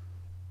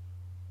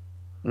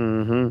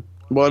 Mm-hmm.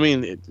 Well, I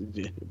mean,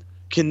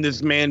 can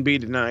this man be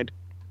denied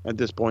at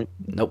this point?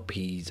 Nope,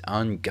 he's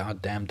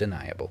ungoddamn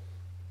deniable.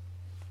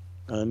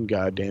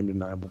 Ungoddamn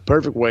deniable.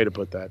 Perfect way to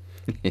put that.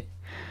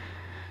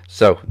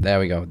 So, there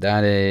we go.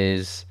 That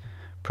is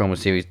promo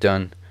series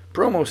done.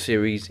 Promo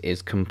series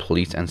is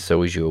complete, and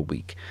so is your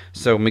week.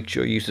 So make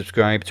sure you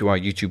subscribe to our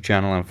YouTube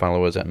channel and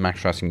follow us at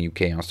Max Wrestling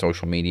UK on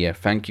social media.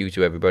 Thank you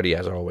to everybody,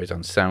 as always,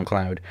 on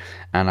SoundCloud.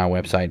 And our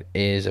website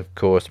is, of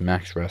course,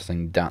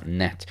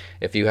 maxwrestling.net.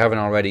 If you haven't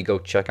already, go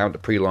check out the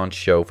pre-launch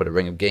show for the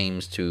Ring of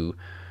Games to...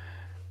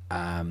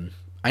 I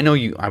know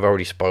I've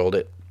already spoiled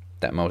it,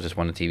 that Moses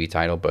won the TV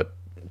title, but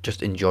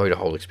just enjoy the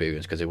whole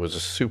experience because it was a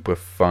super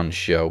fun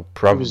show.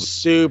 It was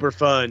super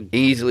fun.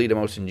 Easily the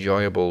most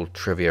enjoyable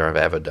trivia I've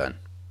ever done.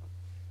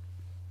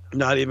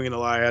 Not even gonna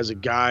lie, as a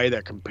guy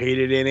that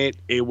competed in it,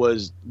 it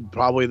was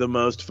probably the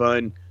most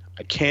fun.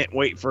 I can't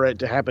wait for it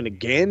to happen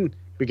again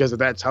because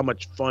that's how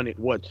much fun it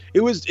was.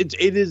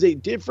 It is a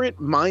different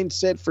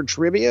mindset for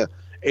trivia.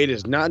 It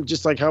is not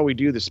just like how we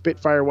do the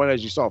Spitfire one,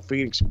 as you saw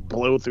Phoenix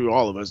blow through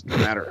all of us in a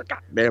matter of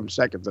goddamn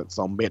seconds. That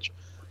some bitch,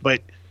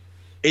 but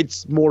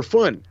it's more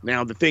fun.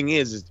 Now the thing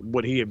is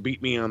would he have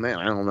beat me on that?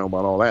 I don't know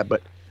about all that,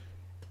 but.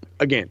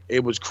 Again,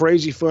 it was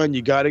crazy fun.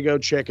 You got to go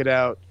check it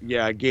out.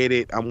 Yeah, I get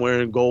it. I'm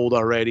wearing gold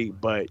already,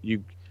 but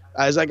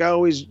as I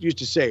always used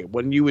to say,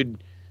 when you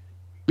would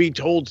be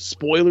told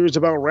spoilers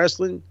about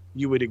wrestling,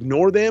 you would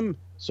ignore them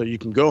so you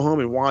can go home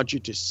and watch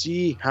it to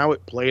see how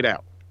it played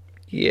out.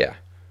 Yeah,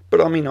 but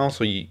I mean,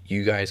 also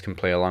you guys can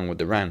play along with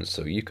the rounds,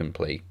 so you can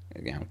play,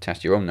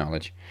 test your own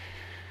knowledge.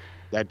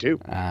 That too.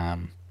 I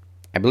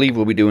believe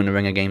we'll be doing the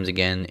Ring of Games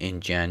again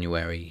in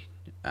January,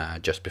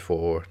 just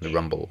before the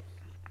Rumble.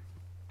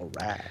 All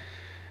right.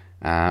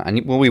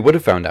 We would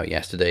have found out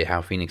yesterday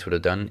how Phoenix would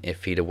have done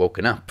if he'd have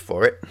woken up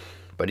for it,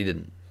 but he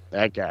didn't.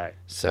 That guy.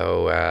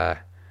 So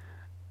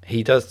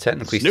he does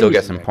technically still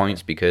get some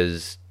points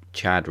because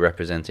Chad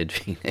represented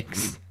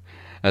Phoenix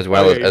as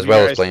well as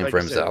playing for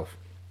himself.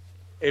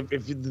 If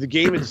the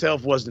game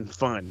itself wasn't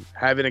fun,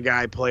 having a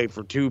guy play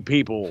for two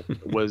people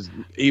was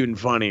even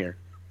funnier.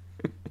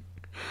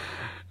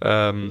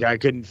 The guy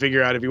couldn't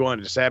figure out if he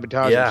wanted to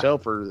sabotage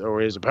himself or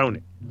his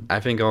opponent. I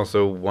think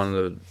also one of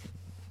the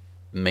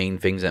main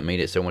things that made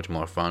it so much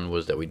more fun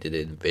was that we did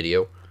it in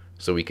video,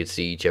 so we could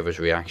see each other's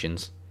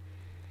reactions.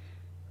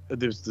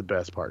 This was the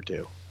best part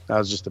too. That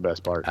was just the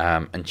best part.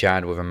 And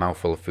Chad with a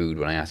mouthful of food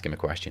when I ask him a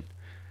question.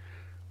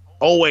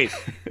 Always.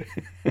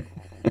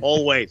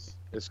 Always.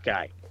 This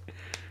guy.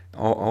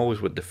 Always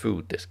with the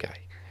food, this guy.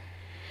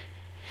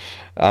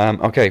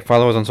 Okay,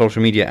 follow us on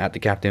social media at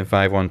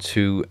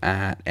TheCaptain512,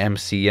 at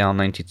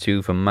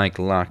MCL92 for Mike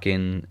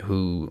Larkin,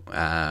 who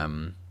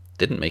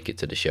didn't make it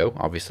to the show,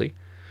 obviously.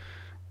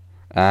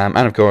 And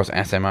of course,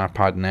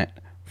 SMRPodNet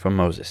for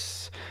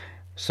Moses.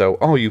 So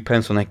all you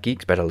pencil neck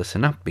geeks better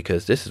listen up,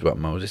 because this is what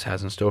Moses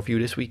has in store for you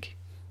this week.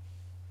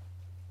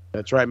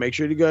 That's right. Make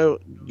sure to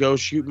go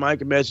shoot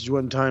Mike a message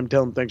one time.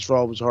 Tell him thanks for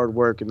all of his hard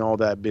work and all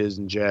that biz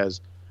and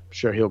jazz. I'm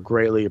sure he'll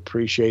greatly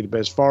appreciate it. But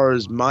as far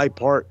as my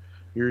part,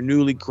 your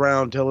newly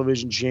crowned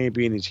television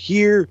champion is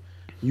here.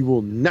 You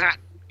will not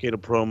get a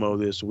promo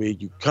this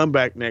week. You come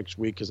back next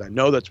week because I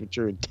know that's what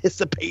you're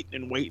anticipating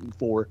and waiting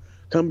for.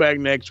 Come back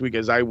next week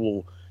as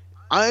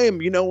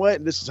you know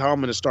what? This is how I'm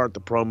going to start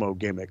the promo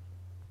gimmick.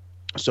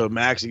 So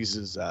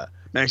Maxie's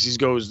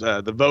goes,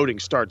 the voting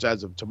starts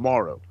as of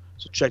tomorrow.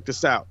 So check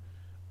this out.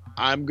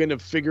 I'm going to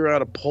figure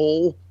out a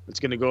poll that's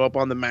going to go up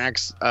on the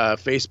Max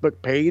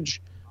Facebook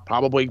page.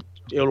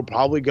 It'll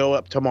probably go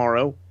up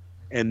tomorrow.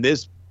 And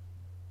this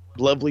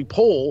lovely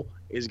poll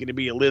is going to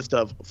be a list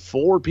of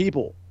 4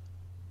 people.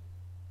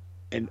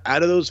 And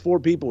out of those 4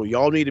 people,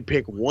 y'all need to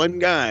pick one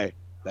guy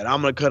that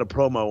I'm going to cut a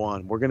promo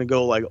on. We're going to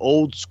go like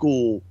old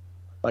school,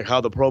 like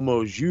how the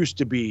promos used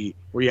to be,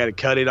 where you had to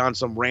cut it on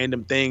some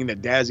random thing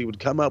that Dazzy would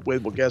come up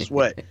with. Well, guess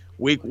what?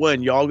 Week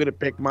 1, y'all going to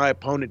pick my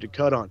opponent to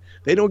cut on.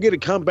 They don't get a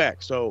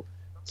comeback. So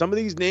some of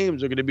these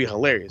names are going to be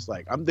hilarious.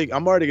 Like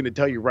I'm already going to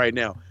tell you right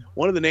now,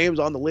 one of the names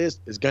on the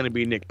list is going to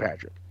be Nick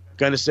Patrick.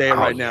 Going to say it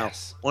right now.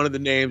 One of the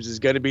names is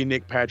going to be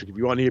Nick Patrick. If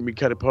you want to hear me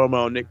cut a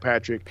promo on Nick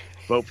Patrick,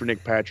 vote for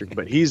Nick Patrick.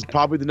 But he's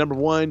probably the number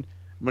 1. I'm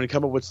going to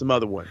come up with some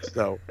other ones.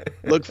 So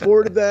look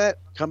forward to that.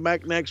 Come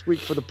back next week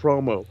for the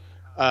promo.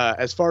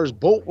 As far as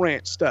Bolt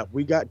Rant stuff,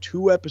 we got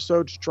 2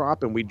 episodes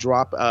dropping. We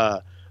drop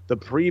the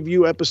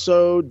preview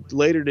episode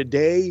later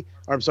today.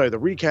 Or I'm sorry, the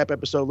recap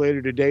episode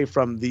later today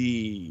from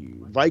the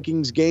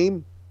Vikings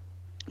game.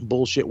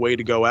 Bullshit way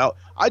to go out.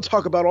 I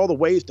talk about all the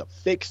ways to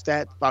fix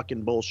that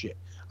fucking bullshit.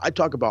 I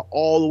talk about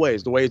all the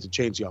ways to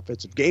change the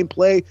offensive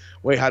gameplay,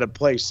 how to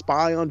play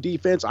spy on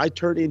defense. I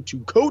turn into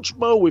Coach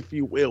Mo, if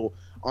you will,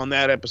 on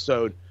that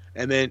episode.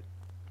 And then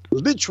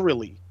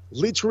literally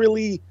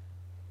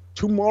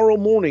tomorrow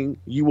morning,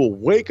 you will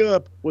wake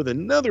up with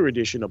another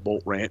edition of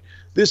Bolt Rant.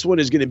 This one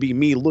is going to be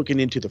me looking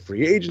into the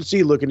free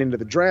agency, looking into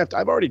the draft.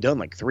 I've already done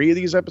like 3 of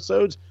these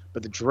episodes,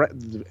 but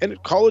the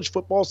college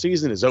football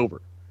season is over.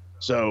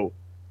 So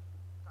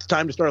it's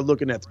time to start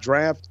looking at the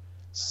draft.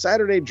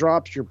 Saturday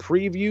drops your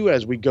preview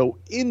as we go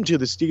into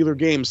the Steeler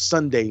game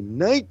Sunday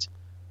night.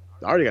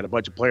 I already got a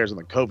bunch of players on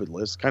the COVID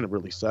list. Kind of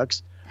really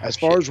sucks. As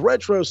far as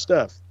retro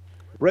stuff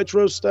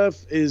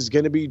is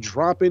going to be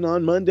dropping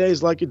on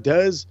Mondays like it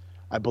does.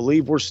 I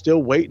believe we're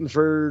still waiting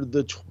for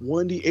the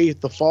 28th,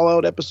 the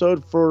Fallout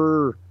episode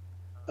for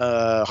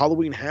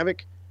Halloween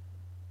Havoc.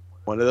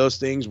 One of those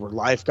things where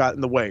life got in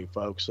the way,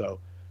 folks. So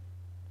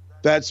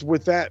that's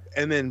with that.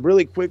 And then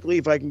really quickly,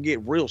 if I can get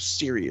real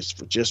serious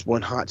for just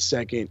one hot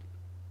second,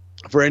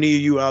 for any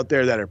of you out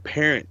there that are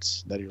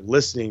parents that are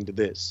listening to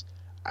this,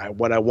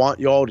 what I want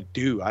y'all to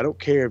do, I don't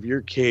care if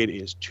your kid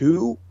is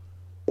 2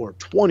 or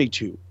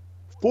 22,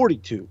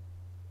 42.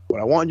 What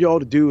I want y'all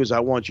to do is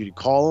I want you to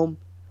call them,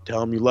 tell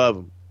them you love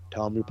them,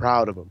 tell them you're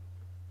proud of them.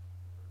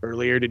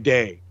 Earlier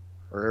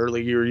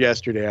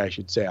yesterday, I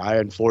should say, I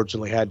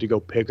unfortunately had to go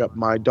pick up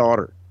my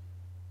daughter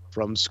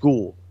from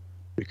school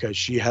because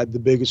she had the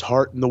biggest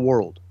heart in the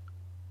world.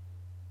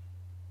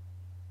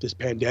 This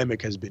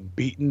pandemic has been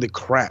beating the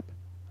crap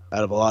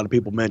out of a lot of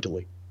people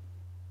mentally.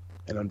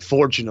 And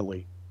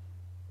unfortunately,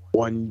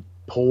 one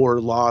poor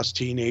lost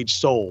teenage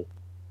soul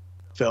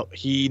felt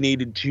he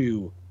needed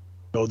to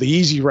go the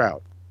easy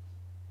route.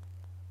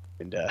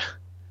 And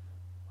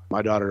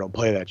my daughter don't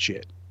play that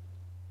shit.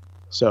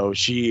 So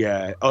she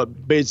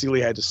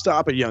basically had to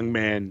stop a young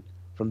man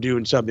from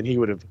doing something he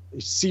would have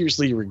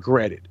seriously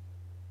regretted.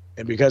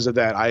 And because of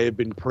that, I have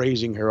been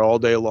praising her all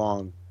day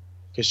long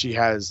because she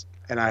has,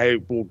 and I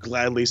will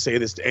gladly say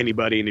this to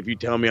anybody, and if you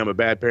tell me I'm a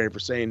bad parent for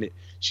saying it,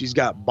 she's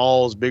got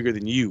balls bigger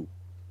than you,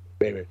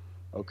 baby,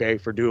 okay,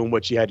 for doing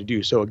what she had to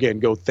do. So again,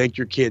 go thank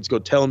your kids, go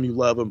tell them you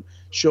love them,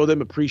 show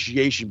them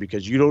appreciation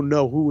because you don't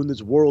know who in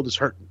this world is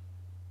hurting.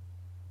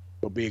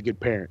 Go be a good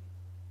parent.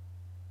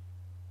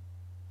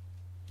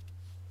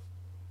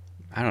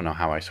 I don't know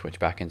how I switch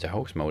back into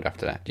host mode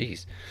after that.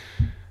 Jeez.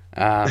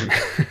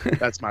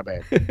 That's my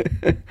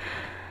bad.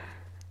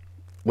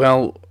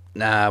 Well,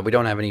 we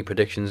don't have any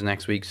predictions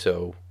next week,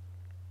 so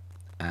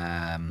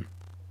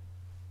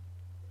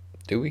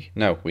do we?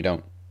 No, we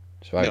don't.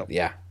 So No.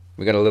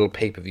 we got a little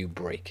pay-per-view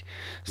break.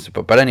 So,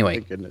 but anyway,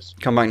 Thank goodness.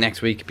 come back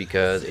next week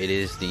because it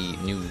is the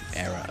new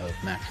era of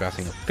Max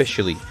Wrestling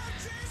officially.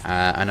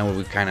 I know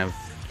we've kind of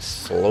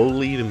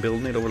slowly been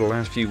building it over the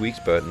last few weeks,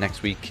 but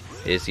next week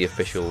is the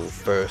official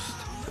first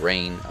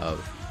reign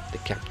of the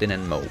Captain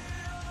and Mo.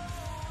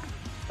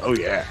 Oh,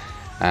 yeah.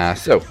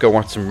 So go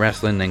watch some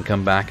wrestling, then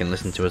come back and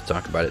listen to us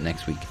talk about it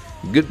next week.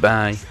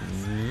 Goodbye,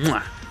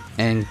 mwah,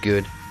 and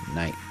good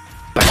night.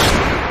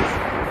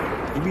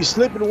 You be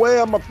slipping away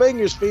on my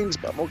fingers, Phoenix,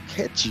 but I'm going to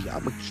catch you.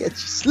 I'm going to catch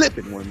you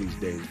slipping one of these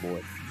days,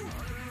 boy.